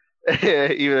mother,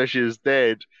 even if she was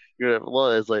dead, you're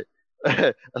gonna." It's like,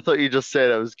 I thought you just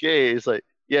said I was gay. It's like,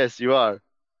 yes, you are,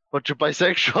 but you're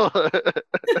bisexual.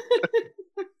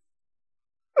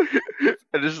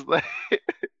 And it's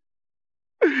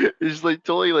like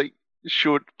totally like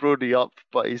showed Brody up,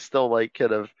 but he's still like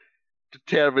kind of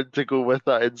determined to go with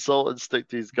that insult and stick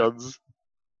to his guns.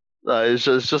 It's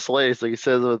just hilarious. Like he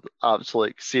says it with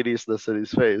absolute seriousness in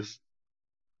his face.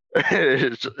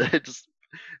 It just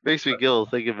makes me giggle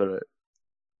thinking about it.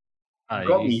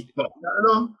 Got me, but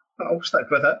no, I'll stick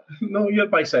with it. No, you're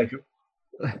bisexual.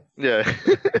 Yeah.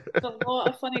 There's a lot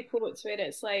of funny quotes where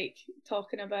it's like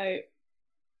talking about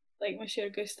like Monsieur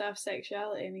Gustave's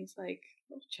sexuality, and he's like,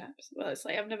 "Oh, chaps." Well, it's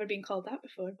like I've never been called that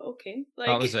before, but okay. Like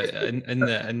that was it. In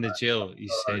the jail, he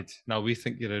said, "Now we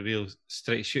think you're a real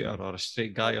straight shooter or a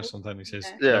straight guy or something." He says,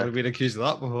 "Yeah, never been accused of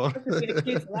that before." Never been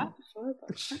accused of that before.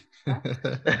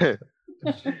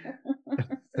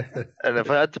 And if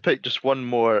I had to pick just one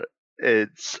more,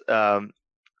 it's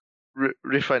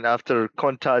Riffian, after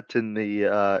contacting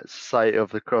the Society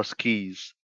of the Cross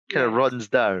Keys, kind of runs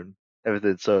down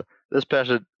everything. So this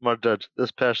person murdered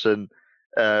this person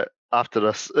after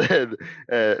us.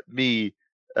 Me,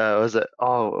 was it?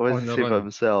 Oh, what did he say about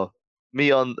himself? Me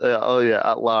on,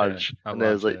 at large. Yeah, and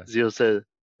then it's like Zero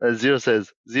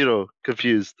says, Zero,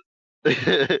 confused.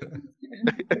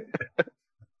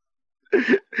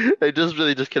 It just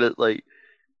really just kind of like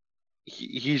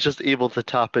he's just able to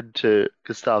tap into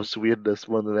Gustav's weirdness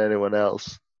more than anyone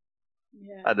else.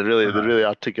 Yeah. And they really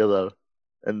are together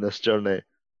in this journey.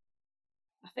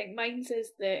 I think mine's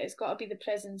is it's got to be the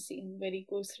prison scene where he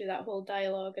goes through that whole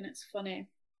dialogue and it's funny.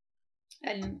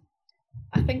 And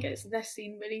I think it's this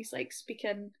scene where he's like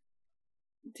speaking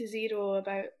to Zero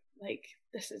about like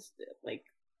this is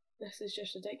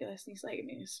just ridiculous, and he's like, I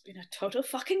mean, it's been a total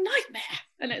fucking nightmare,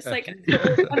 and it's like a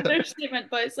total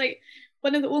understatement, but it's like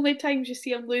one of the only times you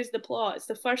see him lose the plot. It's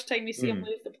the first time you see him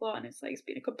lose the plot, and it's like it's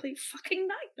been a complete fucking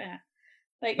nightmare.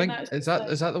 Like, is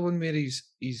that the one where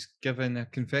he's given a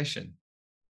confession?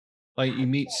 Like he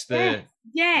meets the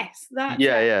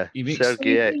he meets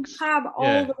Sergei X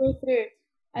all the way through.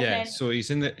 And then, so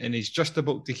he's in the and he's just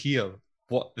about to hear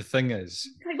what the thing is.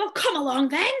 Like, well, come along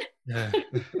then. Yeah.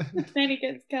 Then he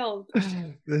gets killed.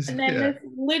 And then this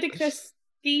ludicrous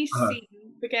ski scene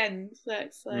begins.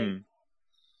 That's like.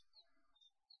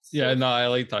 Yeah, no, I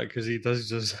like that because he does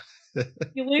just.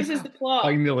 He loses the plot.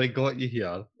 Finally got you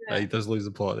here. Yeah. He does lose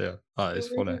the plot there. That is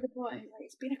funny. The plot. Like,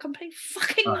 it's been a complete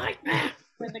fucking nightmare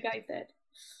when the guy's dead.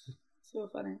 So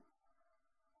funny.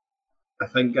 I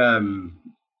think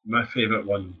my favourite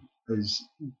one is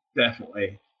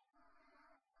definitely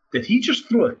did he just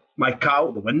throw my car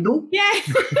out the window? Yeah.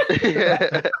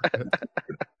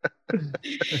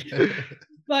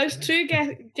 But it's true,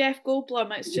 Jeff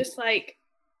Goldblum. It's just like,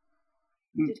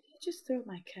 did he just throw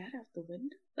my car out the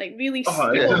window? Like really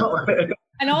slow.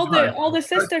 And all the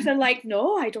sisters are like,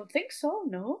 no, I don't think so.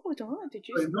 No, I don't. Did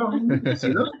you? See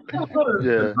that?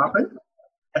 Yeah. Happened.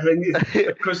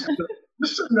 Because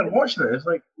just sitting there watching it, it's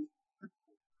like,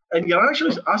 and you're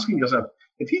actually asking yourself,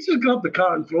 did he just grab the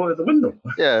car and throw it out the window?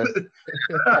 Yeah.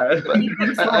 I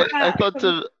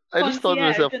just thought to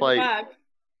myself, like,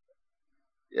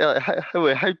 yeah,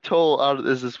 how tall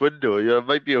is this window? You know, it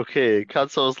might be okay. Can't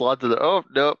someone's landed it? Oh,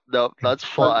 nope, that's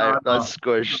flat out. That's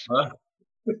squished. Got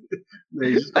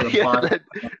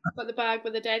the bag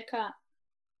with the dead cat.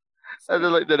 And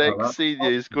then, like, the next scene,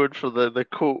 he's going for the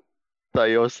coat that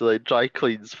he also, like, dry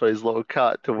cleans for his little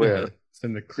cat to wear.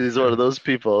 He's one of those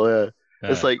people, yeah.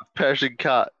 It's like Persian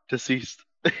cat, deceased.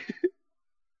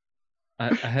 I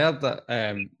heard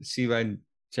that, see when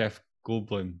Jeff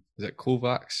Goldblum, is it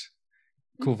Kovacs,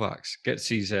 gets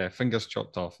his fingers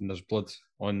chopped off and there's blood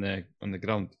on the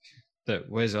ground, that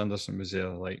Wes Anderson was there,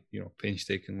 like, you know,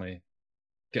 painstakingly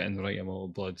getting the right amount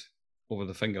of blood over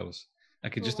the fingers. I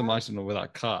could just imagine with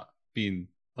that cat being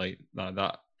like,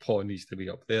 that paw needs to be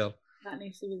up there. That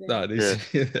needs to be there. That needs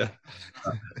to be there.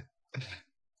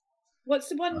 What's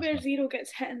the one where Zero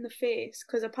gets hit in the face?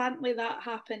 Because apparently that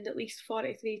happened at least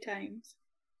 43 times.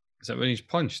 Is that when he's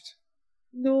punched?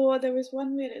 No, there was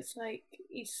one where it's like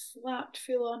he's slapped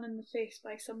full on in the face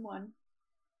by someone.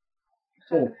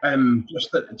 Oh,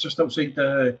 just outside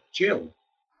the jail,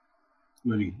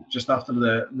 maybe just after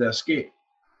the escape.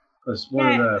 Because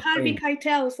Harvey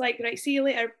Keitel's like, right, see you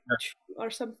later,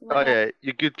 or something like that. Oh yeah,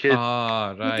 you good kid.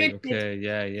 Ah, right, okay,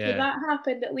 yeah. So that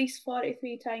happened at least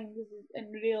 43 times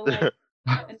in real life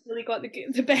until he got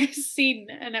the best scene,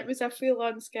 and it was a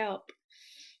full-on scalp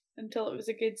until it was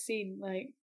a good scene,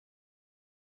 like.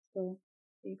 So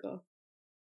there you go.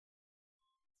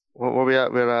 What were we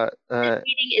at? We're at. This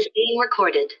meeting is being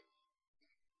recorded.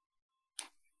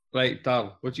 Right,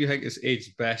 Dal, what do you think is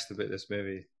aged best about this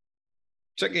movie?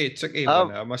 Tricky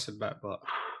one, I must admit, but.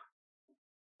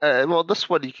 Well, this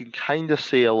one you can kind of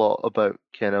say a lot about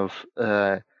kind of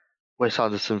Wes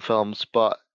Anderson films,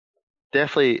 but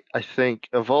definitely I think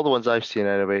of all the ones I've seen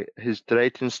anyway, his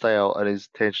directing style and his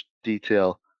attention to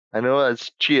detail. I know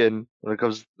it's cheating when it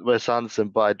comes to Wes Anderson,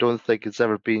 but I don't think it's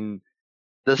ever been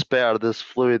this better, this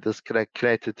fluid, this kind of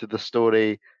connected to the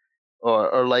story,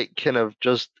 or like kind of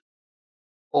just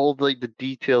all like the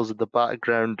details of the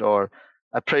background. Or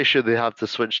I'm pretty sure they have to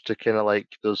switch to kind of like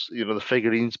those, you know, the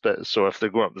figurines bit. So if they're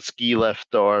going up the ski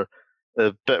lift or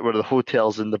the bit where the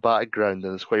hotel's in the background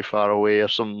and it's quite far away or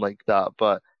something like that,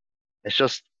 but it's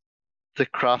just the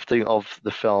crafting of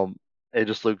the film. It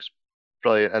just looks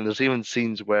brilliant. And there's even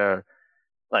scenes where,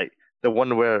 like the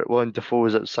one where Willem Dafoe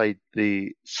is outside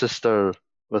the sister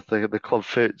with the club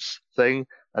foots thing,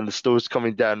 and the snow's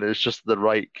coming down. It's just the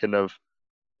right kind of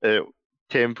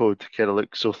tempo to kind of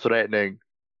look so threatening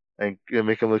and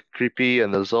make him look creepy.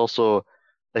 And there's also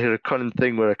like a recurring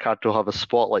thing where a character will have a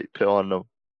spotlight put on them,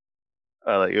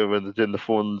 like when they're doing the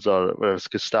phones or where it's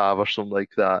Gustav or something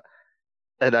like that.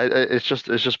 And it's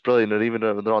just brilliant. And even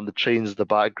when they're on the trains, the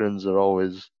backgrounds are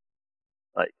always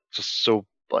like just so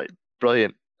like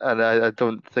brilliant. And I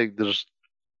don't think there's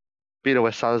been a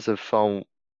Wes Anderson film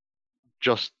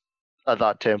just at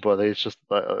that tempo. I think it's just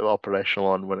like operational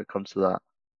on when it comes to that.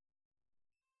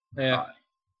 Yeah,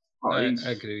 I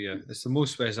agree. Yeah, it's the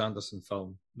most Wes Anderson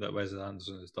film that Wes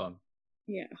Anderson has done.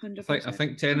 Yeah, 100%. I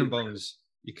think Tenenbaums,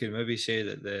 you can maybe say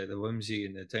that the whimsy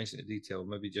and the attention to detail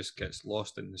maybe just gets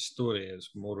lost in the story.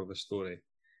 It's more of a story.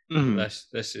 Mm-hmm.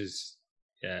 This is,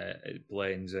 yeah, it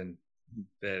blends in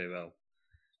very well.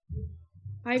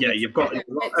 You've got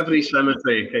every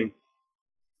symmetry. Okay.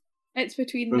 It's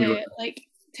between the like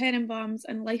Tenenbaums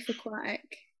and Life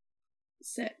Aquatic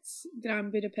sits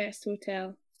Grand Budapest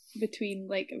Hotel, between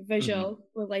like visual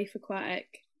with Life Aquatic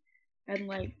and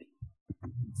like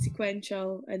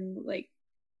sequential and like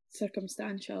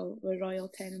circumstantial with Royal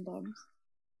Tenenbaums.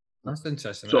 That's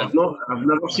interesting. So I've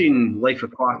never seen Life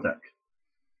Aquatic.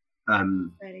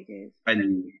 Very good.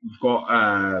 And you've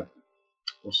got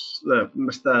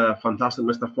Mr. Fantastic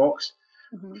Mr. Fox.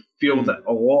 Feel that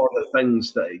a lot of the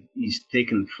things that he's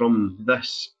taken from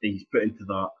this, he's put into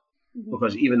that,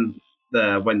 because even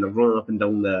when they're running up and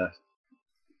down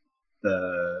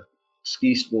the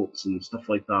ski slopes and stuff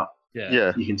like that,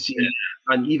 you can see it.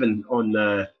 And even on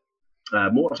the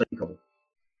motorcycle,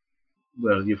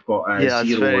 where you've got it's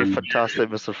Zero very and Fantastic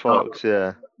Mr. Fox.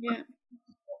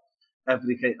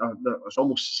 every kind of, it's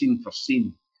almost scene for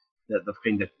scene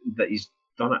that he's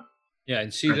done it. Yeah,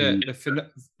 and see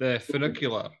the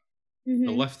funicular,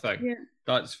 the lift thing. Yeah.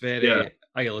 That's very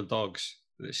Isle of Dogs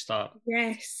at the start.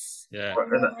 Yes. Yeah.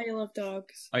 Isle of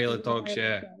Dogs. Isle of Dogs,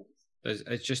 yeah.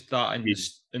 It's just that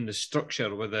in the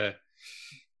structure with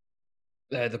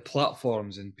the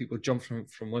platforms and people jump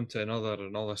from one to another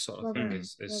and all this sort of thing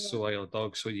is so Isle of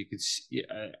Dogs. So you could see,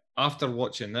 after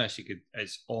watching this,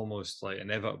 it's almost like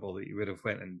inevitable that you would have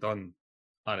went and done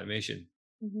animation.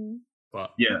 Mm-hmm.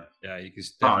 But yeah, you can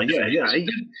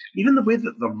even the way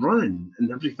that they're running and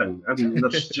everything. I mean,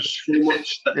 there's just so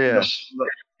much that's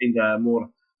kind of more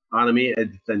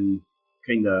animated than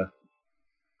kind of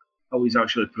always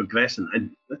actually progressing.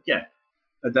 And yeah,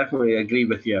 I definitely agree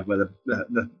with you with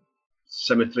the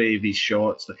symmetry of these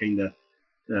shots, the kind of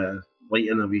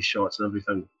lighting of these shots and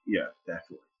everything. Yeah,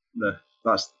 definitely.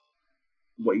 That's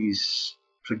what he's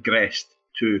progressed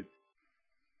to.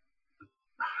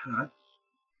 I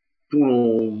don't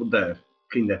know the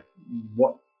kind of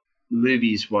what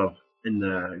movies were in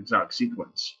the exact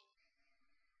sequence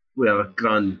where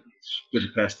Grand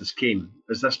Budapest came.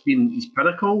 Has this been his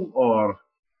pinnacle, or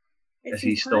is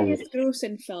he still highest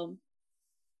grossing film?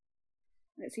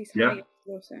 It's his highest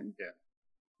grossing. Yeah.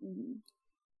 Mm-hmm.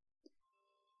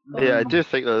 Yeah, I do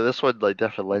think that this one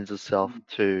definitely lends itself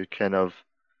to kind of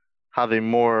having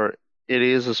more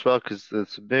areas as well, because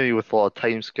it's maybe with a lot of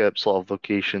time skips, a lot of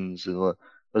locations, and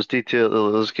those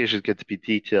locations get to be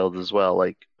detailed as well.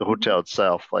 Like the hotel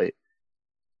itself,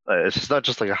 it's not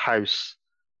just like a house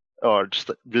or just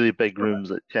really big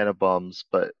rooms like Tenenbaums,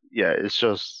 but yeah, it's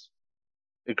just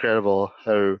incredible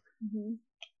how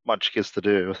much gets to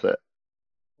do with it.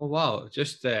 Oh wow!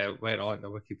 Just went on the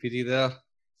Wikipedia there,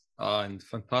 and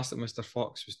Fantastic Mr.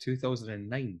 Fox was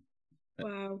 2009.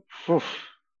 Wow. All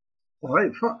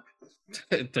right, fuck.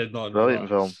 Did not know Brilliant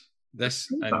film. This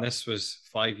was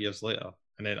 5 years later,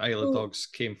 and then Isle of Dogs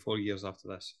came 4 years after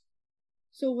this.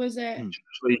 So was it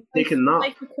So you've taken that?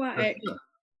 Life Aquatic,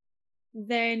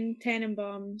 then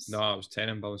Tenenbaums? No, it was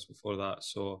Tenenbaums before that.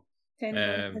 So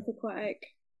Tenenbaums, Life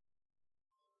Aquatic.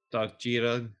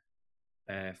 Darjeeling,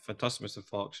 Fantastic Mr.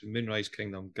 Fox, Moonrise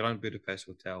Kingdom, Grand Budapest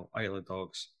Hotel, Isle of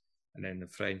Dogs, and then the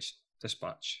French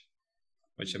Dispatch,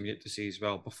 which I'm yet to see as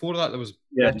well. Before that, there was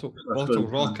Bottle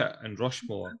Rocket and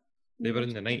Rushmore. They were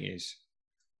in the 90s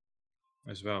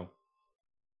as well.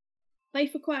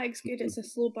 Life Aquatic's good. It's a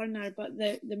slow burner, but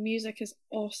the music is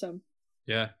awesome.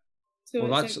 Yeah. So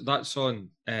that's on.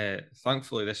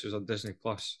 Thankfully, this was on Disney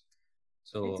Plus.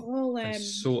 So it's all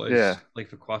so is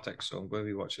Life Aquatic. So I'm going to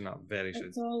be watching that very soon.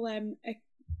 It's all like.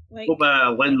 Hope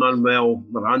Lin-Manuel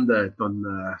Miranda done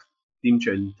the theme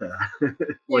tune to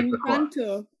Life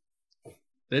Aquatic.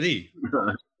 Did he?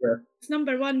 Yeah. It's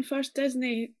 #1, first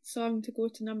Disney song to go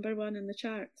to #1 in the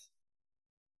charts.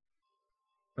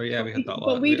 Oh yeah, we had that.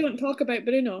 But we don't talk about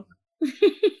Bruno.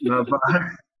 No, but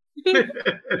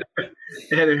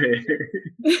anyway,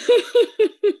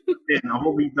 I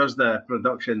hope he does the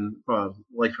production for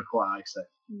Life Aquatic.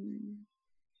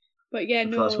 But yeah,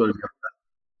 no,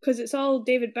 because it's all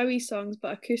David Bowie songs,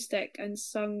 but acoustic and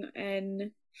sung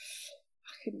in.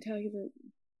 I couldn't tell you.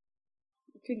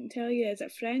 Is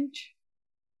it French?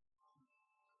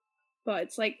 But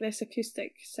it's like this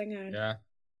acoustic singer. Yeah.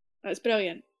 It's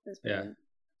brilliant. It's brilliant.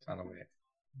 Yeah. Can't wait.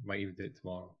 Might even do it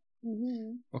tomorrow.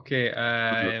 Mm-hmm. Okay.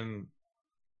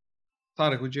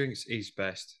 Tarek, what do you think is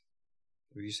best?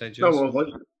 Have you said yours?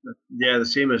 No, yeah, the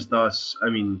same as this. I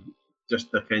mean,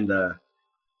 just the kind of.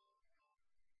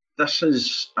 This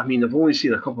is. I mean, I've only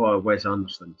seen a couple of Wes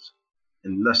Andersons,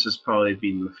 and this has probably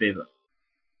been my favourite.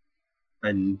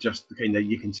 And just the kind of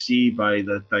you can see by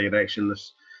the direction,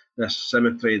 this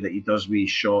symmetry that he does with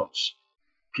his shots,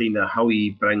 kind of how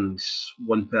he brings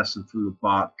one person from the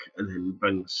back and then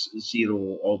brings Zero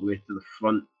all the way to the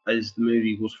front as the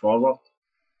movie goes forward.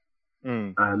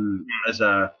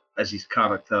 As his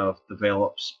character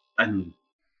develops. And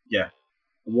yeah,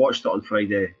 I watched it on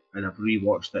Friday and I've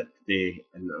rewatched it today,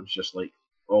 and it was just like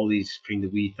all these kind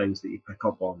of wee things that you pick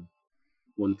up on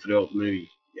going throughout the movie.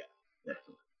 Yeah,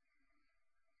 definitely.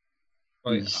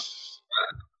 Right.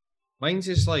 Mine's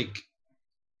just like,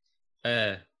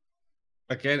 again,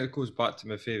 it goes back to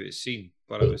my favourite scene,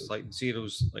 but it was like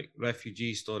Zero's like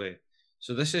refugee story.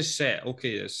 So this is set,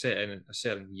 it's set in a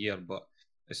certain year, but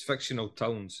it's fictional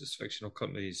towns, it's fictional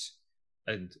countries,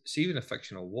 and it's even a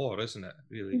fictional war, isn't it?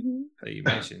 Really, that you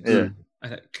mentioned. Yeah.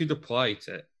 And it could apply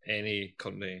to any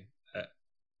country at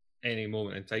any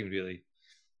moment in time, really.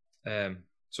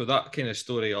 So that kind of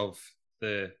story of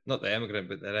not the immigrant,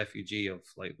 but the refugee, of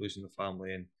like losing the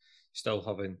family and still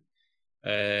having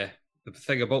the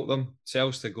thing about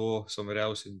themselves to go somewhere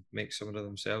else and make something of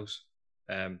themselves.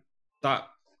 That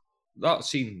that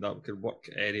scene that could work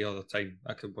any other time.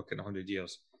 That could work in 100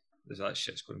 years. There's that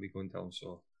shit's going to be going down.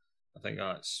 So I think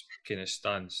that's kind of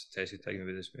stands the test of time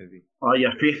with this movie. Oh,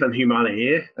 your faith in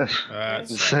humanity, eh?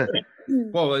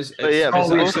 Well, it's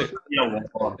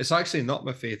actually not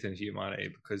my faith in humanity,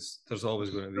 because there's always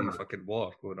going to be a fucking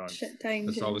war going on. Shit times.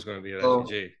 There's always going to be a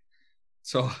refugee.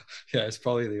 So yeah, it's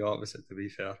probably the opposite, to be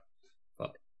fair.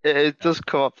 But it does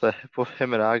come up that both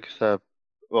him and Agatha,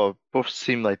 well, both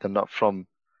seem like they're not from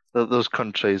those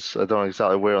countries. I don't know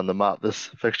exactly where on the map this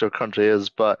fictional country is,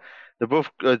 but they're both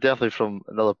definitely from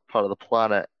another part of the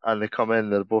planet, and they come in.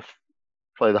 They're both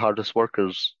probably the hardest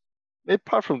workers,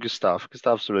 apart from Gustav.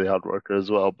 Gustav's a really hard worker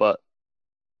as well, but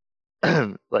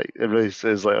like it really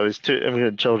says like these two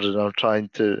immigrant children are trying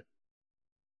to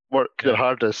work their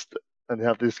hardest, and they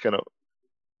have these kind of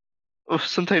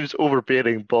sometimes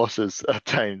overbearing bosses at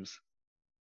times.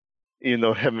 You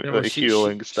know him, well, Hugh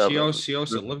and Gustav. She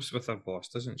also lives with her boss,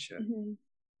 doesn't she?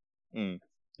 Mm-hmm.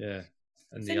 Yeah.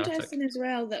 It's interesting as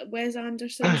well that Wes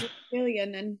Anderson's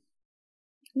Australian, and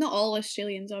not all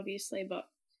Australians, obviously, but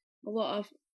a lot of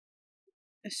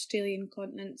Australian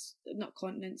not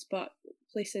continents, but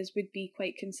places would be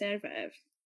quite conservative.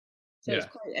 So it's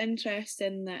quite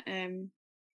interesting that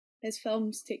his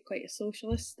films take quite a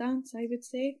socialist stance, I would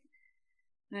say.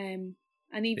 And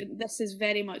even this has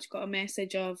very much got a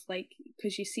message of, like,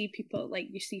 because you see people, like,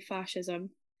 you see fascism,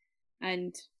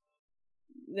 and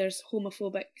there's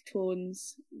homophobic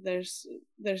tones, there's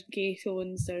gay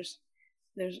tones, there's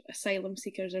asylum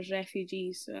seekers, there's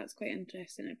refugees, so that's quite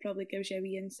interesting. It probably gives you a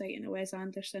wee insight into Wes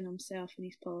Anderson himself and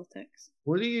his politics.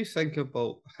 What do you think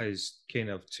about his kind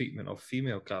of treatment of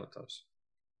female characters?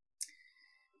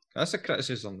 That's a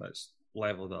criticism that's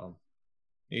levelled at him.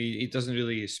 He doesn't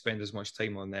really spend as much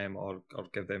time on them or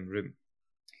give them room.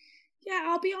 Yeah,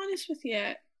 I'll be honest with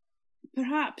you.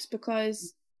 Perhaps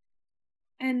because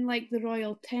in like the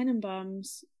Royal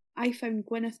Tenenbaums, I found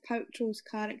Gwyneth Paltrow's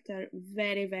character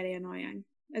very, very annoying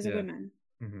as a woman.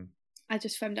 Mm-hmm. I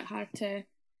just found it hard to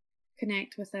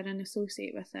connect with her and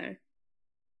associate with her,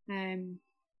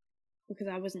 because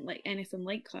I wasn't like anything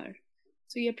like her.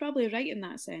 So you're probably right in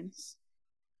that sense.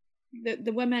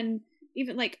 The women,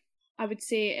 even like I would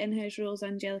say in his roles,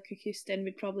 Angelica Houston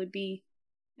would probably be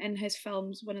in his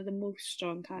films one of the most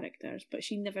strong characters, but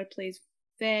she never plays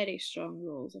very strong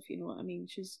roles, if you know what I mean.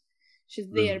 She's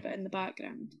there, but in the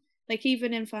background. Like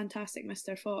even in Fantastic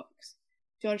Mr. Fox,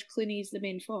 George Clooney's the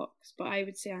main fox, but I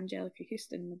would say Angelica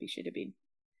Houston maybe should have been.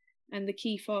 And the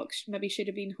key fox maybe should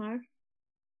have been her.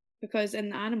 Because in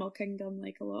the animal kingdom,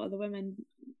 like a lot of the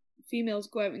females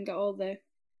go out and get all the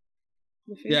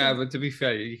food. Yeah, but to be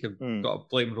fair, you can got to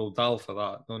blame Roald Dahl for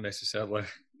that, not necessarily.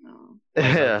 No.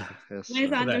 Yeah.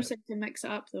 Wes Anderson can mix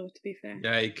it up though, to be fair.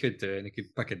 Yeah, he could do, and he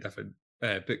could pick a different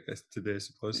book this today, I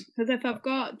suppose. Because if I've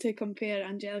got to compare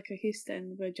Angelica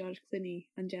Houston with George Clooney,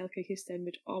 Angelica Houston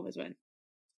would always win.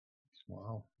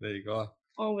 Wow, there you go.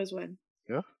 Always win.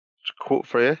 Yeah, just a quote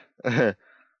for you. Yeah,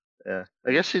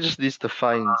 I guess he just needs to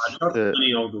find.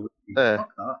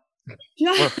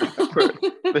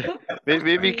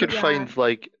 Maybe he could find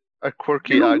like a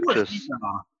quirky actress,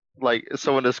 like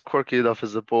someone as quirky enough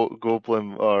as a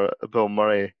Goldblum or a Bill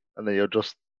Murray, and then you'll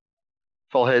just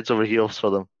fall heads over heels for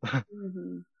them.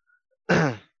 Mm-hmm.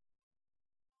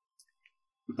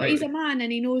 But he's a man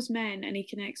and he knows men and he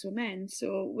connects with men.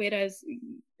 So whereas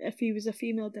if he was a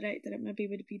female director, it maybe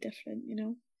would be different, you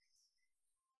know?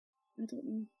 I don't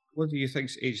know. What do you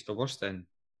think's aged the worst then?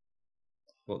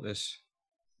 What this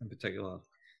in particular?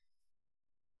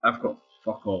 I've got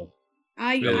fuck all.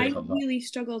 I really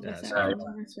struggled with it, I'll be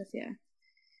honest with you.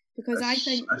 Because I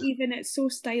think even it's so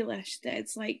stylish that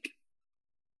it's like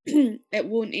it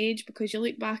won't age, because you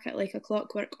look back at like A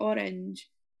Clockwork Orange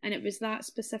and it was that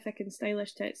specific and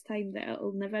stylish to its time that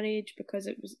it'll never age because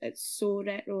it's so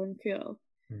retro and cool.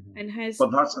 Mm-hmm. And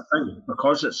but that's the thing,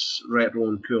 because it's retro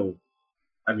and cool,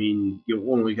 I mean,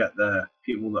 you'll only get the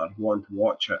people that are wanting to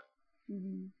watch it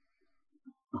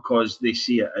because they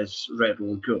see it as retro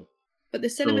and cool. But the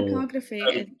cinematography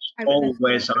is all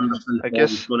Wes Anderson, I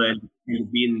guess, going to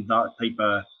be in that type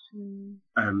of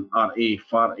RA,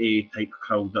 far A type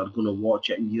crowd that are going to watch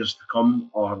it in years to come,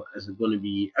 or is it going to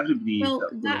be everybody? Well,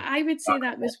 I would say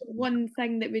that was one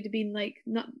thing that would have been like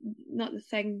not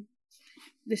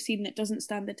the scene that doesn't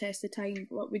stand the test of time.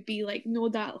 What would be like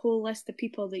that whole list of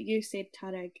people that you said,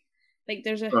 Tarek? Like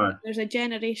there's a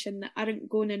generation that aren't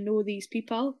going to know these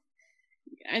people,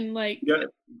 and like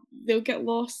they'll get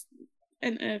lost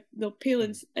into, they'll pale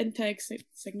into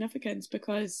significance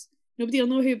because nobody will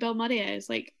know who Bill Murray is.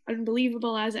 Like,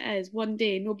 unbelievable as it is, one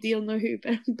day nobody will know who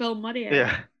Bill Murray is.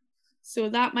 Yeah. So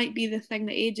that might be the thing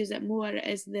that ages it more,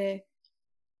 is the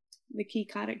the key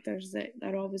characters that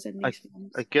are always in these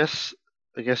films. I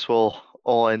guess we'll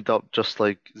all end up just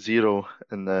like Zero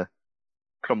in the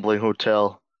crumbling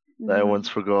hotel that everyone's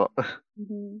forgot.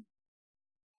 Mm-hmm.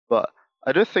 But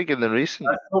I do think in the recent,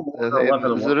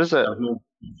 there is a.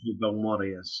 Bill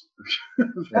Murray is. Yeah.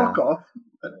 Fuck off.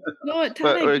 No, But Tarek,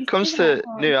 when you it comes say that, to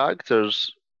but- new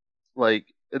actors, like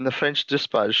in the French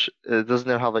Dispatch, doesn't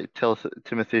it have like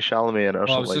Timothy Chalamet in it or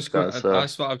Well, I was something just like going. that? So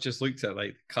That's what I've just looked at,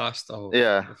 like the cast of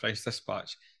Yeah. the French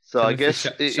Dispatch. so I Timothy guess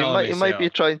he Chalamet's might be there.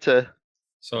 trying to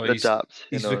So adapt.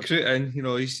 he's recruiting. You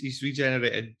know, he's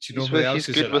regenerated. Do you know He's, who with, else he's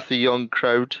is good in with it? the young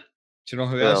crowd. Do you know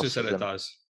who Who else else is in is it? in?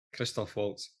 Does Christoph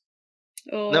Waltz?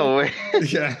 Oh, No way.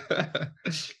 Yeah,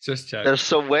 just check. There's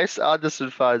some Wes Anderson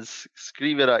fans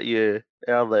screaming at you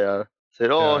earlier,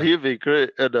 saying, "Oh, Yeah. he'd be great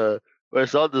in a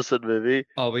Wes Anderson movie."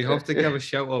 Oh, we have to give a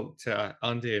shout out to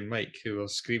Andy and Mike who were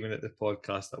screaming at the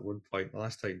podcast at one point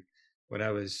last time when I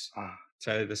was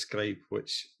trying to describe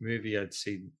which movie I'd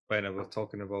seen when I was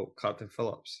talking about Captain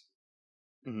Phillips.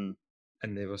 Mhm.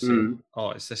 And they were saying, "Oh,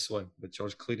 it's this one with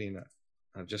George Clooney in it."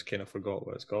 I've just kind of forgot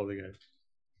what it's called again.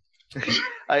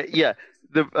 I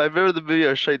remember the movie I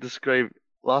was trying to describe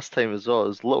last time as well. It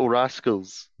was Little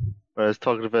Rascals, where I was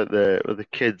talking about the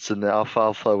kids and the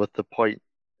alfalfa with the point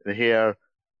in the hair,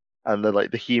 and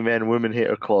the He-Man Women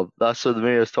Hater Club. That's what the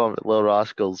movie I was talking about, Little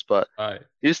Rascals. But Aye.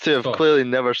 used to have So- clearly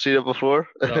never seen it before.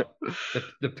 No,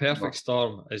 the Perfect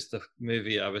Storm is the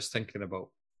movie I was thinking about.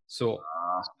 So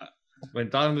when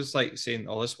Dan was like saying,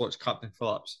 "Oh, let's watch Captain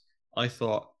Phillips," I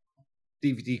thought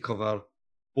DVD cover,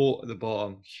 boat at the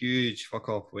bottom, huge fuck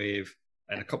off wave,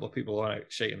 and a couple of people on it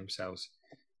shaking themselves.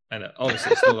 And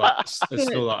obviously, it's not that. It's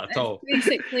So not that at all.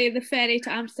 basically the ferry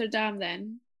to Amsterdam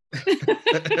then.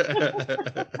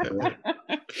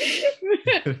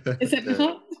 Is it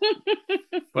not?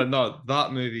 But no,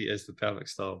 that movie is the Perfect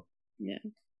Storm. Yeah.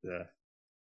 Yeah.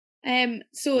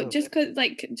 So just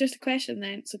a question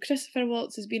then. So Christopher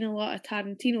Waltz has been in a lot of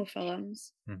Tarantino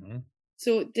films. Mm-hmm.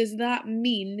 So does that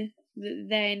mean that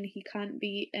then he can't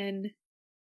be in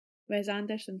Wes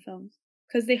Anderson films?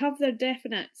 Because they have their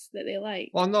definites that they like.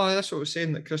 Well, no, that's what I was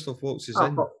saying. That Christoph Waltz is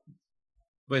in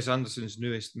Wes Anderson's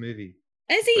newest movie.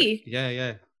 Is he?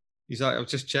 Yeah. He's like, I've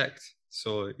just checked,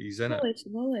 so he's in it. Holy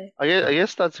schmoly. I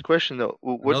guess that's the question though.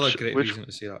 Another great reason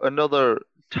to see that. Another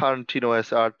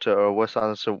Tarantino-esque actor or Wes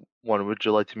Anderson one would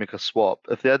you like to make a swap?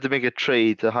 If they had to make a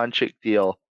trade, a handshake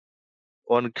deal,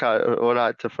 one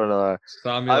actor for another,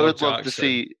 Samuel I would L. love to Jackson.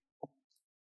 see.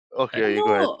 Okay, you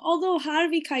go ahead. Although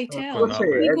Harvey Keitel, Let's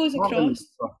say he Ed goes Norton.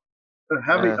 across.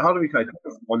 Harvey Keitel. Harvey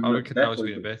Keitel's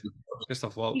been a bit.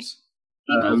 Christoph Waltz.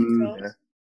 He goes across.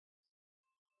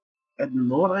 Ed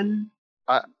Norton.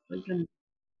 Thinking.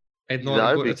 Ed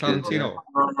Norton go to Tarantino.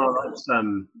 No, that's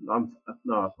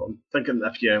I'm thinking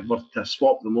if you were to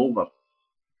swap them over.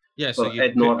 Yeah, so for you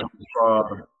Ed Norton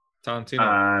for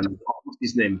Tarantino. What's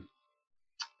his name?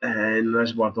 And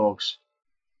Reservoir Dogs.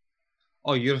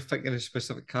 Oh, you're thinking of a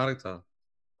specific character.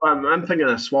 I'm thinking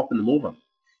of swapping them over.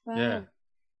 Yeah.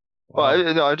 Well,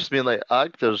 I just mean like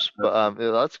actors, but yeah,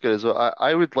 that's good as well.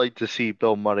 I would like to see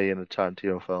Bill Murray in a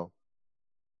Tarantino film.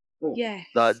 Yes.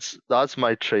 That's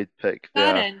my trade pick.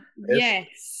 There. Darren,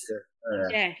 yes.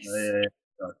 Yes.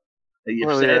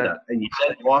 You've said it, and you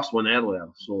said the last one earlier,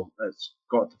 so it's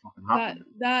got to fucking happen.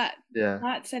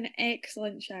 That's an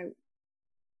excellent shout.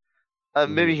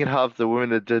 Maybe you can have the women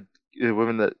that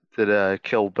did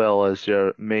Kill Bill as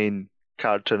your main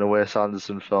character in a Wes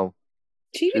Anderson film.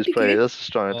 She would She's be pretty. good. That's a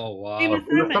strong. Oh wow. Uma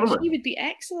Thurman, she would be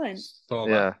excellent.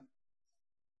 Yeah.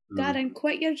 Darren,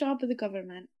 quit your job with the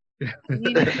government. I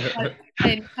mean,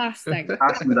 in casting.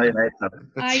 Casting director.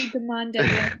 I demand it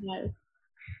right now.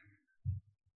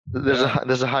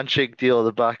 There's a handshake deal in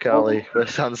the back alley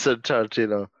with Anderson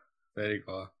Tarantino. There you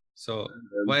go. So,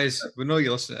 Wes, we know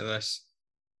you listen to this.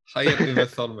 Hire Uma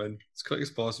Thurman as quick as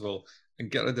possible and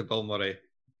get rid of Bill Murray.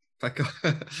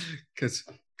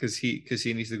 Because he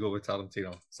needs to go with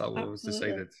Tarantino. Is that what was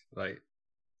decided? Right.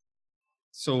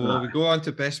 So we go on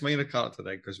to best minor character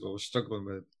then, because we were struggling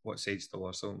with what sides there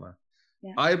was, weren't we?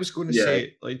 Yeah. I was going to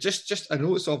say, like, just I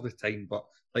know it's all the time, but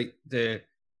like the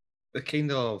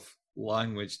kind of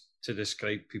language to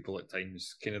describe people at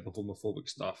times, kind of the homophobic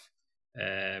stuff,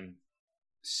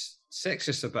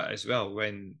 sexist a bit as well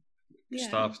when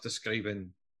Gustav's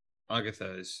describing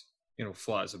Agatha as, you know,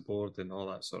 flat as a board and all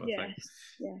that sort of thing.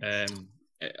 Yeah.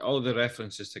 All the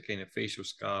references to kind of facial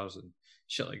scars and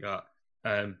shit like that.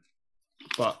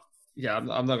 But yeah, I'm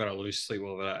not going to lose sleep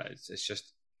over it. It's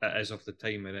just, it is of the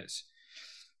time, and it's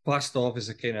passed off as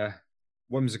a kind of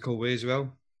whimsical way as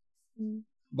well.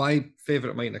 My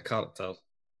favourite minor character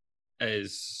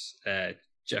is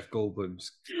Jeff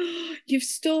Goldblum's You've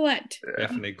stole it.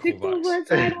 definitely Took the Kovacs.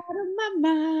 words right out of my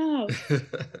mouth.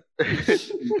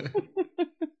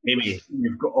 Amy,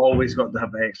 always got to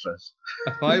have extras.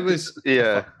 If I was,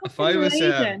 Yeah. if I was,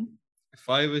 Amazing. if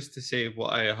I was to say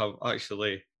what I have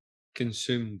actually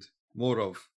consumed more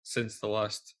of since the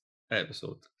last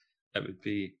episode, it would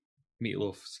be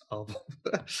Meatloaf's album.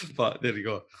 But there you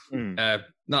go.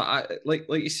 No, like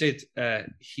you said,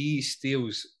 he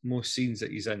steals most scenes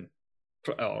that he's in,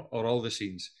 or all the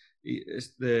scenes. It's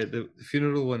the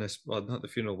funeral one is, well, not the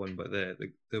funeral one, but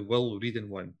the will reading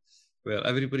one, where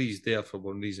everybody's there for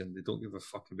one reason. They don't give a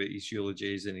fuck about his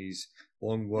eulogies and his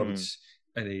long words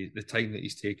and the time that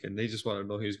he's taken. They just want to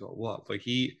know who's got what. Like,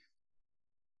 he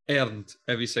earned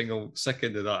every single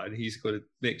second of that, and he's going to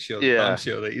make sure, damn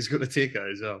sure, that he's going to take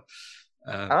it as well.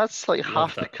 And that's like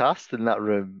half the cast in that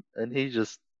room, and he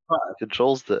just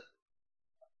controls it.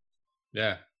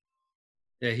 Yeah.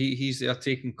 Yeah, he's there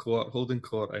taking court, holding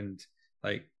court, and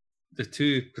like the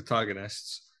two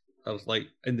protagonists are like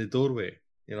in the doorway,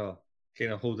 you know,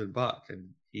 kind of holding back, and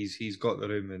he's got the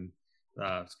room, and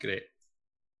it's great.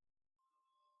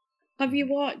 Have you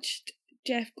watched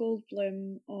Jeff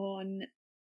Goldblum on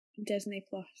Disney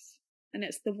Plus? And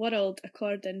it's The World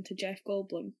According to Jeff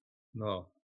Goldblum. No.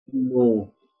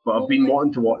 No, but I've been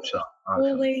wanting to watch that.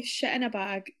 Holy shit in a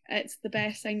bag. It's the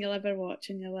best thing you'll ever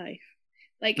watch in your life.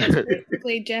 Like, it's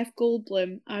basically Jeff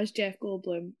Goldblum as Jeff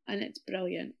Goldblum, and it's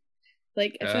brilliant.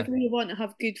 Like, if ever you want to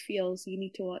have good feels, you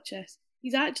need to watch this.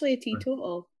 He's actually a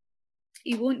teetotal.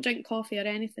 He won't drink coffee or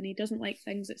anything. He doesn't like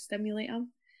things that stimulate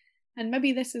him. And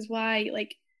maybe this is why,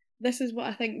 like, this is what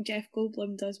I think Jeff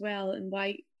Goldblum does well, and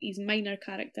why his minor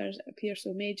characters appear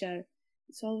so major.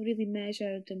 It's all really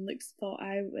measured and looks thought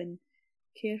out and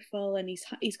careful, and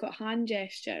he's got hand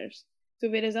gestures. So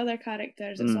whereas other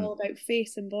characters, it's all about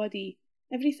face and body.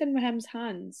 Everything with him's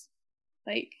hands.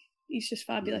 Like, he's just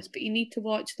fabulous. But you need to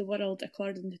watch The World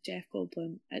According to Jeff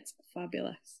Goldblum. It's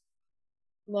fabulous.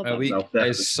 Love it.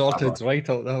 It's sorted right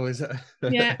out now, is it?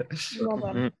 Yeah,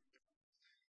 love him.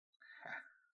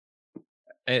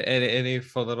 Any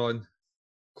further on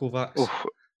Kovacs?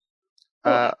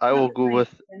 I will go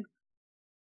with.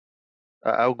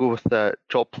 I'll go with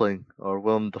Joplin or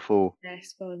Willem Dafoe.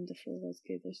 Yes, Willem Dafoe was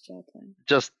good as Joplin.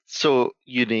 Just so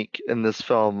unique in this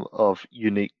film of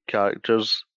unique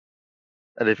characters,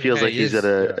 and it feels like he's in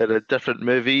a different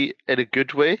movie in a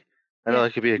good way. I know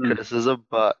it could be a criticism,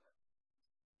 but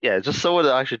yeah, just someone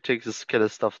that actually takes this kind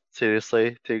of stuff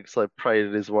seriously, takes like pride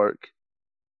in his work,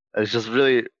 and it's just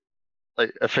really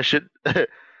like efficient. But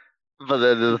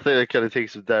then the thing that kind of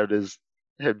takes him down is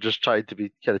him just trying to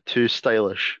be kind of too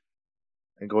stylish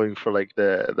and going for like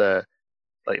the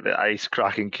ice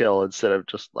cracking kill instead of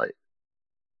just like,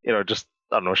 you know, just,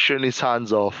 I don't know, shooting his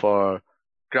hands off or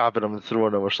grabbing him and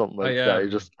throwing him or something like that.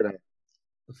 He just kind of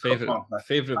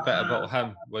favorite bit about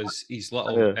him was his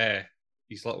little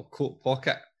coat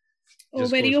pocket. Oh,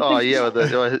 when he opens yeah.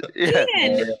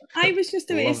 I was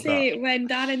just about to say when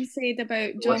Darren said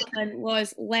about Joplin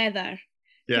was leather.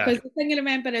 Yeah. Because the thing I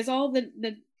remember is all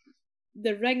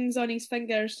the rings on his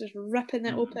fingers, just ripping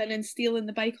it open and stealing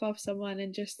the bike off someone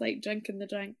and just like drinking the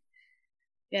drink.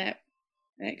 Yeah,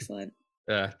 excellent.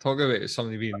 Yeah, talk about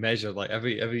somebody being measured. Like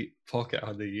every pocket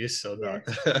had a use on that.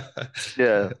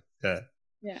 Yeah.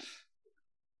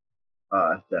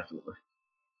 Definitely.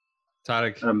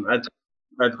 Tarek.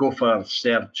 I'd go for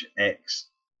Serge X.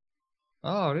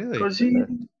 Oh, really? Because he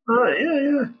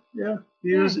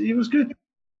was good.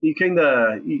 He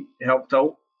helped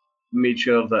out, made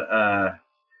sure that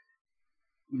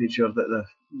the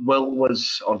will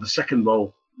was, or the second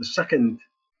will, the second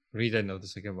reading of the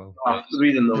second will.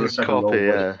 Reading of the second copy,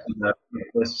 will.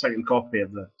 The second copy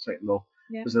of the second will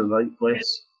was in the right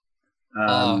place.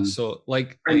 So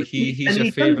like he's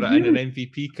your favourite in an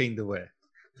MVP kind of way.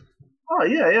 Oh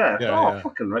yeah.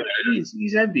 Fucking right.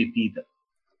 He's MVP.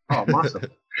 Oh, massive.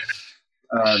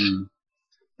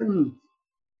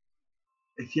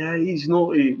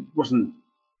 He wasn't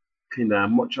kind of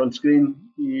much on screen.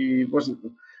 He wasn't.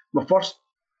 My first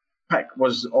pick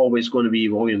was always going to be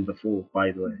William Dafoe,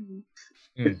 by the way.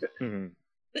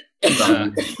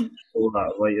 All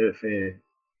that right out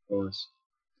of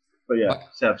but yeah,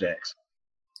 Serge X.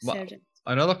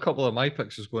 Another couple of my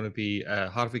picks was going to be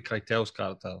Harvey Keitel's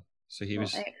character. So he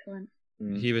was excellent.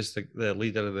 He was the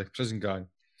leader of the prison gang,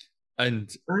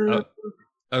 and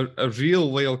a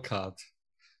real wild card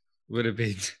would have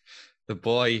been the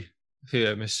boy who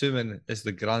I'm assuming is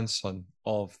the grandson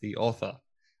of the author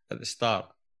at the start,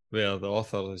 where the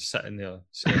author is sitting there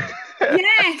saying,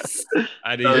 yes,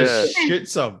 and he just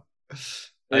shoots him.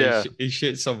 He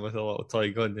shoots him with a little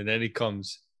toy gun, and then he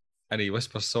comes and he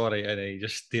whispers sorry, and he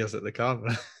just stares at the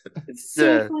camera. It's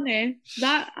so funny.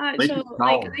 That actual,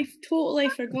 like, Calm. I totally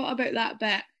forgot about that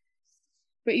bit.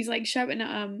 But he's like shouting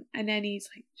at him, and then he's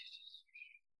like,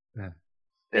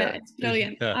 yeah, it's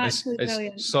brilliant. Yeah, Absolutely it's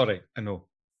brilliant. sorry, I know.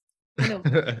 I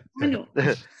know.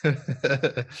 Yeah.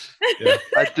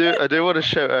 I do want to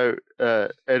shout out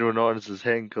Edwin Norton's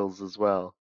Henkels as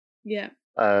well. Yeah.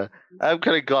 I'm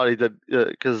kind of glad he did,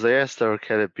 because the Esther are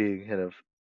kind of being kind of.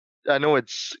 I know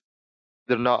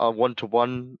they're not a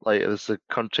one-to-one, like it's a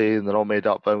country and they're all made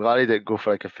up, but I'm glad he didn't go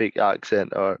for like a fake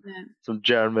accent or some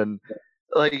German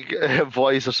like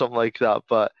voice or something like that.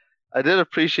 But I did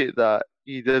appreciate that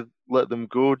he did let them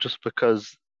go just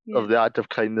because of the act of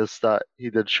kindness that he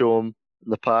did show him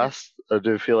in the past. I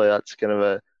do feel like that's kind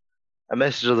of a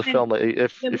message of the film. Like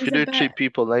if you do treat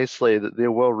people nicely, that they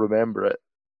will remember it.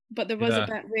 But there was a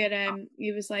bit where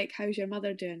he was like, "How's your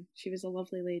mother doing?" She was a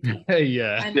lovely lady.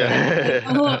 Yeah. And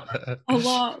a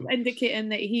lot indicating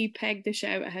that he pegged the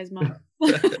shit out of his mum.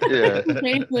 Yeah.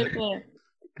 Basically.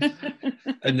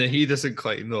 And that he doesn't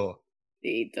quite know.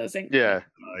 He doesn't. Yeah.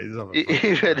 Even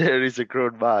there, he's a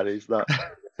grown man. He's not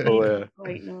aware.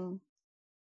 Quite know.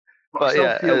 But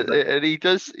yeah, and he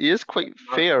is quite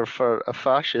fair for a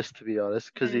fascist, to be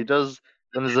honest, because he does,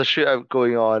 when there's a shootout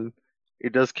going on, he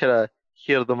does kind of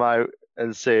hear them out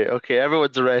and say, okay,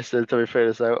 everyone's arrested until we figure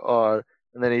this out,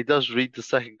 and then he does read the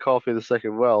second copy of the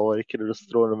second will, where he could have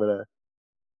just thrown him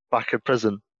back in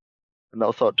prison and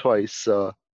not thought twice.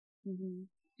 So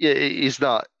yeah, he's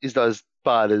not as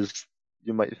bad as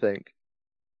you might think.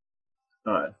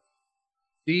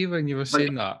 See, when you were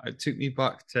saying that, it took me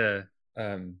back to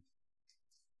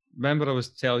remember I was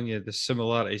telling you the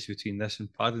similarities between this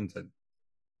and Paddington.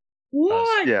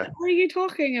 What are you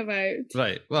talking about?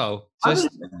 Right. Well, just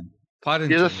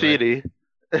Paddington. Here's a theory.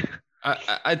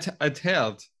 I'd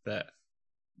heard that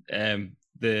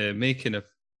the making of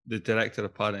the director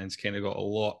of Paddington's kind of got a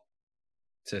lot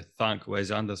to thank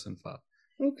Wes Anderson for.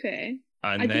 Okay.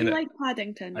 And I then do like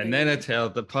Paddington. And then I'd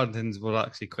heard that Paddingtons were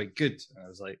actually quite good. And I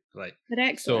was like, right. They're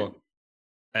excellent.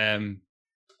 So,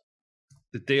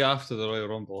 the day after the Royal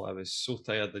Rumble, I was so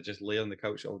tired I just lay on the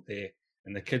couch all day.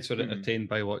 And the kids were entertained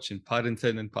by watching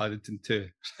Paddington and Paddington 2.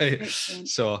 Right?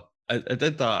 So I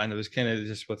did that, and it was kind of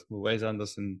just with my Wes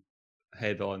Anderson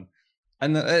head on.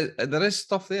 And there is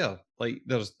stuff there. Like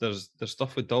there's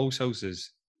stuff with dolls'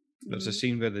 houses. There's a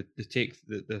scene where they take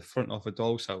the front of a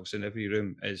doll's house, and every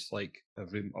room is like a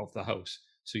room of the house.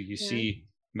 So you see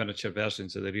miniature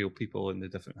versions of the real people in the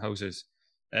different houses,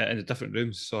 in the different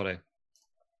rooms. Sorry.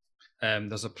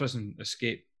 There's a prison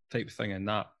escape type thing in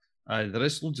that. There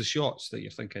is loads of shots that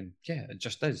you're thinking, yeah, it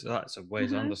just is. That's a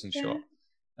Wes Anderson shot.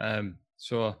 But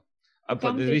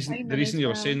the reason you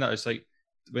were saying that is like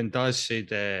when Daz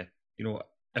said, you know,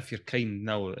 if you're kind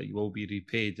now, you will be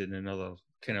repaid in another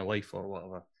kind of life or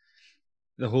whatever.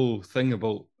 The whole thing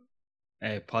about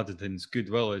Paddington's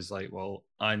goodwill is like, well,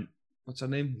 Aunt, what's her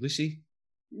name? Lucy?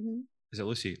 Is it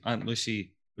Lucy? Aunt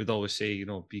Lucy would always say, you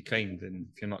know, be kind, and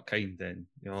if you're not kind, then,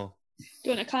 you know.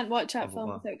 I can't watch that film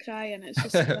without crying. It's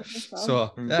just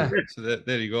so wonderful. So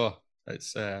there you go.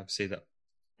 Let's say that.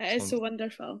 It is so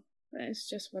wonderful. It's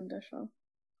just wonderful.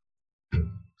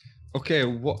 Okay,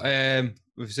 what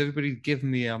has everybody given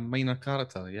me a minor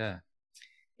character? Yeah.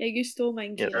 Yeah, you stole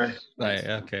mine, Kira. Right,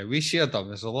 okay. We shared them.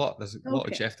 There's a lot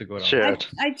of Jeff to go around. Shared.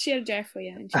 I'd share Jeff with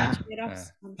you, and she'd share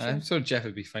us. I'm sure Jeff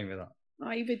would be fine with that.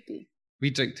 Oh, he would be. We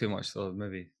drink too much though,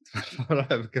 maybe.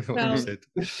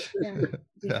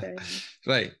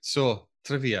 Right, so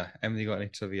trivia. Emily, got any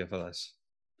trivia for this?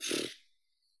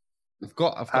 I've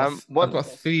got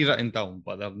 3 written down,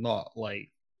 but they're not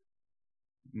like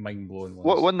mind-blowing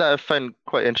ones. One that I find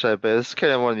quite interesting, but this is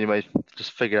kind of one you might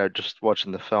just figure out just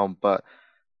watching the film, but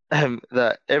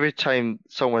that every time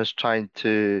someone's trying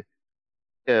to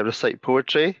recite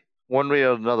poetry, one way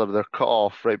or another, they're cut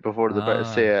off right before they're about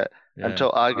to say it,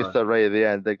 until Agatha right at the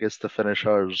end that gets to finish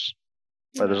hers,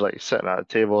 where there's like sitting at a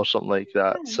table or something like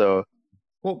that. So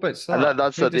what bit's that? And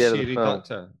that's at the end of the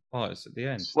film. Oh, it's at the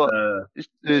end. Well,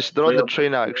 they're on the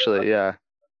train actually, yeah.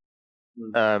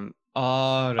 Right.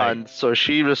 And so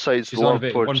she recites she's love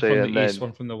one poetry, from and the then east,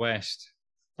 one from the west.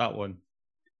 That one.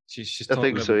 She's I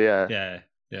think so, yeah.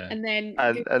 Yeah. And then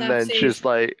then she's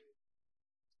like,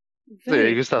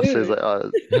 Gustav says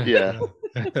like, yeah.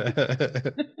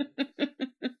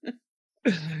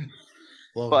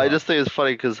 But I just think it's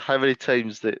funny because how many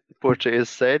times the poetry is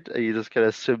said, and you just kind of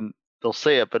assume they'll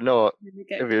say it, but no,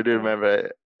 if you do remember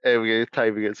it, every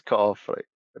time it gets cut off for like,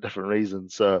 a different reason.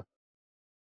 So,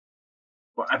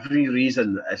 for every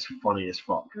reason, it's funny as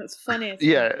fuck. It's funny.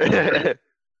 Yeah.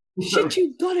 Shit,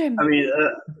 you got him.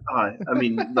 I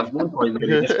mean, there's one point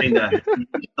where he just kind of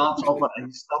he starts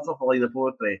off a line of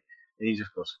poetry, and he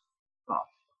just goes,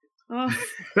 Oh,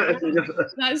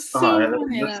 that's so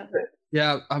funny.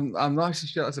 Yeah, I'm not actually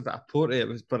sure that's a bit of poetry. It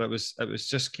was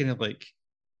just kind of like,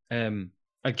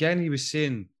 again, he was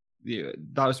saying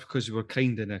that was because we were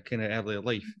kind in a kind of earlier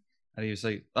life, and he was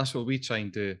like, that's what we try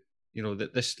and do. You know,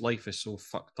 that this life is so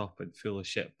fucked up and full of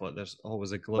shit, but there's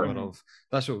always a glimmer of.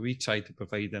 That's what we try to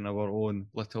provide in our own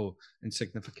little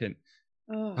insignificant.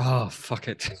 Oh fuck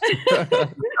it.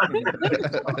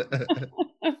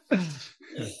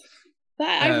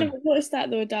 I've never noticed that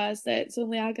though, Daz. That it's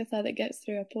only Agatha that gets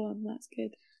through a poem. That's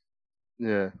good.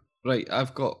 Yeah. Right,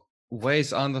 I've got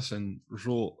Wes Anderson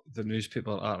wrote the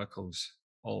newspaper articles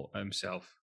all himself.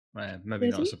 Maybe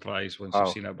not a surprise once you've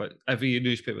seen it, but every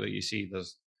newspaper that you see,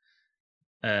 there's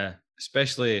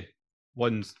especially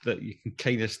ones that you can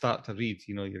kind of start to read.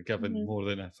 You know, you're given more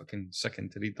than a fucking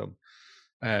second to read them.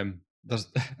 I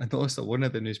noticed that one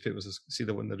of the newspapers, I see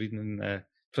the one they're reading in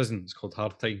prison, it's called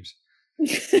Hard Times.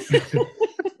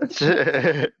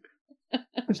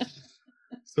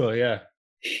 So yeah,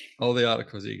 all the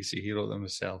articles that you can see, he wrote them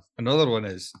himself. Another one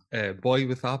is Boy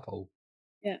with Apple.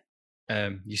 Yeah.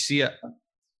 You see it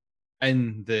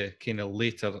in the kind of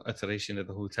later iteration of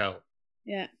the hotel.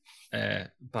 Yeah.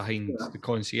 Behind the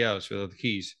concierge with the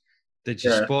keys. Did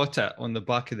you spot it on the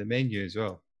back of the menu as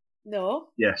well? No.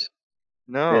 Yes.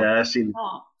 No. Yeah, I've seen.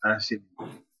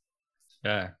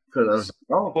 Yeah.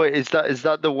 Wait, is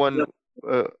that the one?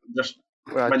 Just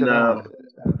when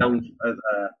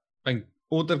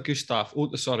older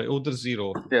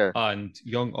Zero and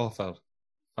young Arthur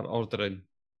are ordering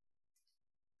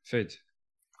food.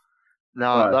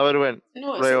 No, that would have went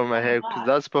right on my head because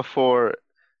that's before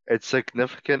it's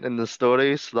significant in the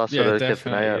story, so that's what I kept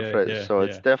an eye out for it. So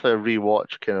it's definitely a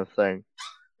rewatch kind of thing.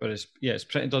 But it's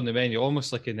printed on the menu,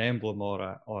 almost like an emblem or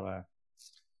a.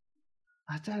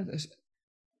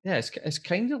 It's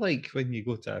kind of like when you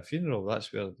go to a funeral.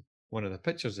 That's where one of the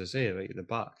pictures is, right at the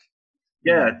back.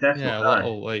 Yeah, definitely. Yeah, a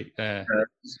little like. So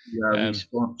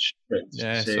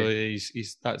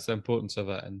he's that's the importance of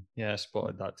it, and I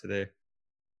spotted that today.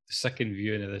 The second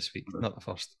viewing of this week, not the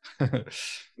first.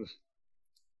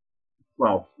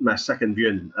 Well, my second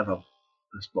viewing ever.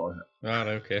 I spotted it. Right,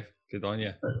 okay, good on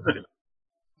you.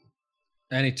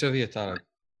 Any trivia, Tarek?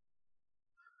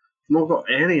 Not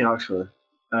got any actually.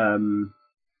 I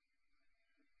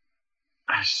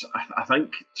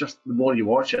think just the more you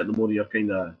watch it, the more you're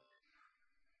kind of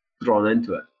drawn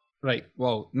into it. Right.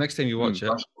 Well, next time you watch it,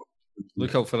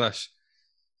 look out for this.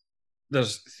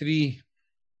 There's 3.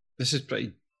 This is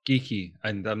pretty geeky,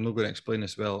 and I'm not going to explain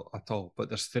this well at all. But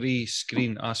there's 3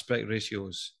 screen aspect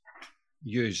ratios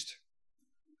used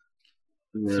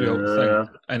throughout the thing,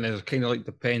 and they're kind of like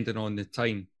depending on the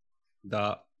time.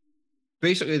 That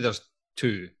basically there's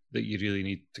 2 that you really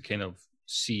need to kind of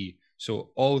see.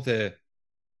 So all the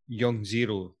young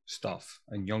Zero stuff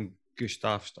and young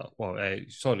Gustav stuff,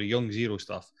 young Zero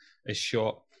stuff is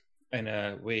shot in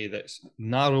a way that's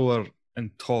narrower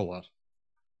and taller.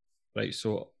 Right,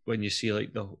 so when you see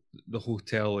like the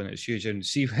hotel and it's huge, and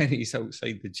see when he's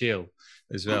outside the jail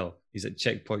as well, he's at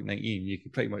checkpoint 19, you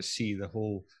can pretty much see the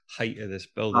whole height of this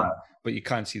building, but you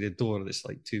can't see the door that's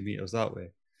like 2 meters that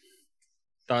way.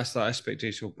 That's that aspect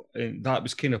ratio, and that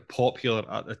was kind of popular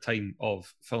at the time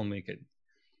of filmmaking.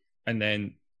 And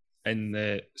then in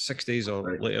the 60s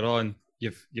or later on,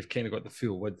 you've kind of got the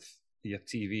full width of your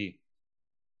TV.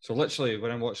 So literally,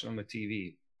 when I'm watching on my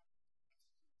TV,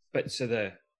 bits of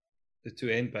the 2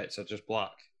 end bits are just black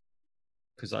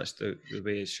because that's the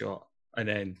way it's shot, and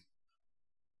then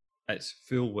it's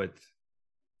full width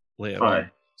later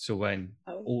on. So when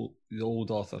the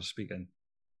old author's speaking.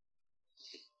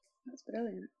 That's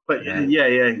brilliant. But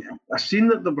yeah, I seen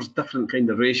that there was different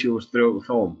kind of ratios throughout the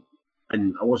film,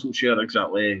 and I wasn't sure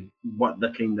exactly what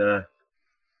the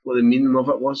meaning of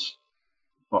it was.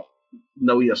 But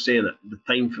now you're saying it, the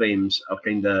time frames are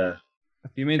kind of.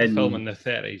 If you made the film in the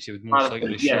 30s, you would most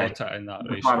likely shot it in that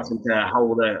ratio. Comparison to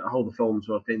how the films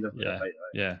were kind of.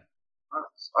 Yeah.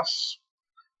 That's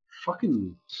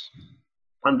fucking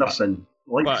Anderson.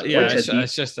 But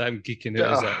it's just I'm geeking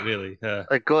out, is it really? Yeah.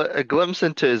 A glimpse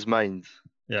into his mind.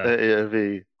 Yeah. It'd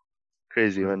be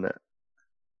crazy, wouldn't it?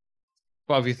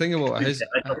 But if you think about his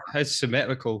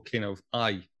symmetrical kind of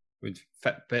eye would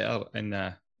fit better in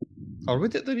or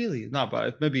would it really? No,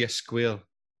 but maybe a square,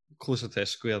 closer to a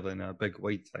square than a big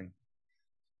wide thing.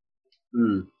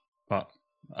 But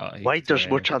wide, there's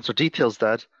more chance for details,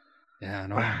 Dad. Yeah, I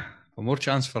know. But more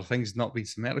chance for things not being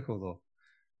symmetrical though.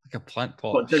 Like a plant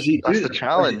pot. What does he do? That's the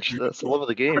challenge. That's the love of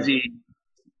the game. Has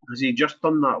has he just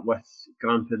done that with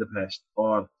Grand Budapest,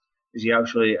 or has he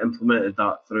actually implemented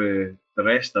that through the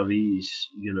rest of his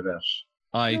universe?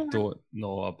 I don't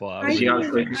know about Is he it.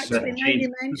 actually Actually, now changed?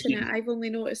 you mention it, I've only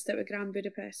noticed it with Grand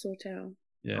Budapest Hotel.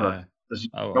 Yeah, Does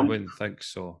he I jump? wouldn't think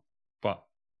so. But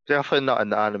Definitely not in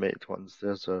the animated ones.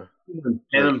 There's a Even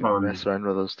like, Tenenbaum. mess around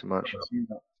with those too much.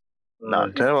 No, Uh,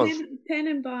 Tenenbaum's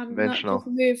Tenenbaum not conventional. just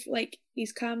move, like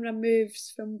his camera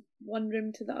moves from one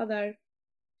room to the other,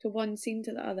 to one scene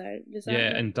to the other. Does that yeah,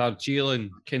 make- and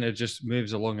Darjeeling kind of just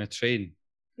moves along a train.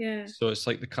 yeah, So it's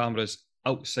like the camera's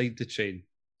outside the train,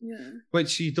 yeah.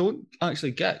 which you don't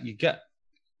actually get. You get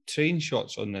train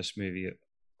shots on this movie, of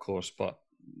course, but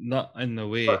not in the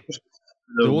way.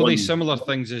 The only similar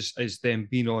things is them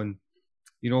being on,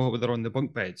 you know, when they're on the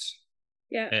bunk beds.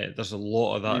 Yeah. There's a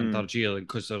lot of that in Mm. Darjeeling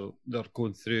because they're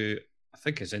going through, I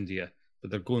think it's India, but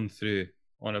they're going through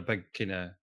on a big kind of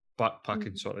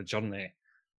backpacking sort of journey.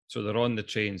 So they're on the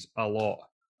trains a lot,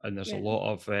 and there's a Yeah.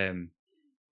 lot of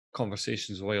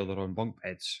conversations while they're on bunk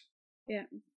beds, Yeah.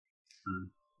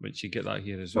 which you get that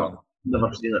here as Well, well.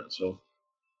 never seen it, so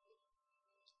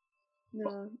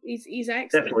No, he's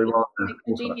excellent. definitely want to Like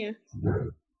go a for it. genius.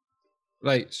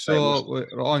 Right, so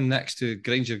we're on next to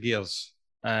Grind Your Gears.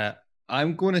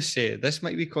 I'm going to say this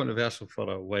might be controversial for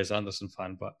a Wes Anderson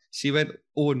fan, but see when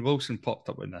Owen Wilson popped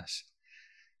up in this,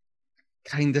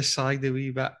 kind of sighed a wee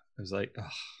bit. I was like, oh.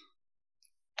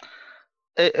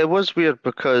 It was weird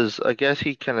because I guess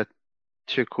he kind of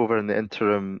took over in the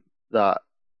interim that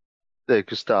the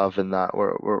Gustav and that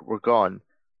were gone,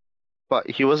 but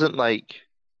he wasn't like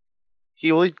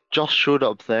he only just showed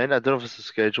up then. I don't know if it's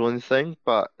a scheduling thing,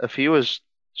 but if he was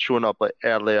showing up like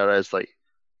earlier as like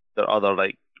the other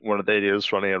like one of the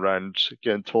idiots running around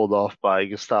getting told off by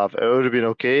Gustav, it would have been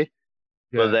okay.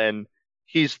 But Yeah. then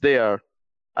he's there,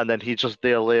 and then he's just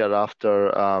there later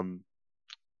after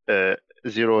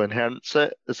Zero inherits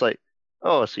it. It's like,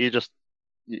 oh, so you just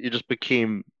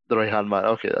became the right hand man.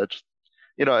 Okay, that just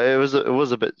it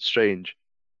was a bit strange.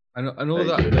 I know Like,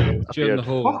 that during the appeared.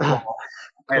 whole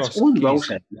It's cross Owen keys.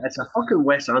 Wilson. It's a fucking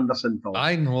Wes Anderson film.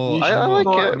 I know. You I should like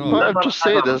not- it, know. but I'm just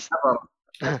saying this.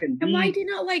 fucking And why be do you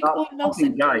not like that Owen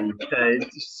Wilson? fucking guy to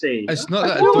just say It's not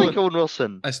that I I do don't like Owen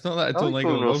Wilson. It's not that I don't like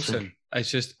Owen Wilson. It's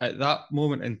just at that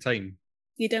moment in time,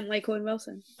 You didn't like Owen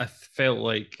Wilson? I felt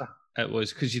like it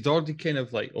was because you'd already kind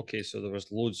of like, okay, so there was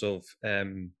loads of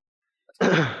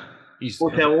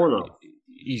Hotel Owner.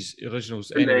 his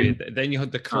originals. And Anyway, then you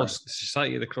had the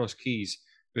Society of the Cross Keys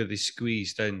where they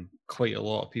squeezed in quite a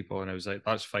lot of people, and I was like,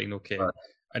 that's fine, okay. Right.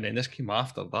 And then this came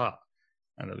after that,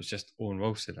 and it was just Owen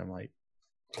Wilson. I'm like,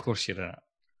 of course you're in it.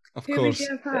 Of Who would course. you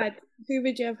have had? Who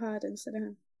would you have had instead of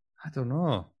him? I don't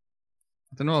know,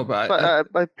 but, But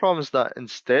I promised that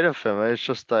instead of him, it's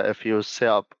just that if he was set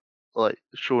up like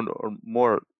shown or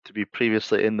more to be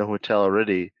previously in the hotel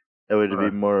already, it would have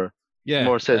been more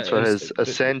sense for his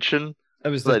ascension. It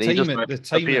was the Then he just timing. The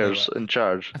timing of appears it. in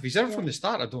charge. If he's there from the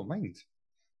start, I don't mind.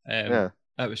 Yeah.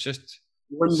 It was just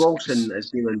Owen Wilson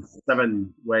has been in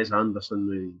 7 Wes Anderson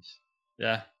movies.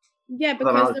 yeah. Yeah,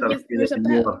 Other because actors been there's a in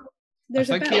bit. more. There's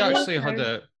I a think bit he of actually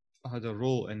Walter. had a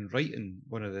role in writing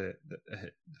one of the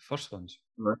first ones.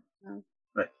 Right. No.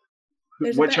 Right.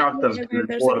 There's a Which bit actors where been in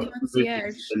there's more a movies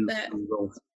concierge than that Owen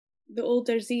Wilson? the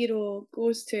older Zero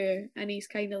goes to, and he's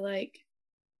kind of like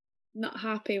not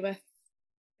happy with,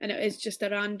 and it is just a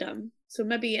random. So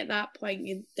maybe at that point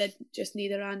you did just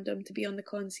need a random to be on the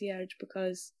concierge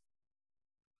because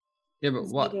Yeah, but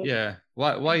what? Zero. Yeah,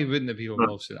 why wouldn't it be Owen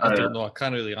Wilson? I don't know. I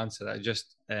can't really answer that. I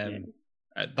just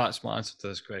that's my answer to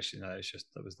this question. It's just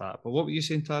it was that. But what were you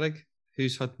saying, Tarek?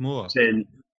 Who's had more? Saying,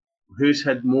 who's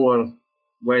had more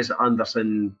Wes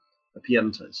Anderson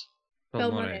appearances?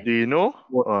 Bill Murray. Do you know?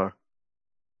 Or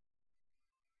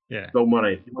Yeah. Bill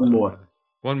Murray. One more.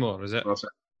 One more, is it? That's it.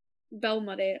 Bill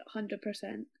Murray,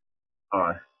 100%.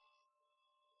 Aye.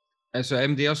 So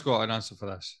MDR's got an answer for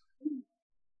this.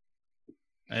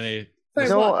 Any? For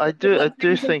no, what? I do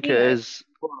things think in it there? is.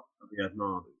 Yeah,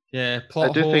 no. Yeah, I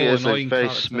plot do hole, think it's like annoying very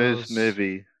characters. smooth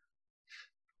movie.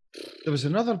 There was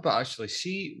another bit actually.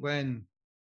 See when,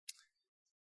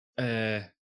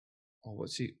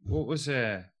 what was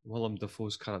Willem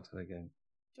Dafoe's character again?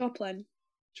 Joplin.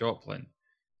 Joplin.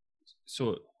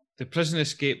 So the prison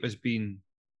escape has been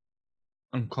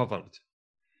uncovered,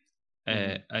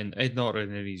 and Ed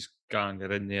Norton and his gang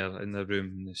are in there in the room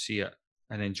and they see it,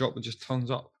 and then Joplin just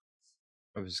turns up.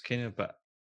 It was kind of a bit.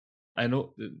 I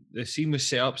know the scene was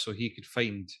set up so he could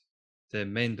find the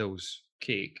Mendel's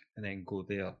cake and then go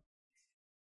there,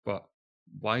 but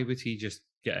why would he just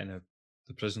get in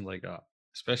the prison like that?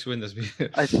 Especially when there's been.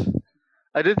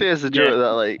 I do think it's a joke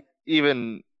that like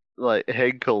even like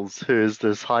Hinkles, who is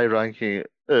this high-ranking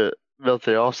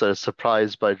military officer, is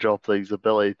surprised by Jopling's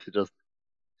ability to just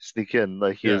sneak in.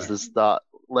 Like he is that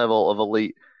level of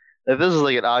elite. If this is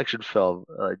like an action film,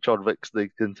 like John Wick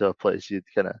sneaked into a place, you'd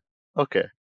kind of okay,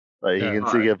 like he can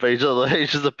sneak in, but he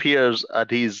just appears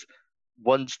and he's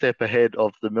one step ahead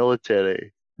of the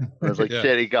military. There's like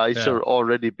 30 guys who are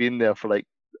already been there for like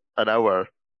an hour,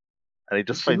 and he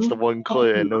just finds the one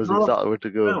clue and knows exactly where to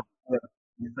go.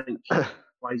 You think,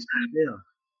 why is he there?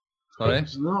 Sorry?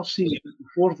 There's another scene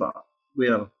before that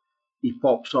where he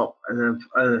pops up, and then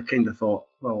I kind of thought,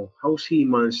 well, how's he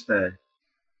managed to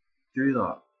do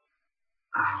that?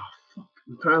 Fuck.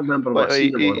 I'm trying to remember what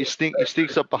scene it was. He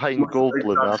sneaks up behind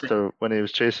Goldblum after when he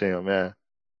was chasing him,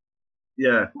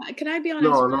 Yeah. Can I be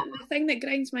honest? The thing that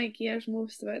grinds my gears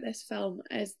most about this film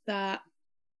is that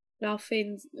Ralph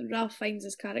Fiennes'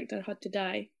 character had to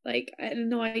die. Like, it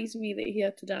annoys me that he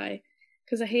had to die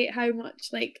because I hate how much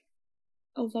I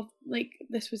love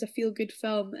this was a feel good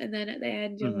film, and then at the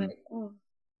end you're like, oh.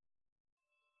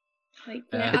 Like,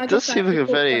 it does seem like a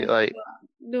very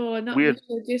weird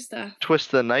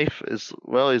twist of the knife as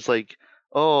well. He's like,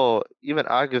 oh, even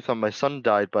Agatha, my son,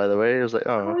 died, by the way. He was like,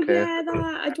 oh, okay. Yeah,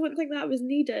 I don't think that was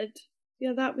needed.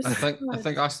 Yeah, that was. I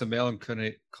think that's the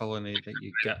melancholy that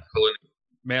you get.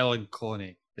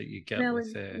 Melancholy that you get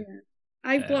with.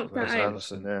 I've blocked that out.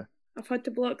 Anderson, yeah. I've had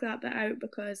to block that bit out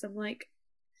because I'm like.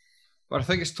 But I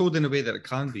think it's told in a way that it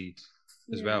can be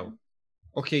as well.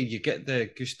 Okay, you get the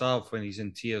Gustav when he's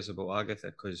in tears about Agatha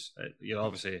because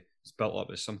obviously it's built up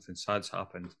as something sad's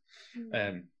happened,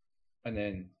 and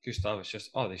then Gustav is just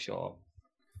they shut up,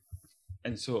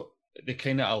 and so they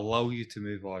kind of allow you to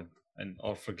move on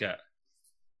or forget.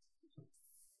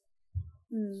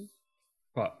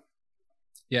 But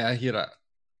yeah, I hear it.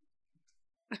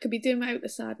 I could be doing without the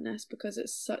sadness because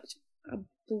it's such a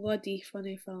bloody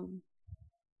funny film.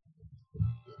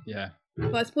 Yeah.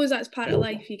 But I suppose that's part of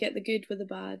life. You get the good with the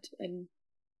bad, and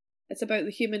it's about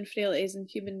the human frailties and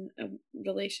human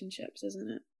relationships,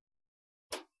 isn't it?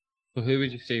 So who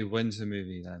would you say wins the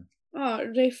movie then? Oh,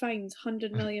 Ray Fiennes,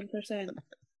 100 million%.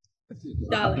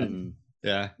 Darling.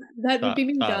 Yeah. That would be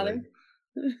me, darling.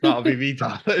 That'll be me,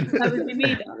 darling. That would be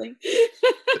me, darling.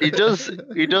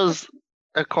 He does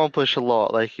accomplish a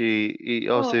lot. Like he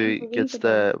also gets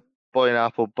the boy and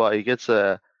apple, but he gets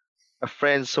a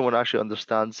friend, someone actually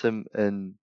understands him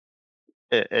in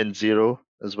Zero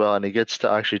as well, and he gets to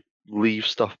actually leave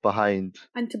stuff behind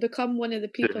and to become one of the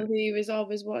people who he was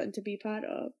always wanting to be part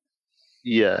of.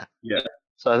 Yeah.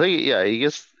 So I think he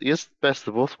gets best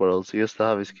of both worlds. He gets to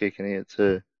have his cake and eat it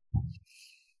too.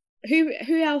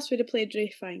 Who else would have played Ray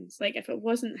Fiennes? Like, if it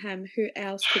wasn't him, who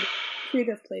else could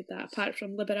have played that apart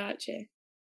from Liberace?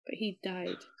 But he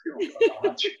died.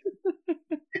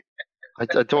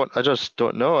 I just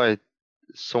don't know.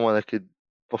 Someone that could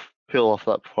pull off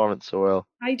that performance so well.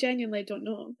 I genuinely don't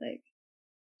know.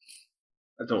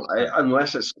 I don't.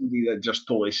 Unless it's somebody that just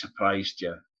totally surprised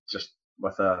you, just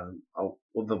with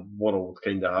the world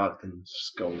kind of acting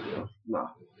skill. No,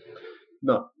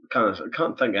 I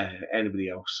can't think of anybody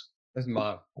else. Doesn't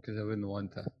matter because I wouldn't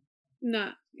want to.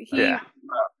 Nah.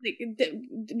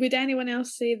 Would anyone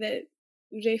else say that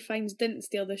Ray Fiennes didn't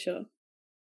steal the show?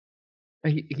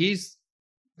 He's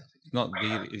not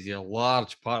there. He's a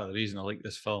large part of the reason I like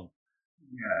this film.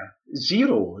 Yeah,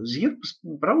 Zero's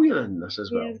brilliant in this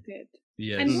as well. He is good.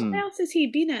 Yes. And what else has he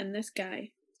been in? This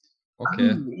guy.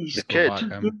 Okay. The kid.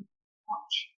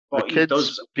 The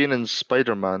kid's been in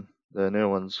Spider-Man, the new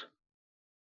ones.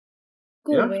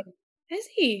 Go away. Is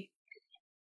he?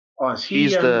 Oh, is he?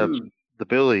 He's the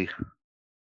bully.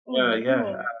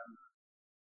 Yeah.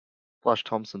 Flash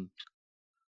Thompson.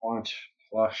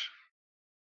 Flash.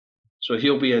 So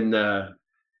he'll be in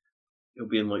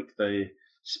like the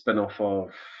spin-off of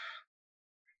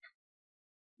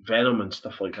Venom and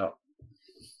stuff like that.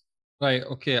 Right,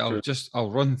 okay,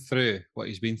 I'll run through what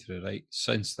he's been through, right,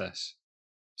 since this.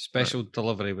 Special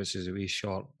Delivery, which is a wee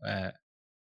short.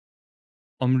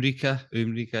 Umrika.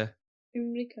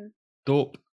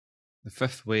 Dope. The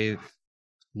Fifth Wave.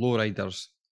 Lowriders.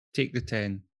 Take the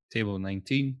 10. Table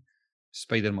 19.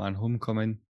 Spider-Man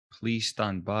Homecoming. Please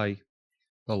Stand By.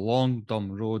 The Long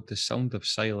Dumb Road. The Sound of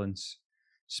Silence.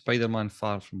 Spider-Man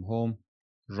Far From Home.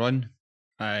 Run.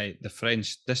 The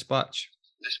French Dispatch.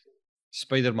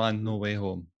 Spider-Man No Way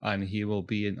Home. And he will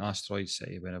be in Asteroid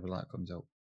City whenever that comes out.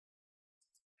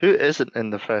 Who isn't in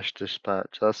the Fresh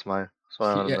Dispatch? That's what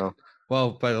I want to know.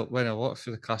 Well, when I walked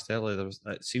through the cast earlier,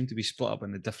 it seemed to be split up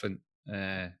into different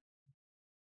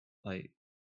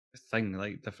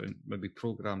different maybe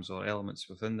programs or elements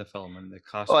within the film, and the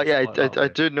cast. Oh yeah, I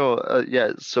do know.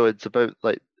 So it's about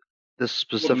like this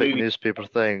specific newspaper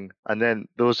thing, and then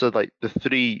those are like the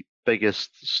three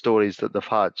biggest stories that they've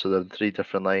had. So they're in three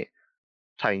different like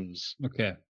times.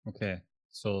 Okay.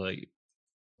 So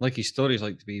like his stories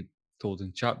like to be told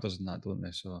in chapters and that, don't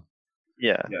they? So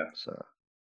Yeah. Yeah. So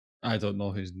I don't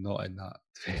know who's not in that.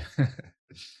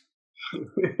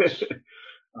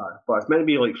 But it's meant to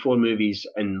be like 4 movies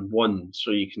in one,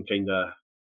 so you can kind of.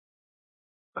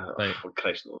 Right. For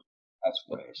Christ knows. That's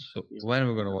what it is. So when are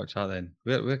we going to watch that then?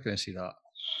 Where can I see that?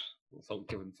 Without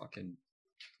giving fucking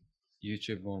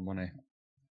YouTube more money.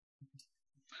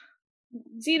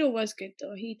 Zero was good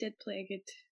though. He did play a good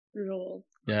role.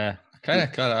 Yeah, I kind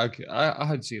of argue. I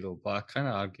had Zero, but I kind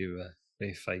of argue with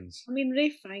Ray Fiennes. I mean, Ray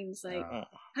Fiennes, like,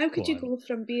 how could go you go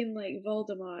from being like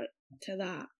Voldemort to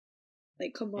that?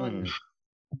 Like, come on.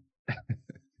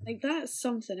 Like, that's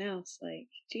something else. Like,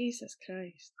 Jesus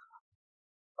Christ.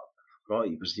 Right,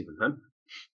 he was even him.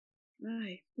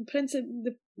 Aye. The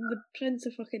Prince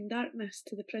of fucking Darkness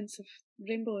to the Prince of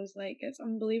Rainbows, like, it's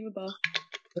unbelievable.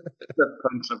 The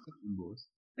Prince of Rainbows.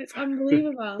 It's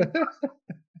unbelievable.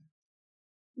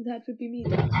 That would be me.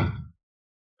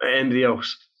 Anybody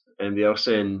else? Anybody else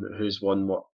saying who's won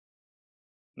what?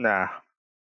 Nah.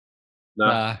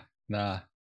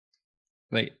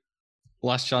 Right.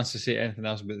 Last chance to say anything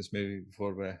else about this movie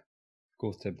before we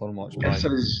go to Burn Watch. This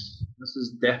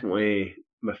is definitely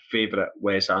my favourite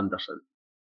Wes Anderson.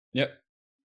 Yep.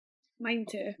 Mine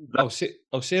too. I'll say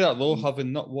that though,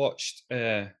 having not watched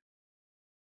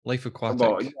Life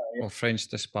Aquatic or French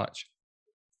Dispatch.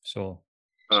 So,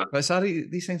 but sorry,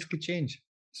 these things could change.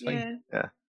 It's fine. Yeah.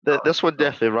 This one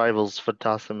definitely rivals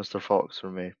Fantastic Mr. Fox for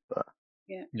me, but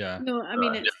yeah. No, I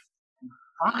mean it's.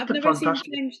 I've never seen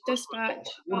French Dispatch,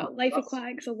 but Life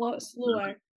Aquatic's a lot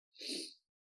slower.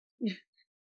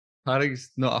 Harry's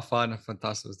not a fan of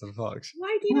Fantastic Mr. Fox.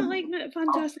 Why do you not like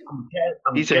Fantastic?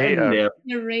 He's a hater.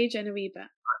 You're raging a wee bit.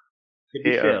 To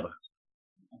be fair,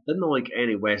 I didn't like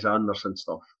any Wes Anderson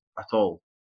stuff at all.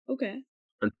 Okay.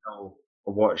 Until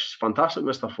I watched Fantastic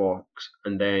Mr. Fox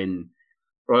and then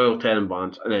Royal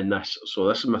Tenenbaums and then this. So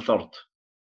this is my third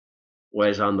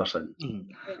Wes Anderson.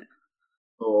 Yeah.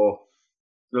 So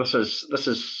this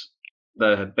is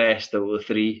the best of the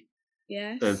three.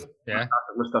 Yes. Yeah.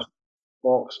 Mr.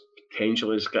 Fox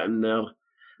potentially is getting there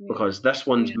because this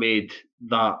one's made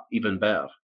that even better.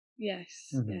 Yes.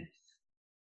 Yes.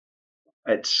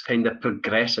 It's kind of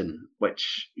progressing,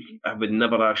 which I would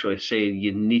never actually say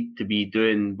you need to be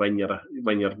doing when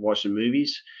you're watching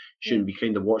movies. You shouldn't be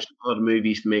kind of watching other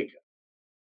movies to make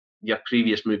your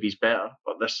previous movies better,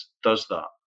 but this does that.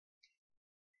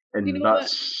 And you know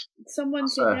that's what? Someone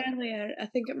said earlier, I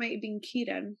think it might have been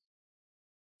Kieran,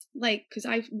 like, because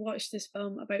I've watched this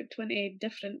film about 20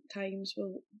 different times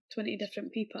with 20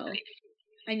 different people,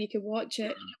 and you can watch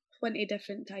it 20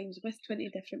 different times with 20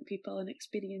 different people and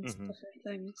experience different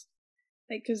things.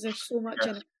 Like, because there's so much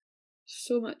in it.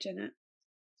 So much in it.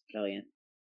 Brilliant.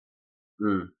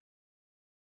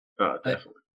 Oh,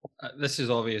 definitely. This is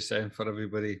obvious for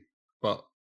everybody, but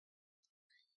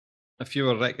if you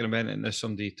were recommending to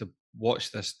somebody to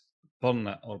watch this, burn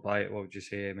it or buy it, what would you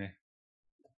say, Amy?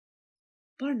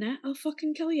 Burn it? I'll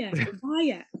fucking kill you.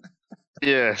 Buy it.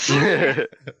 Yes.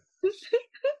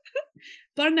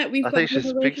 Burn it. We've I got think she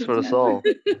speaks for us all.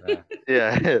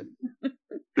 Yeah.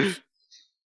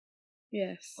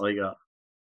 Yes. I like that.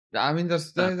 I mean,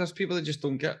 there's people that just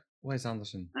don't get Wes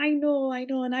Anderson. I know,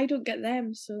 and I don't get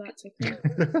them, so that's okay.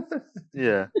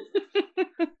 Yeah.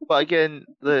 But again,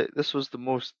 this was the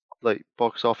most like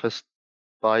box office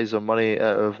buys of money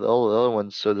out of all the other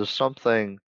ones, so there's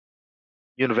something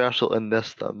universal in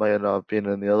this that might not have been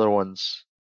in the other ones.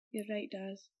 You're right,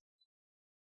 Daz.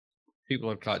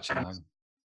 People are catching on.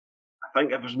 I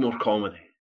think it was more comedy.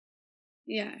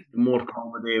 Yeah. More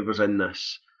comedy was in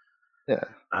this. Yeah.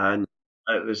 And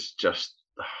it was just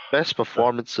best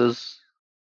performances.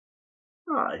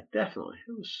 Aye, definitely.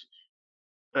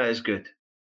 It is good.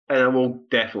 And I will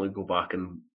definitely go back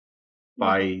and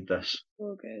buy this.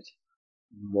 So good.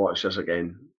 Watch this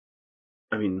again.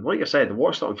 I mean, like I said, I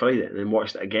watched it on Friday and then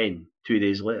watched it again 2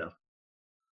 days later.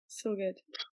 So good.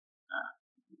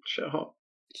 Shit hot.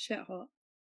 Shit hot.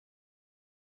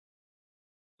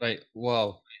 Right,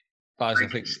 wow. Baz, I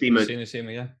think Steam you're it. saying the same,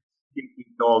 yeah?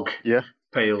 Dog. Yeah.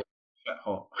 Pale. Shit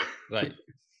hot. Right.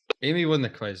 Amy won the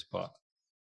quiz, but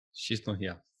she's not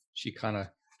here. She kind of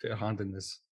put her hand in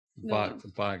this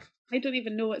bag. I don't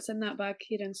even know what's in that bag,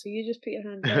 Kieran, so you just put your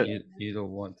hand in. You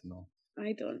don't want to know.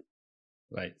 I don't.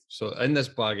 Right. So in this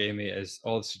bag, Amy, is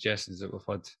all the suggestions that we've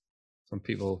had from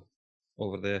people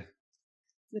over there.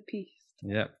 The piece.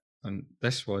 Yep. And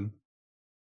this one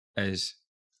is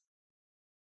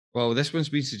Well, this one's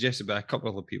been suggested by a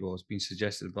couple of people. It's been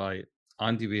suggested by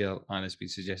Andy Weir and it's been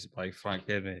suggested by Frank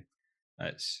Henry.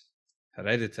 It's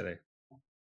Hereditary.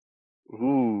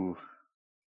 Ooh.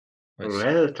 Which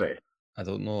Hereditary. I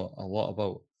don't know a lot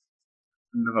about.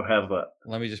 Never heard of it.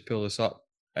 Let me just pull this up.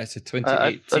 It's a I've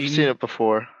 2018. seen it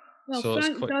before. Well, So it's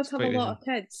Frank quite- does have a quite lot of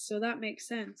kids, so that makes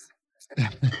sense.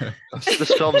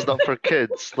 This film's not for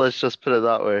kids. Let's just put it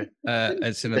that way.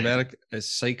 It's an American.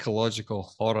 It's psychological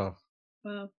horror.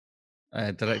 Wow.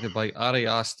 Directed by Ari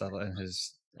Aster in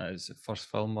his first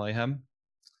film by him.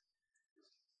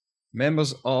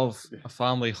 Members of a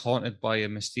family haunted by a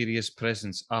mysterious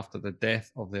presence after the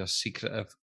death of their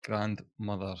secretive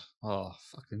grandmother. Oh,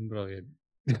 fucking brilliant!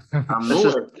 This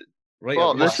is right.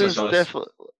 well, up your this is street, Gus.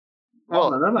 definitely.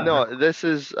 Well, no, this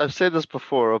is. I've said this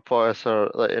before about us, or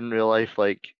like in real life,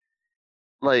 like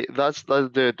that's do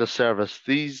a disservice.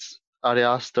 These Ari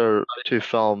Aster 2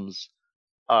 films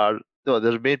are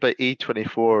they're made by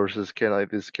A24, which is kind of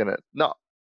like this kind of not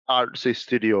artsy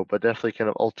studio, but definitely kind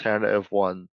of alternative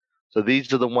one. So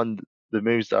these are the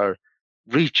movies that are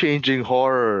rechanging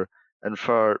horror, and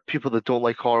for people that don't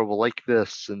like horror will like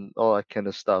this and all that kind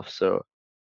of stuff. So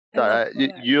that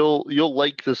you'll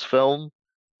like this film,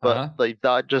 but like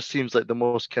that just seems like the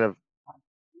most kind of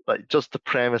like just the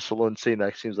premise alone saying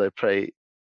that seems like pretty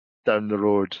down the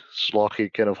road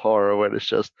schlocky kind of horror where it's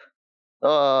just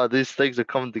these things are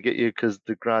coming to get you because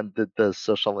the grand did this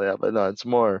or something like that. But no, it's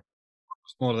more.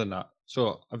 It's more than that.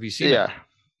 So have you seen it? Yeah,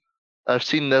 I've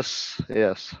seen this.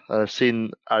 Yes, and I've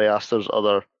seen Ari Aster's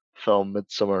other film,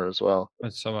 Midsummer, as well.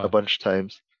 Midsummer. A bunch of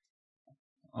times.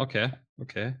 Okay,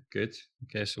 good.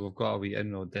 Okay, so we've got a wee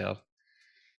inroad there.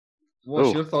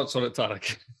 What's your thoughts on it,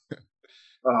 Tarek?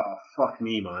 Oh, fuck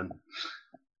me, man.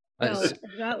 Well,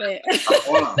 exactly.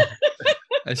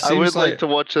 I would like to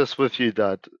watch this with you,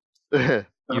 Dad. You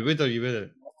would or you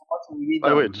wouldn't?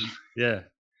 I would. Yeah.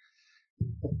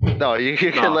 No, you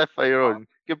can left by your own.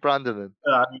 Get Brandon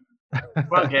in.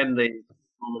 Frank Henry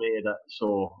nominated it,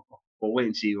 so we'll wait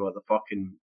and see what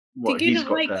Do you he's not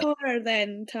got like there. horror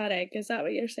then, Tarek? Is that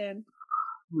what you're saying?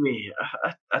 Mate,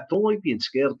 I don't like being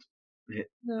scared.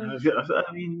 No.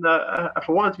 I mean, if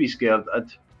I wanted to be scared, I'd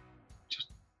just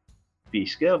be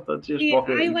scared. I'd just See, walk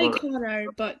out I in like front. horror,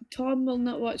 but Tom will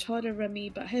not watch horror with me,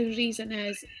 but his reason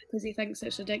is because he thinks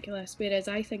it's ridiculous, whereas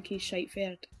I think he's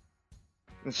shite-fared.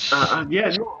 Yeah,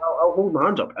 no, I'll hold my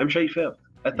hands up. I'm shite-fared.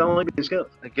 I don't like being scared.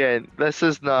 Again, this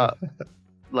is not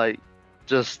like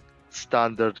just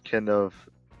standard kind of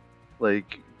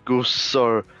like ghosts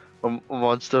or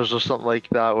monsters or something like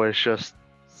that where it's just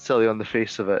silly on the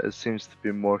face of it. It seems to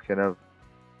be more kind of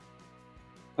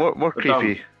more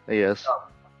creepy, I guess.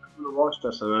 I'm going to watch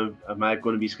this and am I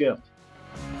going to be scared?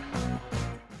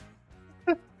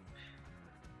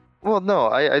 Well, no,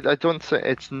 I don't think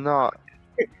it's not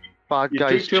bad You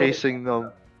guys do feel- chasing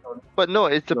them. But no,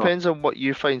 it depends on what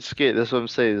you find scary. That's what I'm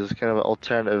saying. It's kind of an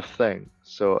alternative thing.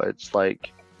 So it's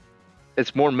like,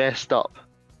 it's more messed up.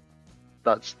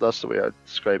 That's the way I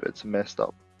describe it. It's messed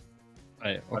up.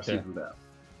 Right. That's Okay. even better.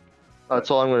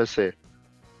 That's all I'm going to say.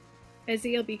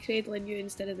 Izzy will be cradling you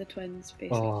instead of the twins,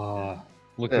 basically. Oh,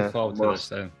 looking Yeah, forward to this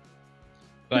then.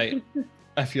 Right.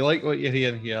 If you like what you're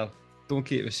hearing here, don't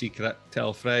keep it a secret. Tell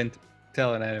a friend,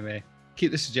 tell an enemy.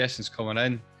 Keep the suggestions coming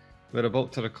in. We're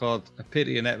about to record a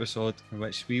Patreon episode in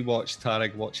which we watch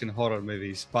Tarek watching horror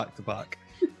movies back to back.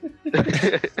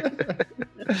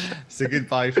 So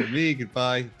goodbye from me,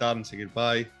 goodbye. Darren, say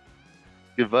goodbye.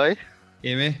 Goodbye.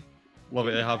 Amy,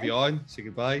 lovely to have you on. Say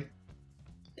goodbye.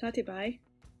 Tatty bye.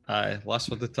 Last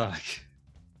word to Tarek.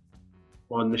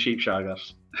 On the sheep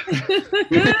shaggers.